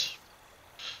peppers.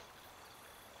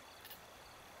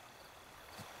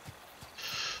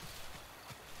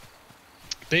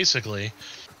 Basically,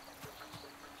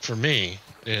 for me,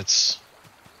 it's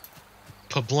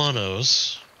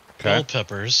poblanos, bell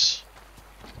peppers,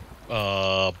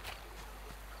 black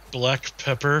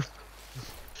pepper,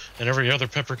 and every other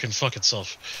pepper can fuck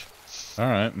itself. All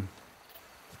right.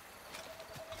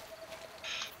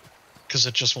 Because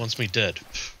it just wants me dead.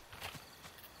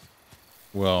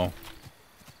 Well,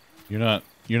 you're not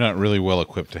really well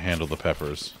equipped to handle the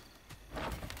peppers.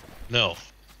 No.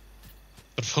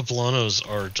 But poblanos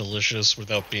are delicious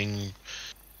without being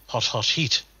hot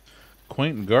heat.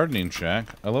 Quaint gardening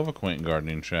shack. I love a quaint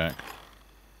gardening shack.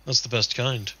 That's the best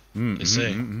kind, they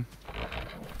say.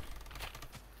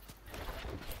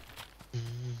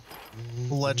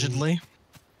 Allegedly.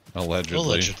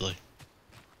 Allegedly.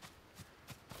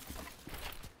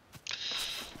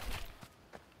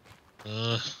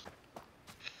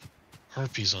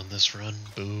 Harpies on this run,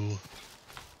 boo.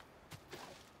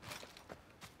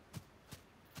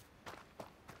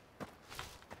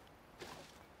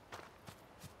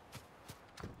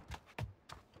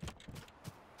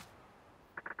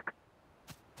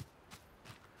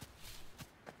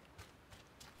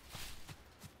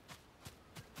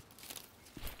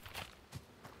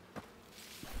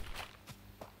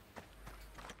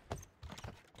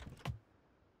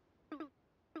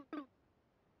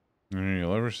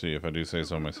 You'll ever see if I do say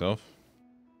so myself.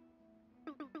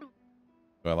 Do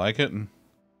I like it?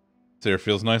 This air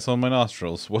feels nice on my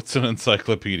nostrils. What's an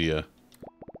encyclopedia?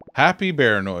 Happy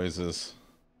bear noises.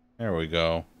 There we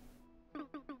go.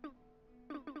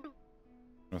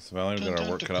 Miss Valley, we've got our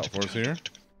work cut out for us here.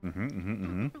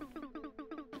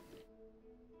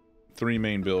 Three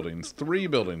main buildings. 3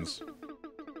 buildings.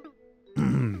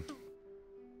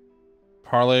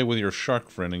 Parlay with your shark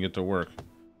friend and get to work.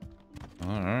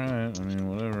 Alright, I mean,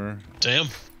 whatever. Damn.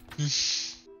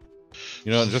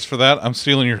 You know, just for that, I'm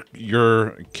stealing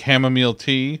your chamomile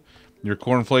tea, your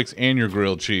cornflakes, and your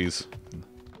grilled cheese.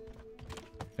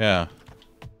 Yeah.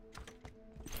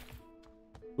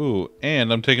 Ooh,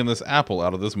 and I'm taking this apple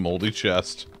out of this moldy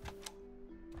chest.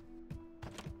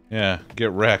 Yeah, get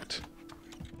wrecked.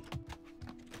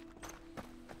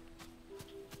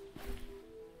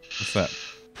 What's that?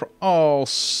 Oh,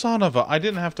 son of a... I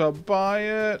didn't have to buy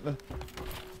it.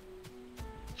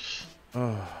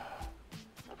 Oh.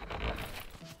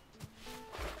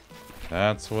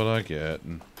 That's what I get.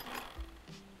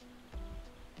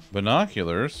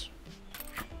 Binoculars.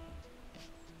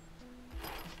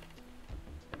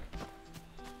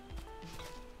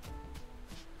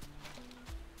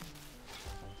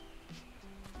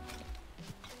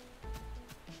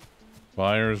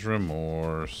 Buyer's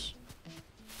remorse.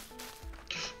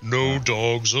 No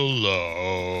dogs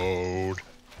allowed.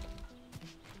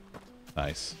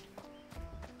 Nice.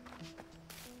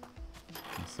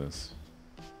 What's this?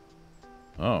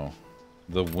 Oh.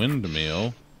 The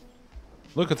windmill.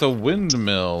 Look, it's a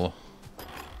windmill.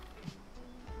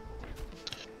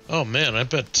 Oh man, I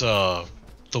bet the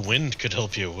wind could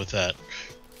help you with that.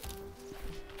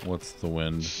 What's the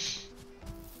wind?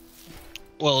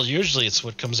 Well, usually it's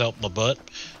what comes out in the butt.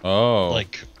 Oh.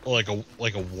 Like a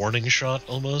warning shot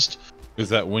almost. Is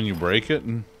that when you break it?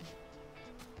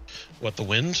 What, the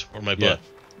wind or my butt?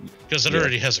 Because it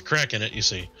already has a crack in it, you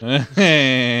see. What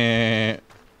the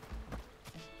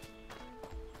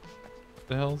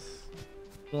hell's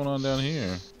going on down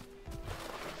here?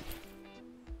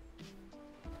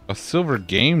 A silver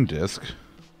game disc.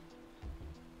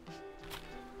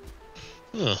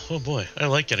 Oh boy, I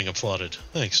like getting applauded.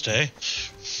 Thanks, Tay.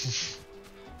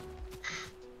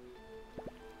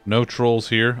 No trolls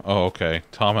here? Oh, okay.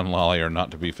 Tom and Lolly are not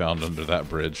to be found under that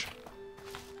bridge.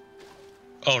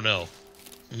 Oh no.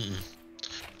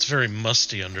 It's very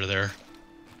musty under there.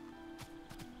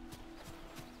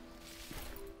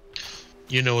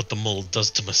 You know what the mold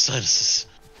does to my sinuses.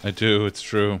 I do, it's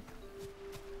true.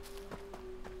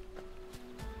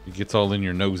 It gets all in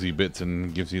your nosy bits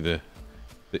and gives you the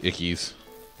ickies.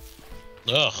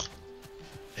 Ugh.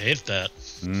 I hate that.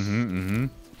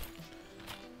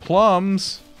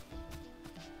 Plums.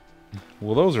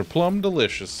 Well, those are plum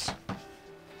delicious.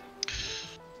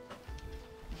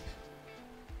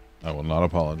 I will not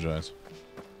apologize.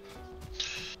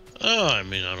 Oh, I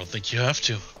mean, I don't think you have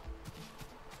to.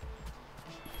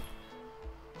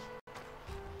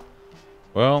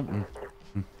 Well,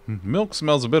 milk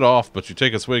smells a bit off, but you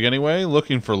take a swig anyway.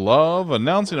 Looking for love?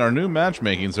 Announcing our new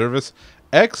matchmaking service,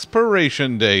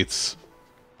 expiration dates.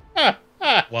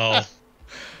 Wow.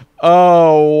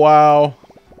 Oh, wow.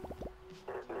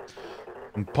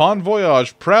 Pon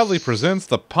Voyage proudly presents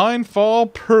the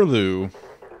Pinefall Purlieu.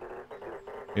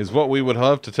 Is what we would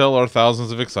love to tell our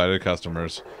thousands of excited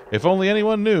customers. If only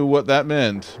anyone knew what that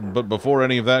meant. But before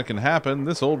any of that can happen,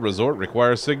 this old resort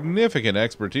requires significant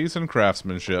expertise and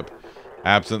craftsmanship.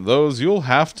 Absent those, you'll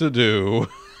have to do.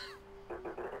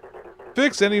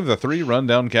 Fix any of the 3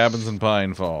 rundown cabins in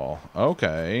Pinefall.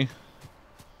 Okay.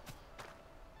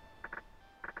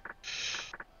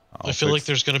 I feel like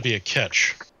there's going to be a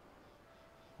catch.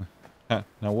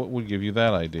 Now, what would give you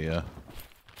that idea?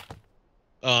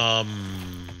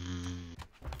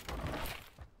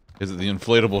 Is it the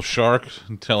inflatable shark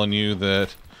telling you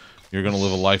that you're going to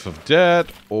live a life of debt,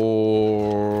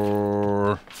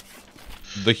 or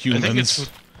the humans? I think it's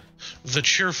the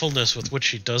cheerfulness with which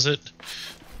he does it.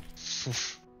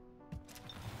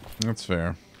 That's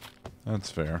fair.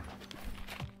 That's fair.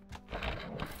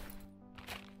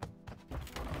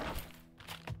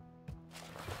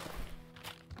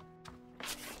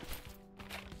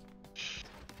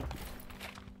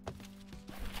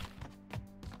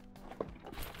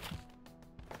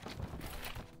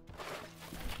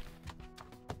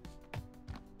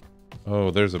 Oh,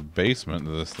 there's a basement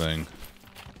to this thing.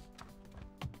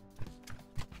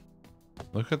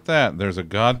 Look at that. There's a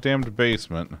goddamned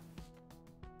basement.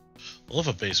 I love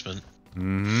a basement.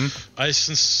 Mm-hmm.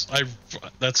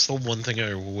 That's the one thing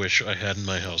I wish I had in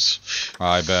my house.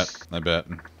 I bet.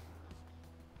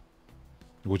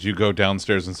 Would you go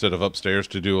downstairs instead of upstairs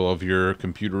to do all of your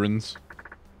computerins?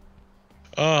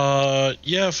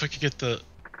 Yeah, if I could get the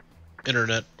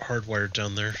internet hardwired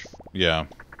down there. Yeah.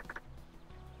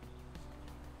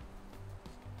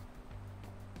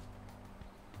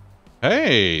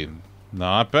 Hey,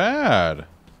 not bad.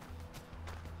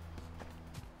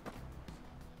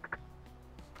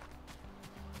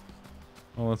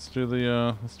 Well, let's turn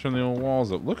the old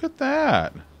walls up. Look at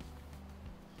that.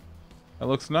 That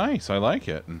looks nice. I like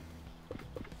it.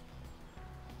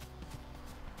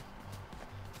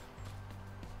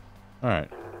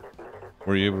 Alright.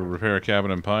 Were you able to repair a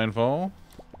cabin in Pinefall?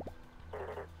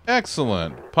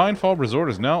 Excellent! Pinefall Resort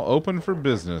is now open for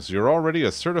business. You're already a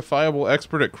certifiable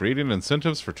expert at creating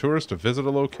incentives for tourists to visit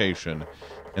a location.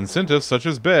 Incentives such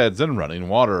as beds and running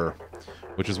water.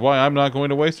 Which is why I'm not going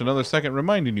to waste another second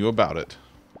reminding you about it.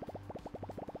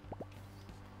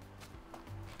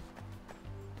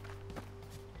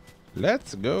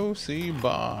 Let's go see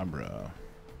Barbara.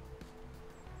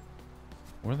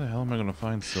 Where the hell am I going to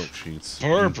find silk sheets?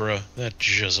 Barbara, that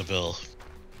Jezebel.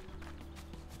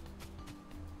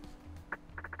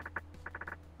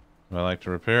 Would I like to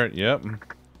repair it? Yep.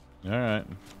 Alright.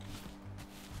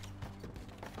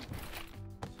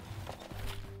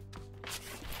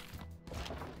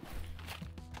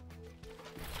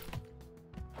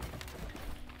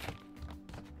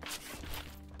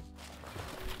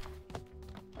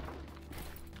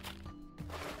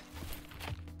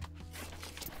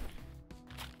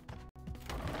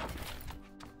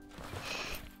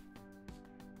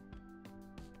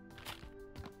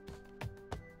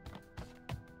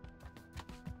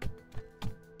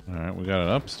 Alright, we got an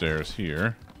upstairs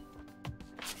here.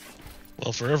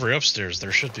 Well, for every upstairs,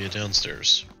 there should be a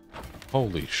downstairs.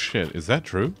 Holy shit, is that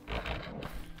true?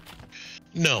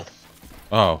 No.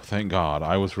 Oh, thank God.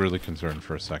 I was really concerned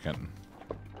for a second.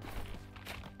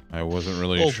 I wasn't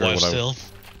really sure what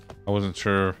I wasn't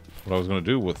sure what I was going to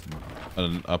do with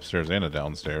an upstairs and a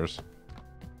downstairs.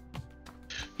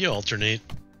 You alternate.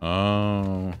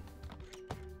 Oh.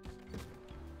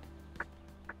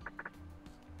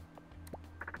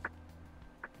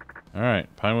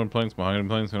 Alright, pinewood planks, mahogany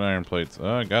planks, and iron plates.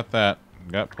 I got that.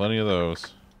 Got plenty of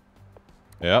those.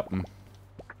 Yep.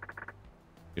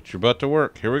 Get your butt to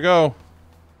work. Here we go.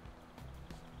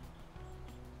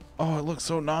 Oh, it looks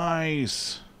so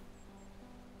nice.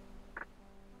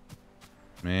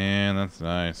 Man, that's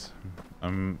nice.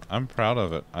 I'm proud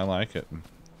of it. I like it.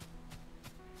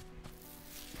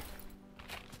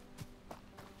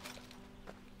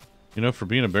 You know, for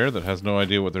being a bear that has no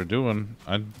idea what they're doing,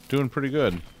 I'm doing pretty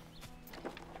good.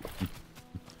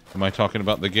 Am I talking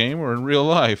about the game or in real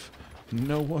life?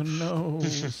 No one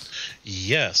knows.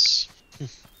 Yes.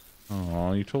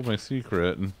 Oh, you told my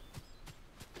secret.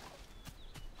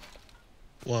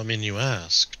 Well, I mean, you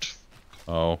asked.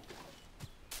 Oh.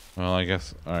 Well, I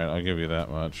guess... Alright, I'll give you that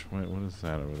much. Wait, what is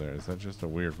that over there? Is that just a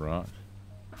weird rock?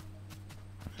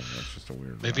 Okay, a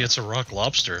weird. Maybe it's a rock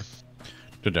lobster.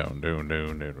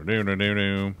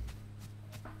 Do-do-do-do-do-do-do-do.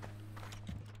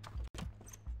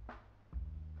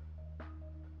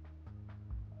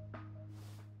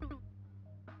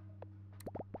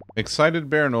 Excited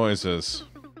bear noises.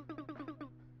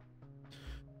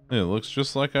 It looks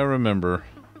just like I remember.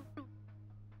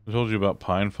 I told you about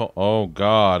Pinefall. Oh,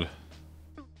 God.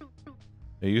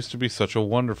 It used to be such a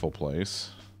wonderful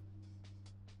place.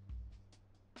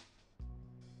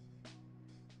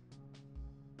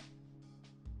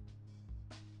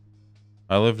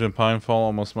 I lived in Pinefall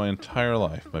almost my entire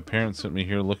life. My parents sent me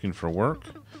here looking for work.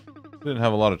 I didn't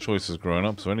have a lot of choices growing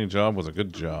up, so any job was a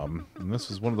good job. And this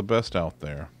was one of the best out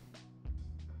there.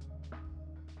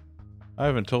 I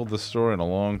haven't told this story in a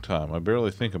long time. I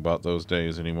barely think about those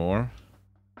days anymore.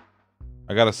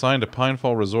 I got assigned to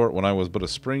Pinefall Resort when I was but a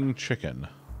spring chicken.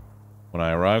 When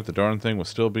I arrived, the darn thing was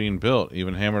still being built,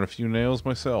 even hammered a few nails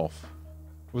myself.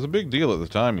 It was a big deal at the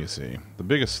time, you see. The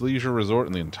biggest leisure resort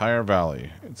in the entire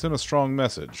valley. It sent a strong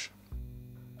message.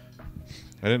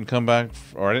 I didn't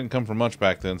come for much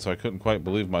back then, so I couldn't quite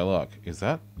believe my luck. Is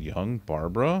that young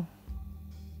Barbara?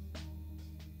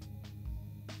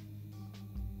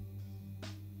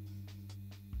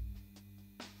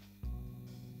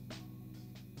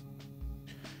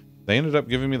 They ended up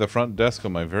giving me the front desk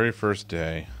on my very first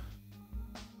day.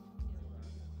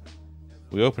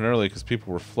 We opened early because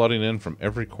people were flooding in from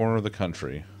every corner of the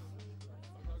country.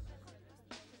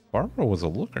 Barbara was a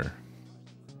looker.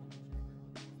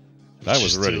 And I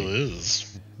was ready. Still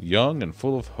is. Young and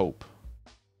full of hope.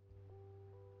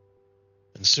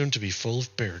 And soon to be full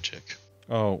of bear dick.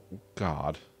 Oh,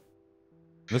 God.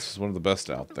 This is one of the best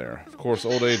out there. Of course,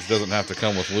 old age doesn't have to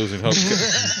come with losing hope.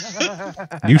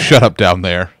 You shut up down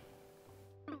there.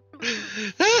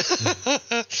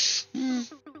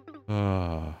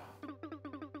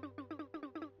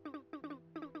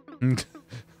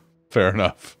 Fair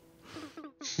enough.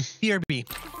 BRB.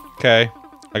 Okay.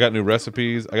 I got new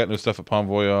recipes. I got new stuff at Palm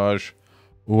Voyage.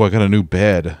 Ooh, I got a new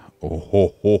bed. Oh,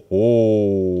 ho, ho,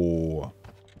 ho.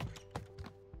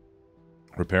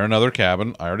 Repair another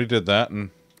cabin. I already did that. And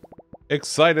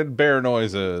excited bear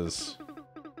noises.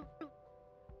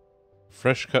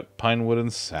 Fresh cut pine wood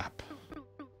and sap.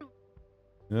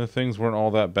 You know, things weren't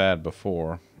all that bad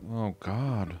before. Oh,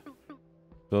 God.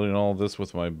 Building all this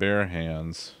with my bare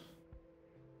hands.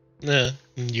 Yeah,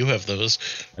 you have those.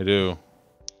 I do.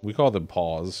 We call them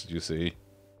paws, you see.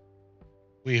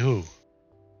 We who?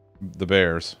 The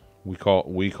bears. We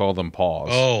call them paws.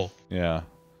 Oh. Yeah.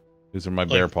 These are my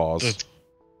Like bear paws.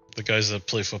 The guys that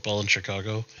play football in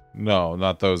Chicago? No,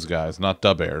 not those guys. Not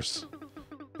the bears.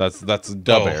 That's the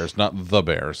bears, not the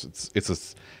bears.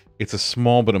 It's a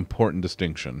small but important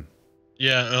distinction.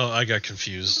 Yeah, oh, I got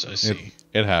confused. I see.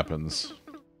 It happens.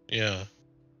 Yeah.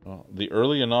 Well, the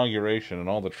early inauguration and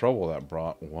all the trouble that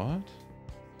brought. What?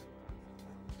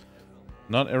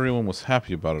 Not everyone was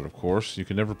happy about it, of course. You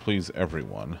can never please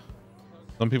everyone.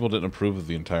 Some people didn't approve of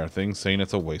the entire thing, saying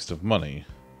it's a waste of money.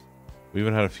 We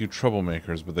even had a few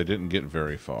troublemakers, but they didn't get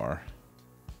very far.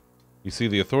 You see,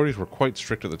 the authorities were quite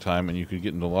strict at the time, and you could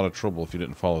get into a lot of trouble if you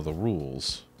didn't follow the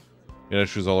rules. You had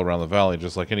issues all around the valley,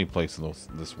 just like any place in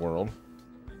this world.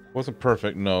 It wasn't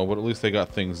perfect, no, but at least they got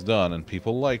things done, and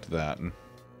people liked that. And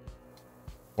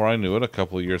before I knew it, a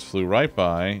couple of years flew right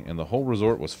by, and the whole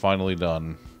resort was finally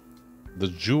done. The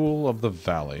jewel of the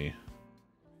valley.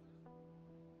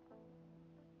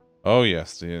 Oh,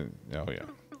 yes. Oh, yeah.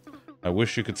 I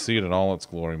wish you could see it in all its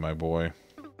glory, my boy.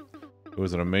 It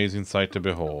was an amazing sight to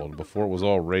behold, before it was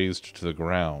all razed to the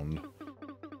ground.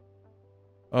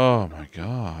 Oh, my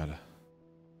God.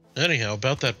 Anyhow,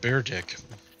 about that bear dick.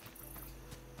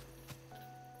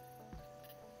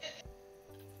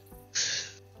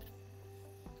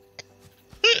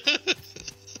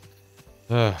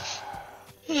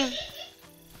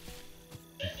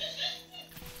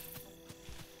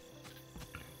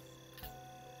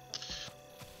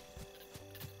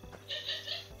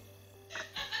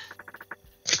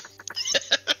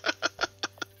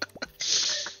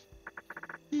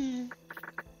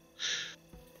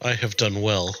 I have done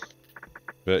well.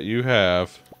 Bet you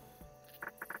have.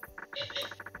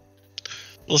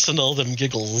 Listen to all them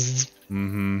giggles.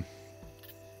 Mm-hmm.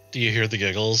 Do you hear the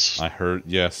giggles? I heard,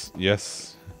 yes,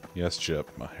 Chip.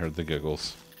 I heard the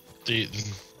giggles. Did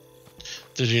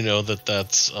you know that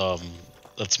that's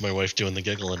my wife doing the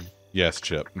giggling? Yes,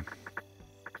 Chip.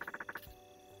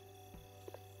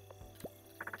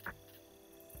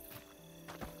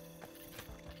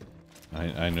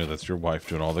 I knew that's your wife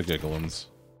doing all the gigglings.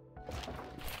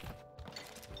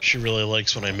 She really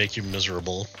likes when I make you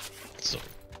miserable. So.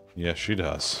 Yes, she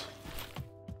does.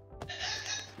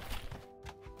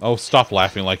 Oh, stop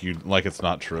laughing like it's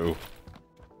not true.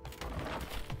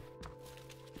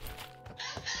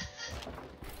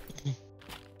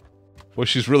 Well,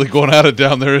 she's really going at it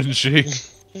down there, isn't she?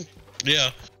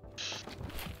 Yeah.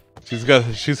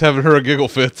 She's having her a giggle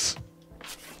fits.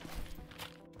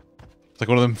 It's like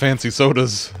one of them fancy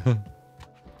sodas.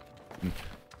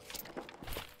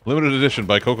 Limited edition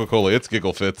by Coca-Cola. It's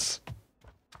giggle fits.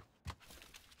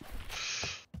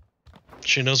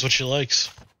 She knows what she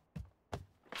likes.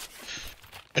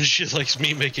 And she likes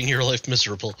me making your life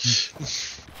miserable.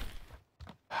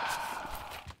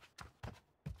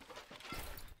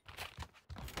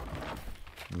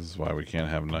 This is why we can't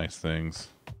have nice things.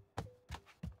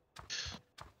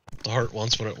 The heart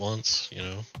wants what it wants, you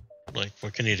know? Like,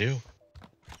 what can you do?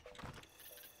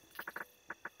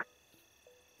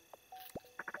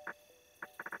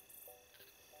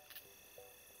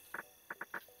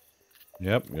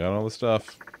 Yep, got all the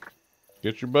stuff.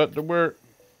 Get your butt to work.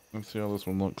 Let's see how this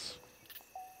one looks.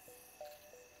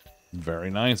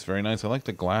 Very nice, very nice. I like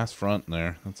the glass front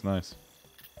there. That's nice.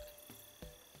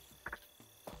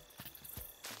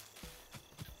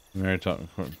 Very top.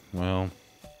 Well.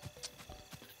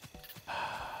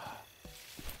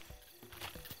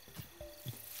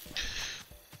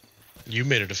 You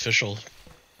made it official.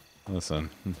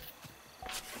 Listen.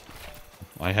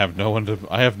 I have no one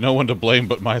to blame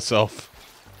but myself.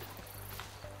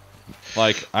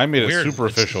 Like, I made it super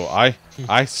official. I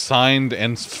signed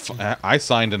and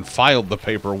filed the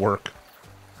paperwork.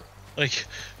 Like,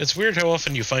 it's weird how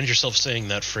often you find yourself saying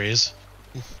that phrase.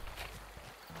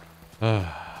 The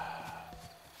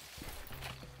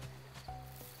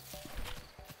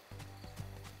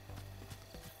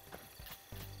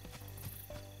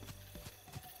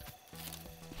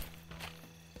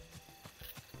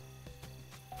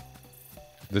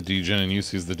degen and you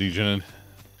sees the degen.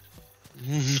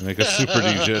 Make a super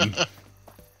degen.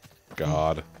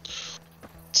 God.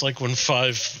 It's like when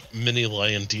 5 mini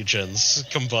lion degens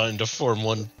combine to form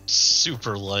one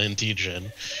super lion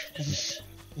degen.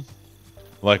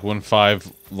 Like when five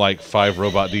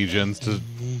robot degens to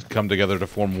come together to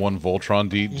form one Voltron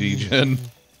degen.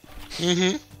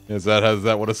 Is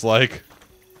that what it's like?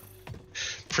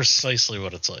 Precisely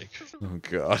what it's like. Oh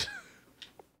God.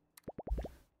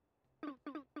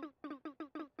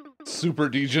 Super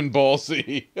degen Ball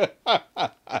C.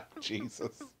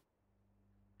 Jesus.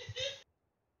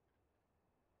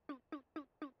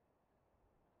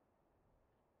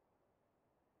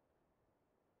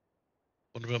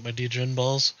 What about my degen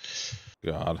balls?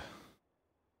 God.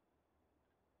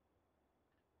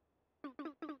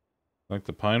 Like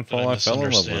the pine fall I fell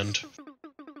in love with.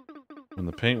 When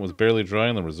the paint was barely dry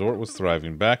and the resort was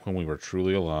thriving, back when we were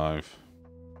truly alive.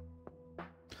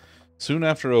 Soon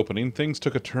after opening, things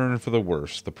took a turn for the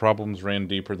worse. The problems ran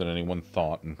deeper than anyone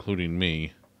thought, including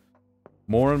me.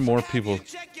 More and more people...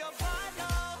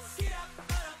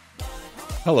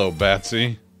 Hello,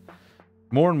 Batsy.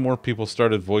 More and more people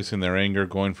started voicing their anger,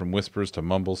 going from whispers to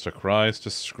mumbles to cries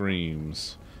to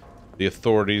screams. The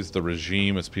authorities, the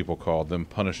regime as people called them,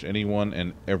 punished anyone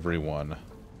and everyone.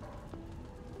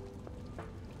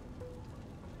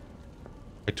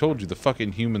 I told you, the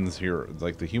fucking humans here,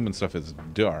 like the human stuff is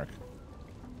dark.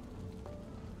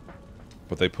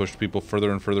 But they pushed people further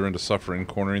and further into suffering,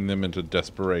 cornering them into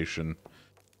desperation.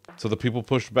 So the people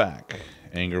pushed back.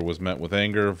 Anger was met with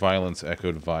anger, violence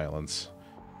echoed violence.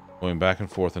 Going back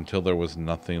and forth until there was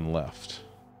nothing left.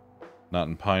 Not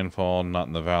in Pinefall, not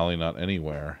in the valley, not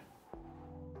anywhere.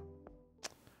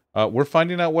 We're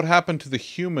finding out what happened to the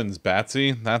humans,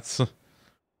 Batsy. That's...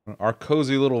 Our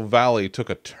cozy little valley took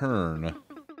a turn.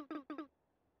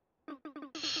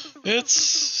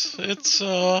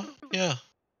 Yeah.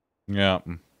 Yeah.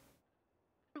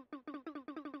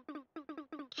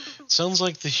 Sounds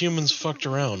like the humans fucked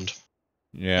around.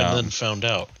 Yeah. And then found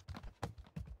out.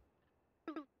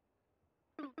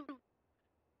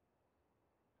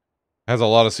 Has a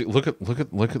lot of look at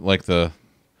like her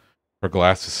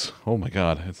glasses. Oh my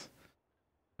God, it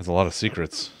has a lot of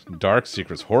secrets, dark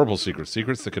secrets, horrible secrets,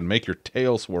 secrets that can make your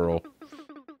tail swirl.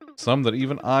 Some that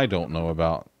even I don't know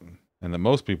about, and that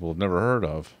most people have never heard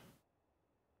of.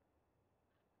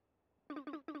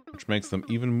 Which makes them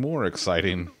even more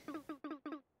exciting.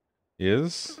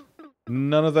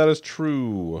 None of that is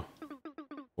true.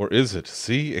 Or is it?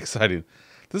 See? Exciting.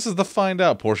 This is the find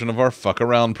out portion of our fuck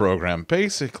around program.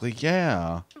 Basically,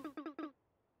 yeah.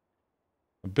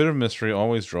 A bit of mystery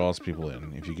always draws people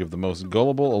in. If you give the most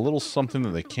gullible a little something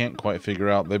that they can't quite figure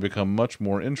out, they become much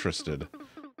more interested.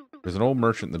 There's an old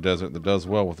merchant in the desert that does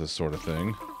well with this sort of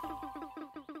thing.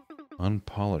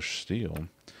 Unpolished steel.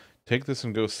 Take this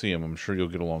and go see him. I'm sure you'll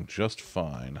get along just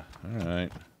fine.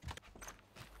 Alright.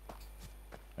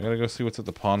 I gotta go see what's at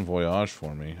the Pon Voyage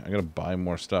for me. I gotta buy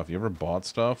more stuff. You ever bought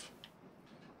stuff?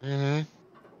 Mm-hmm.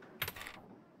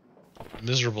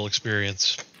 Miserable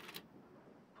experience.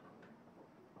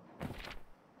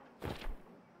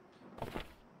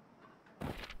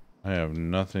 I have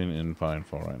nothing in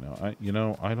Pinefall right now.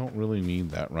 I don't really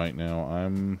need that right now.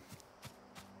 I'm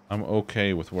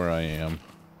okay with where I am.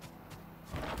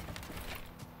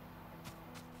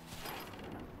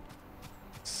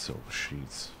 Silver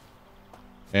sheets.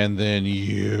 And then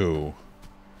you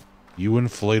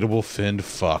inflatable finned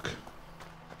fuck.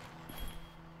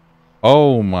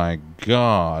 Oh my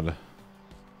god.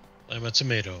 I'm a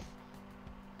tomato.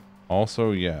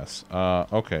 Also, yes.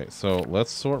 Okay, so let's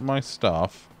sort my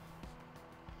stuff.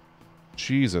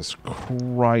 Jesus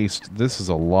Christ, this is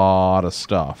a lot of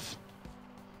stuff.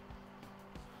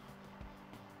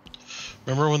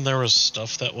 Remember when there was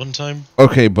stuff that one time?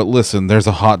 Okay, but listen, there's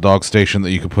a hot dog station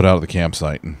that you can put out at the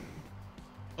campsite.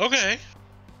 Okay.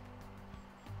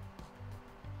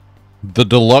 The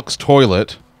deluxe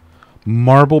toilet,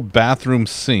 marble bathroom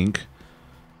sink.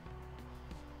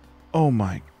 Oh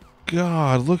my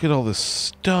god, look at all this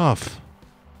stuff.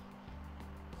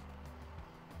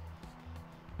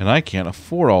 And I can't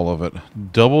afford all of it.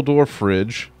 Double door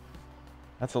fridge.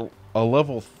 That's a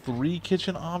level 3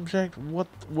 kitchen object? What?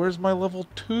 Where's my level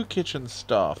 2 kitchen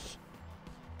stuff?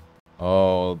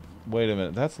 Oh, wait a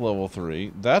minute. That's level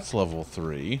 3. That's level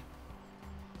 3.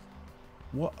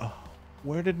 What?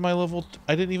 Where did my level...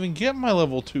 I didn't even get my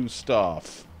level 2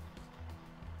 stuff.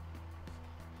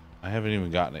 I haven't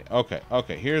even gotten it. Okay,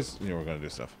 okay. Here's... You know, we're going to do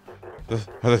stuff.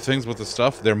 Are there things with the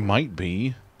stuff? There might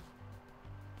be.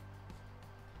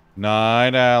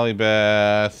 Night, Alley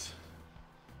Beth.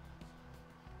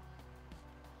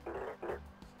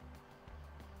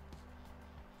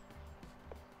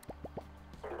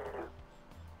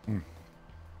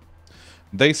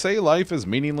 They say life is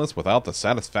meaningless without the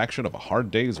satisfaction of a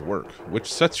hard day's work,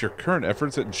 which sets your current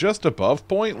efforts at just above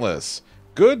pointless.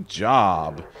 Good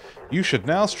job. You should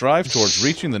now strive towards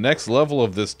reaching the next level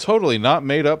of this totally not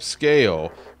made up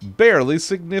scale. Barely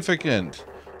significant.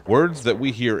 Words that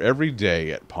we hear every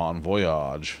day at Pon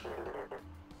Voyage.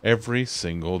 Every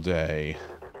single day.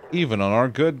 Even on our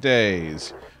good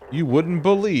days. You wouldn't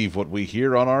believe what we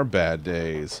hear on our bad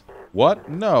days. What?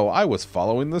 No, I was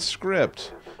following the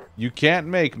script. You can't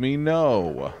make me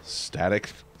know.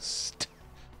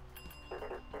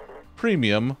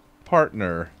 Premium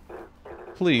partner.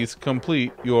 Please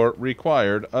complete your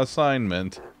required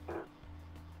assignment.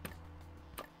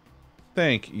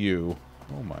 Thank you.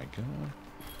 Oh my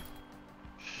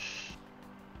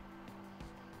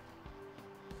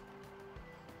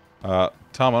god.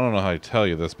 Tom, I don't know how to tell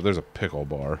you this, but there's a pickle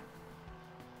bar.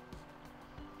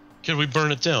 Can we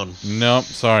burn it down? Nope,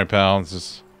 sorry, pal. It's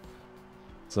just...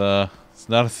 It's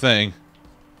not a thing.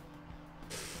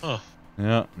 Huh.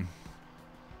 Yeah.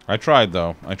 I tried,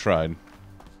 though. I tried.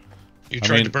 You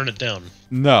tried to burn it down?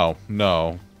 No,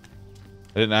 no.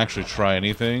 I didn't actually try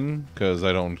anything, because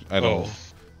I don't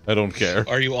care.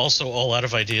 Are you also all out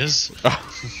of ideas?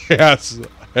 Yes.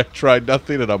 I tried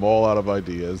nothing, and I'm all out of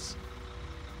ideas.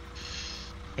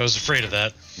 I was afraid of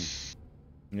that.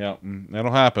 Yeah,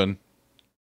 that'll happen.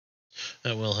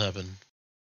 That will happen.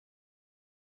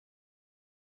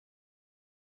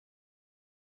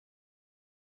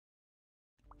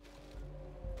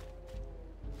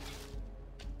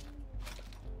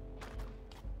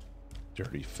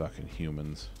 Dirty fucking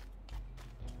humans.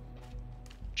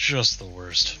 Just the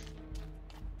worst.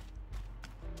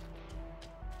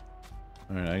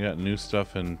 Alright, I got new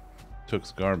stuff in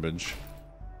Took's garbage.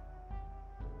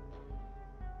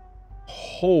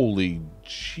 Holy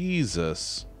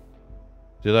Jesus.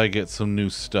 Did I get some new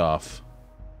stuff?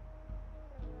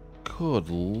 Good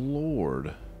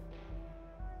lord.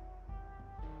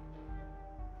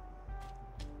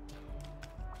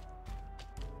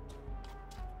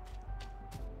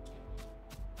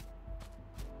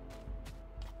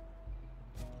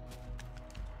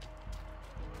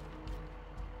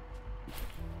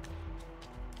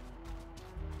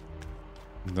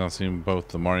 I've now seen both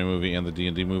the Mario movie and the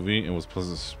D&D movie and was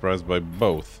pleasantly surprised by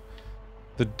both.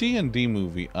 The D&D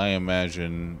movie, I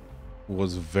imagine,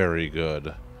 was very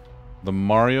good. The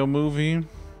Mario movie,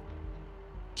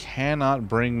 cannot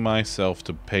bring myself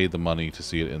to pay the money to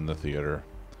see it in the theater.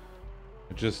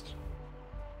 It just...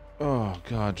 Oh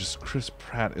god, just Chris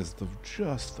Pratt is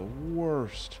just the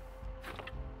worst.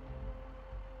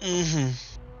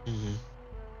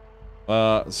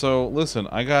 So listen,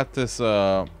 I got this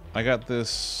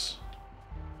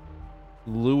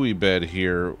Louis bed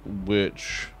here,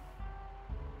 which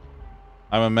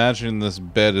I'm imagining this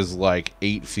bed is like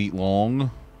 8 feet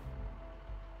long.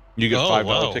 You get Oh, $5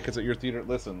 wow. tickets at your theater.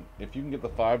 Listen, if you can get the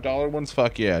 $5 ones,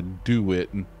 fuck yeah, do it.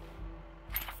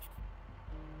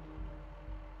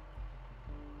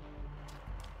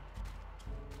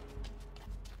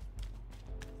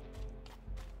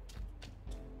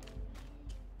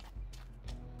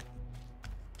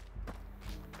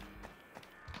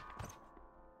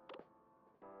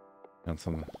 Got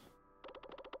some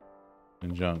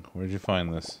junk. Where'd you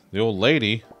find this? The old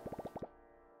lady.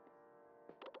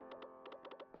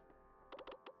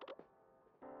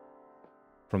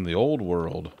 From the old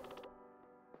world.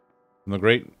 From the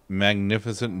great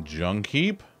magnificent junk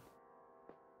heap?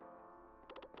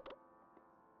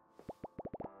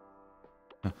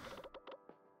 This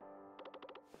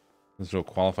is a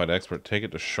qualified expert. Take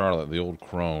it to Charlotte, the old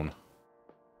crone.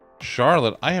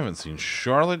 Charlotte? I haven't seen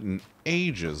Charlotte in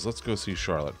ages. Let's go see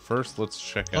Charlotte. First, let's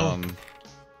check on...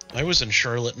 I was in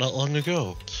Charlotte not long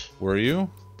ago. Were you?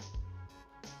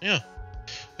 Yeah.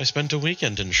 I spent a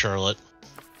weekend in Charlotte.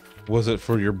 Was it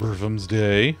for your Burvum's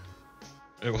Day?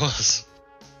 It was.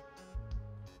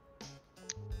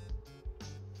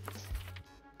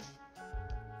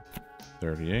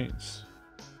 $38.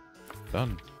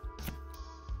 Done.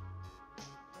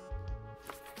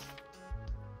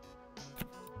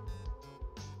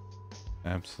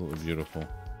 Absolutely beautiful.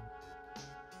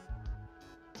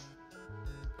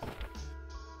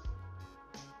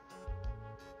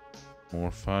 More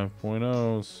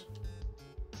 5.0s.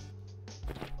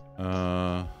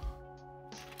 Alright.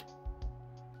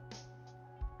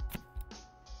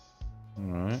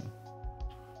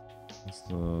 What's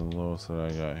the lowest that I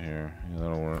got here? Yeah,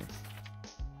 that'll work.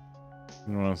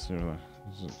 You know what else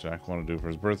does Jack want to do for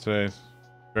his birthday?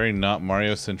 Very not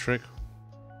Mario-centric.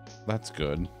 That's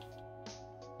good.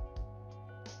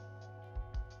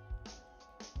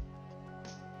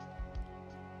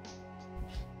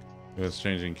 It was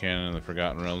changing canon in the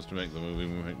Forgotten Realms to make the movie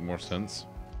make more sense.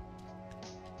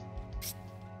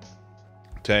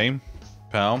 Tay,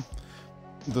 pal,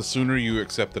 the sooner you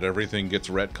accept that everything gets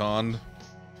retconned,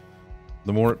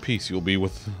 the more at peace you'll be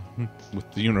with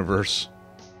the universe.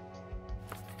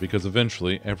 Because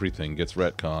eventually everything gets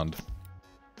retconned.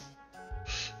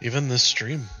 Even this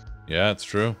stream. Yeah, it's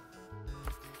true.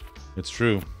 It's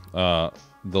true. The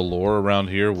lore around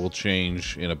here will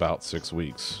change in about 6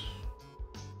 weeks.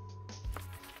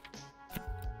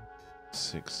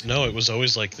 6. No, it was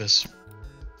always like this.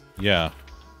 Yeah,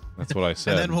 that's what I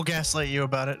said. And then we'll gaslight you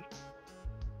about it.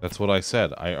 That's what I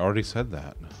said. I already said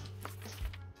that.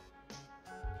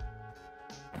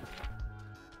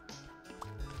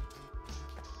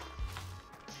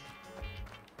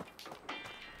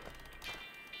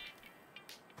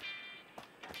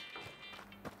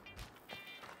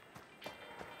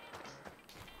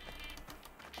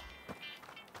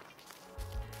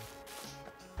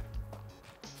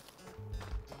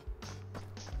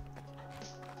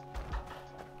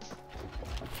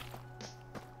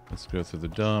 Let's go through the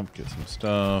dump, get some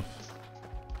stuff.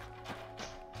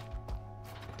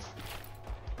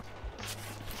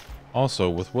 Also,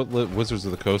 with what Wizards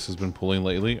of the Coast has been pulling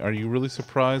lately, are you really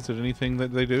surprised at anything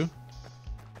that they do?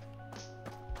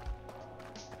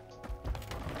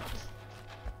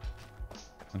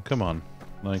 And come on,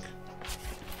 like...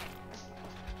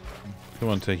 Come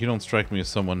on, Tay, you don't strike me as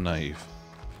someone naive.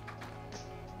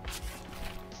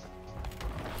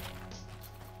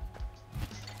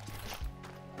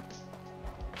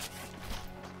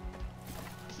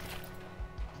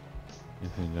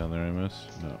 Anything down there I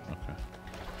missed? No, okay.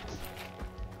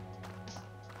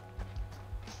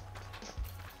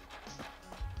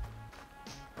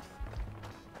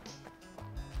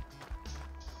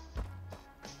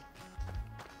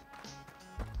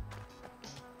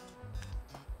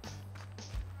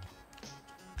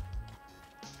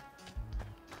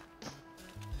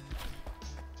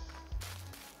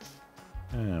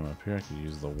 I'm up here. I could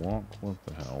use the walk. What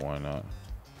the hell? Why not?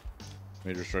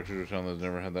 Major structure to a town that's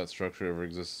never had that structure ever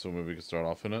existed, so a movie could start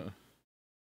off in it.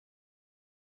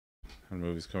 And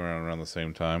movies come around the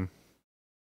same time.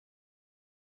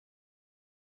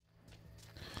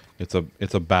 It's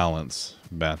a balance,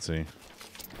 Batsy.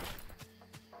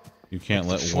 You can't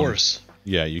let force.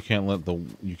 Yeah, you can't let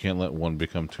one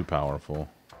become too powerful.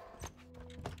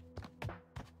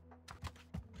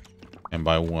 And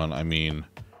by one, I mean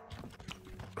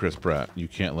Chris Pratt. You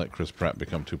can't let Chris Pratt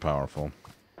become too powerful.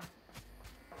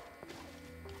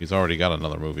 He's already got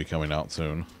another movie coming out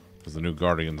soon. Because the new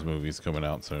Guardians movie's coming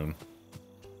out soon.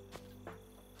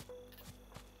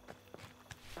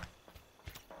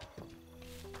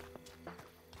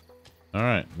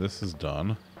 Alright, this is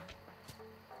done.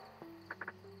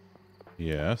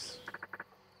 Yes.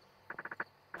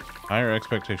 Higher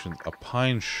expectations. A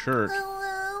pine shirt.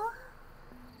 Hello?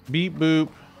 Beep boop.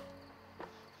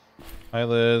 Hi,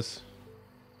 Liz.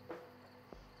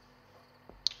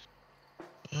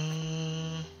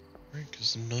 Right,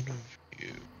 because none of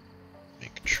you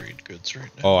make trade goods right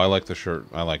now. Oh, I like the shirt.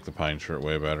 I like the pine shirt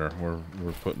way better.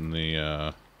 We're putting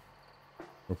the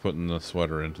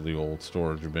sweater into the old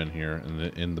storage bin here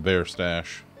in the bear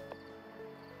stash.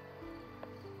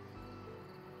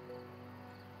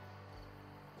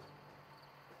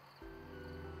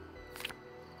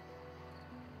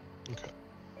 Okay.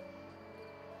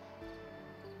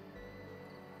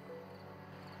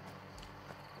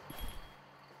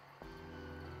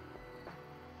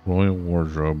 Royal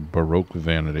wardrobe, Baroque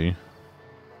vanity.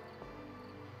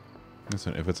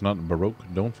 Listen, if it's not Baroque,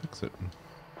 don't fix it.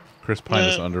 Chris Pine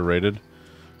is underrated.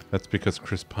 That's because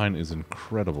Chris Pine is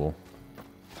incredible.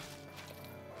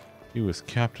 He was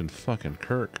Captain fucking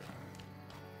Kirk.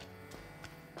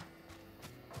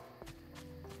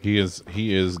 He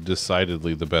is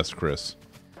decidedly the best Chris.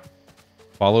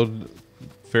 Followed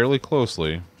fairly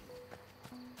closely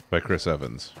by Chris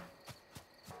Evans.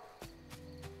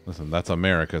 Listen, that's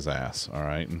America's ass, all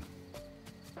right?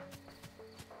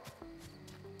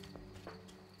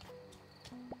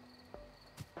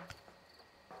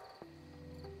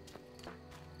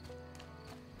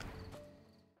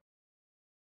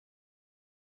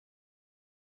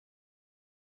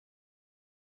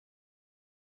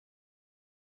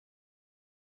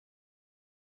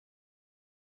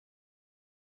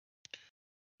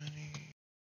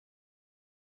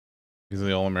 He's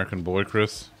the all-American boy,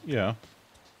 Chris? Yeah.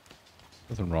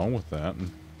 Nothing wrong with that.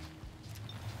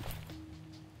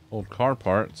 Old car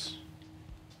parts.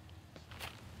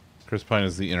 Chris Pine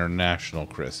is the international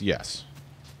Chris. Yes.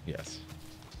 Yes.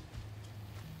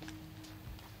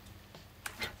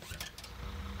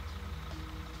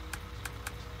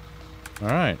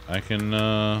 Alright, I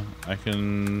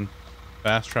can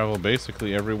fast travel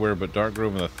basically everywhere but Dark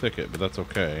Grove and the Thicket, but that's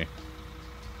okay.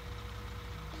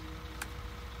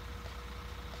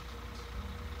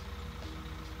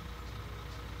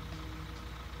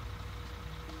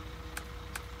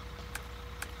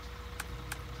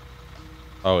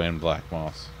 Oh, and Black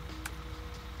Moss.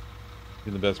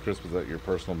 You're the best, Chris. Was that your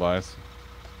personal bias?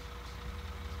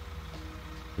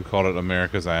 We called it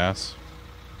America's ass.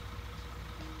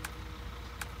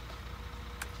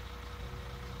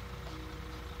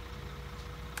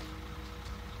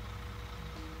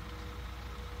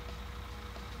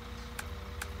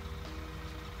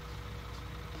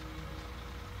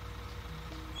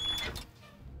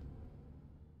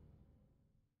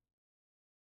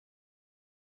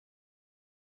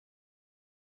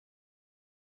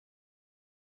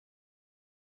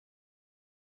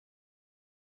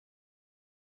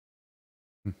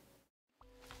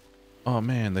 Oh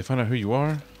man, they find out who you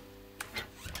are?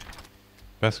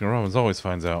 Baskin Robbins always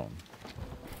finds out.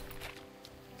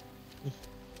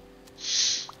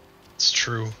 It's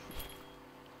true.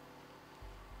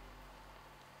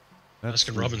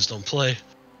 Baskin Robbins don't play.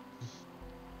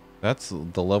 That's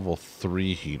the level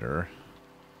 3 heater.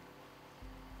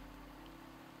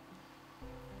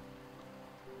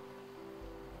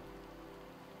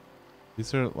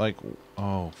 These are like,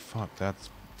 oh fuck, that's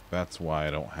why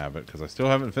I don't have it, because I still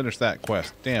haven't finished that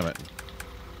quest. Damn it.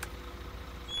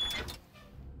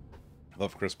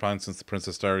 Love Chris Pine since the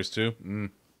Princess Diaries 2.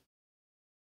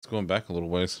 It's going back a little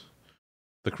ways.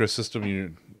 The Chris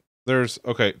system, there's,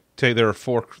 okay, there are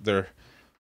 4,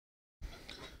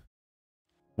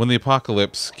 when the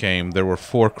apocalypse came, there were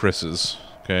 4 Chris's,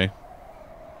 okay?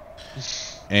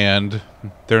 And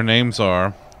their names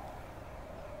are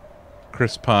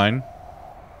Chris Pine,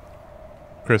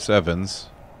 Chris Evans,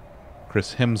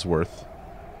 Chris Hemsworth,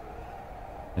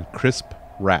 and Crisp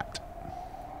Rat.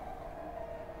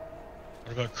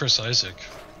 What about Chris Isaac?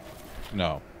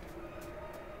 No.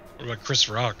 What about Chris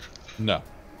Rock? No.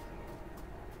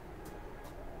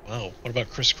 Wow. What about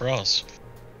Chris Cross?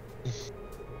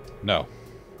 No.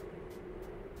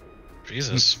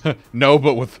 Jesus. No,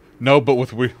 but with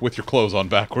your clothes on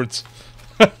backwards.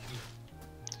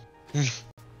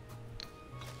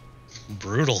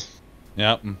 Brutal.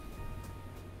 Yep.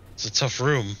 It's a tough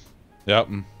room. Yep.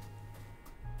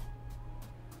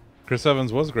 Chris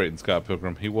Evans was great in Scott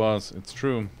Pilgrim. He was. It's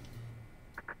true.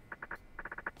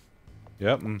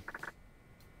 Yep.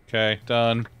 Okay,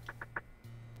 done.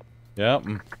 Yep.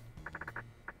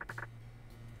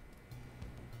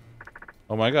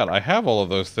 Oh my god, I have all of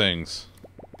those things.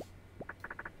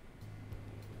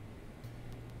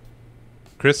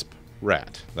 Crisp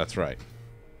Rat. That's right.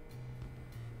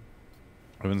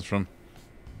 Evans from...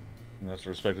 That's to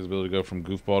respect his ability to go from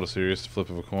goofball to serious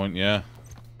flip of a coin. Yeah.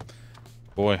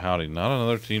 Boy, howdy. Not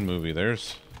another teen movie.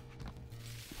 There's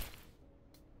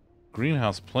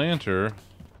Greenhouse planter.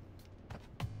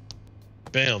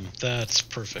 Bam, that's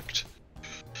perfect.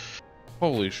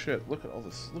 Holy shit! Look at all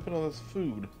this. Look at all this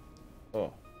food.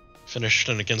 Oh, Finished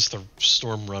and against the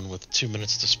storm run with 2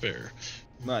 minutes to spare.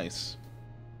 nice.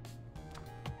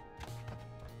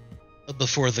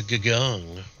 Before the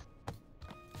gagong.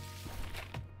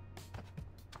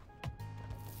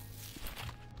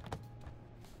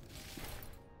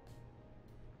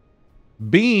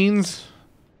 Beans.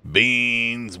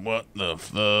 Beans. What the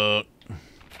fuck?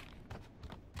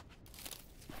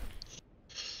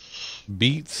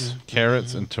 Beets,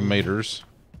 carrots, and tomatoes.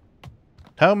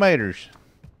 Tomatoes.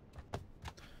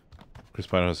 Chris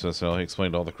Pino says so. He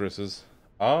explained all the Chris's.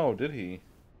 Oh, did he?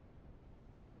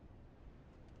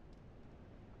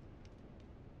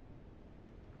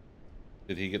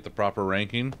 Did he get the proper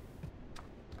ranking?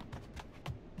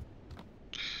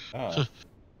 Oh.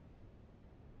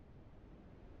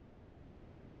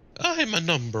 I'm a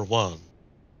number 1.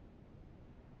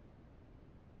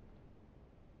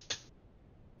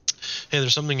 Hey,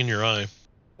 there's something in your eye.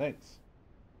 Thanks.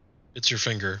 It's your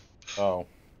finger. Oh.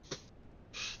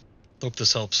 Hope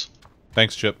this helps.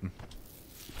 Thanks, Chip.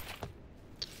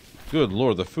 Good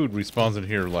lord, the food respawns in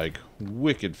here like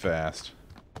wicked fast.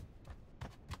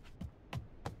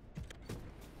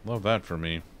 Love that for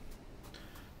me.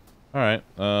 Alright,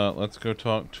 let's go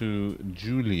talk to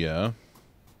Julia.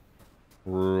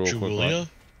 Real Julia?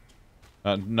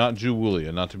 quick. Not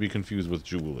Julia, not to be confused with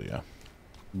Julia.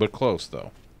 But close,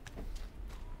 though.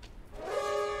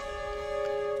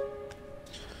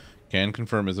 Can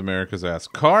confirm is America's ass.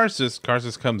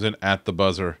 Karsus comes in at the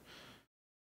buzzer.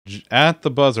 At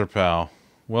the buzzer, pal.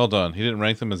 Well done. He didn't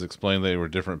rank them as explained they were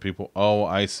different people. Oh,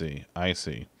 I see. I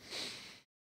see.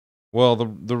 Well,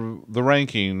 the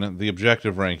ranking, the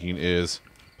objective ranking is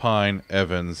Pine,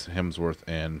 Evans, Hemsworth,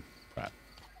 and Pratt.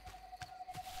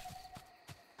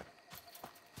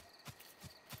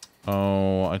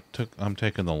 Oh, I'm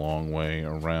taking the long way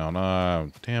around. Ah,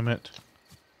 damn it.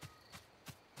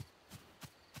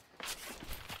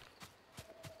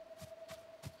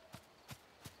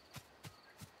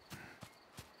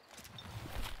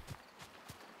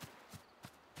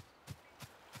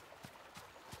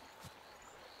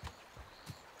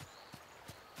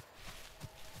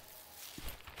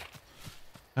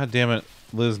 God damn it,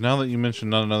 Liz, now that you mentioned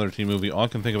not another teen movie, all I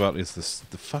can think about is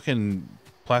the fucking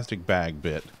plastic bag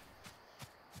bit.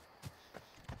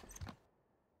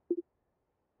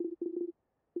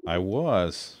 I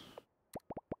was.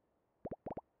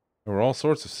 There were all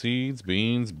sorts of seeds,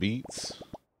 beans, beets,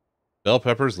 bell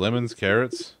peppers, lemons,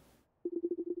 carrots.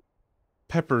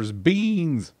 Peppers,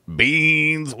 beans!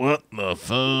 Beans, what the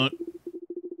fuck?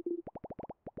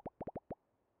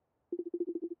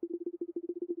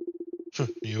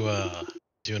 You,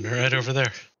 doing alright over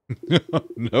there?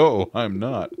 No, I'm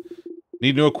not.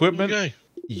 Need new equipment? Okay.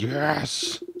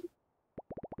 Yes!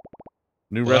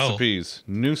 New Wow. recipes.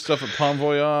 New stuff at Palm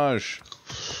Voyage.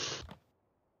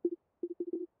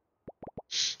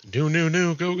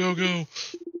 New. Go.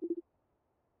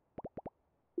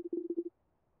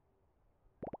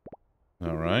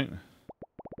 Alright.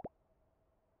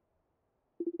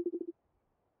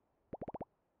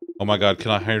 Oh my god, can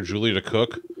I hire Julie to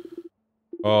cook?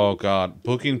 Oh god,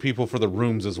 booking people for the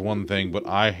rooms is one thing, but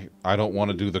I don't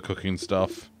want to do the cooking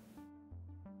stuff.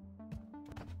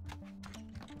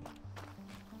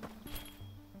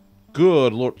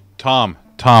 Good lord. Tom,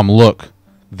 look.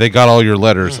 They got all your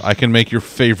letters. I can make your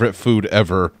favorite food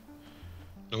ever.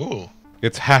 Ooh.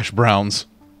 It's hash browns.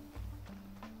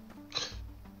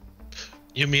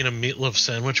 You mean a meatloaf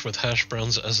sandwich with hash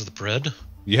browns as the bread?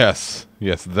 Yes,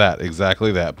 that.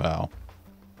 Exactly that, pal.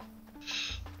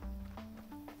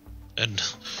 And,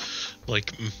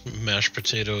 like, mashed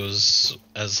potatoes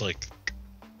as, like,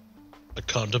 a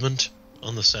condiment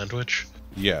on the sandwich?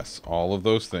 Yes, all of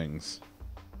those things.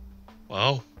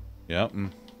 Wow. Yep.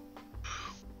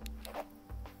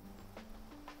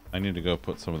 I need to go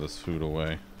put some of this food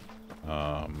away.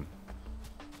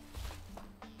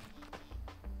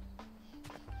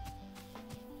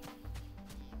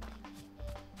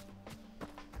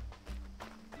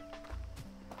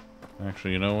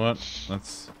 Actually, you know what?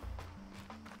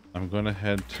 I'm gonna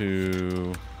head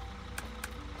to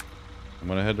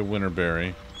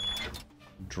Winterberry.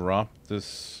 Drop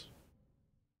this.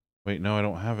 Wait, no, I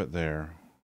don't have it there.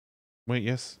 Wait,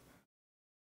 yes.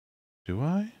 Do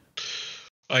I?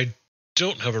 I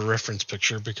don't have a reference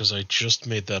picture because I just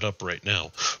made that up right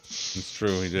now. It's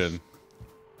true, he did.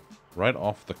 Right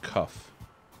off the cuff.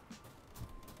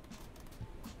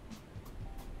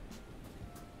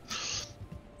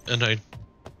 And I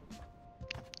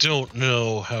don't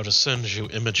know how to send you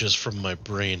images from my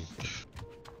brain.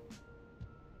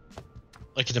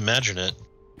 I can imagine it.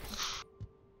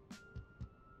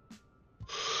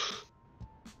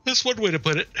 That's one way to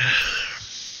put it.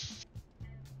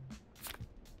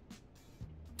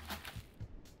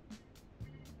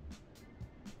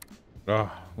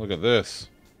 Oh, look at this.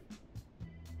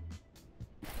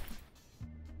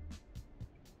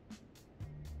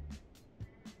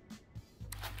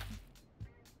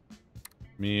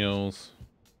 Meals.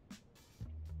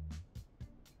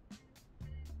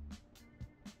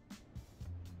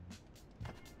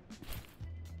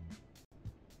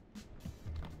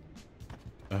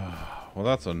 Well,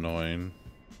 that's annoying.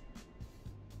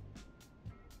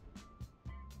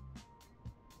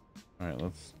 Alright,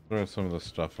 let's throw some of the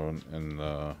stuff on in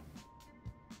the...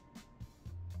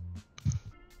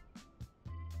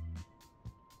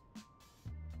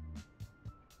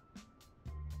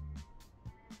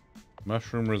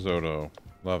 Mushroom risotto.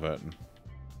 Love it.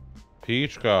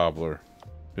 Peach cobbler.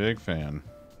 Big fan.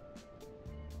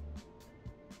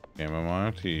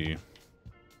 Chamomile tea.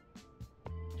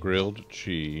 Grilled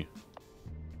cheese.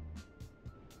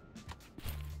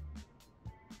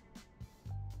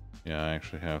 Yeah, I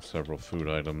actually have several food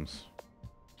items.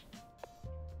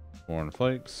 Corn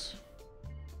flakes.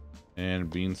 And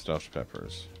bean stuffed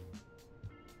peppers.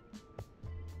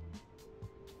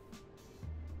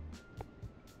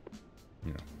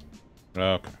 Yeah.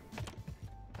 Okay.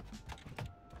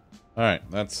 Alright,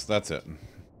 that's it.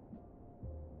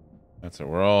 That's it.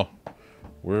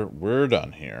 We're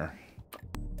done here.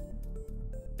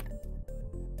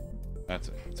 That's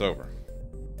it. It's over.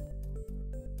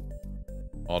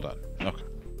 All done. Okay.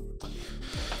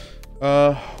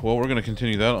 Well, we're gonna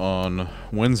continue that on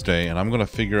Wednesday, and I'm gonna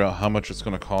figure out how much it's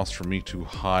gonna cost for me to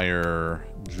hire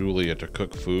Julia to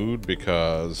cook food,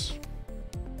 because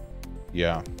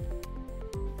yeah.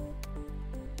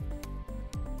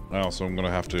 I also am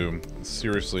gonna have to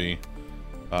seriously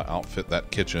outfit that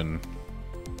kitchen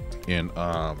in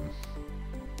High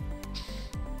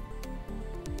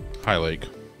Lake.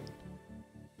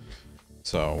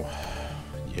 So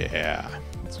yeah,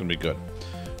 it's gonna be good.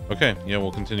 Okay, yeah,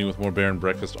 we'll continue with more Bear and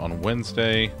Breakfast on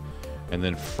Wednesday, and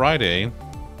then Friday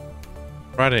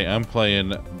I'm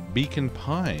playing Beacon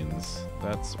Pines.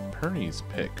 That's Pernie's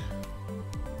pick.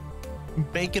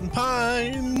 Bacon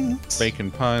Pines.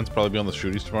 Bacon Pines, probably be on the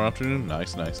shooties tomorrow afternoon.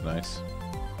 Nice, nice, nice.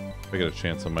 If I get a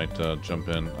chance, I might jump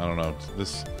in. I don't know.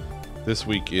 This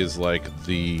week is like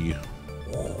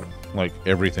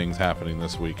everything's happening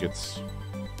this week.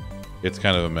 It's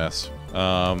kind of a mess.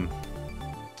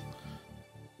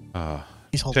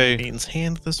 He's holding Bean's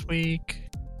hand this week.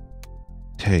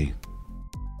 Tay,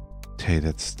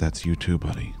 that's you too,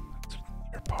 buddy.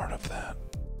 You're part of that.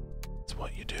 It's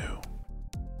what you do.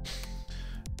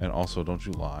 And also, don't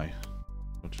you lie.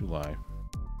 Don't you lie.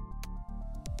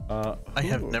 I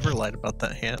have never lied about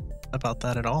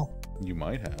that at all. You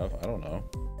might have. I don't know.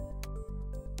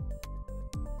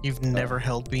 You've never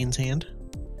held Bean's hand?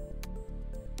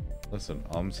 Listen,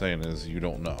 all I'm saying is you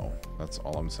don't know. That's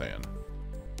all I'm saying.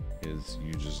 Is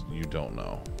you don't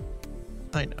know.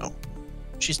 I know.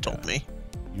 She's told me.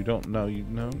 You don't know.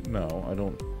 No,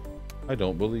 I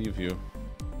don't believe you.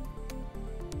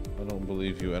 I don't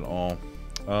believe you at all.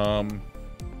 What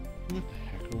the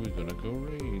heck are we gonna go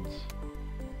raids?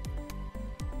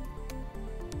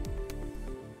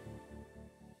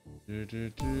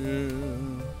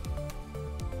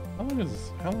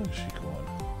 How long is she going?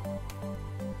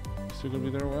 You still gonna be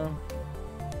there a while?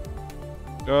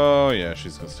 Oh yeah,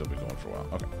 she's gonna still be going for a while.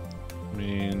 Okay. I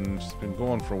mean, she's been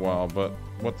going for a while, but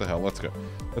what the hell? Let's go.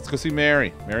 Let's go see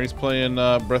Mary. Mary's playing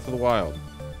Breath of the Wild.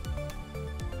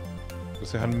 Go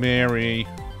say hi to Mary.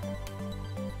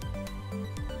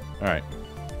 Alright.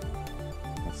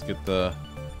 Let's get the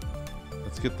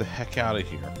heck out of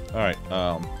here. Alright,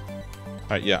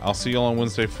 alright, yeah, I'll see you all on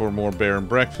Wednesday for more Bear and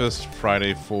Breakfast,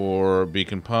 Friday for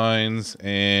Beacon Pines,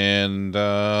 and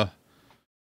that'll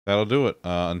do it.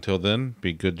 Until then,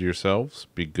 be good to yourselves,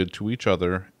 be good to each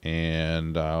other,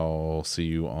 and I'll see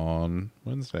you on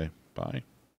Wednesday. Bye.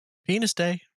 Penis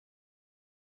Day.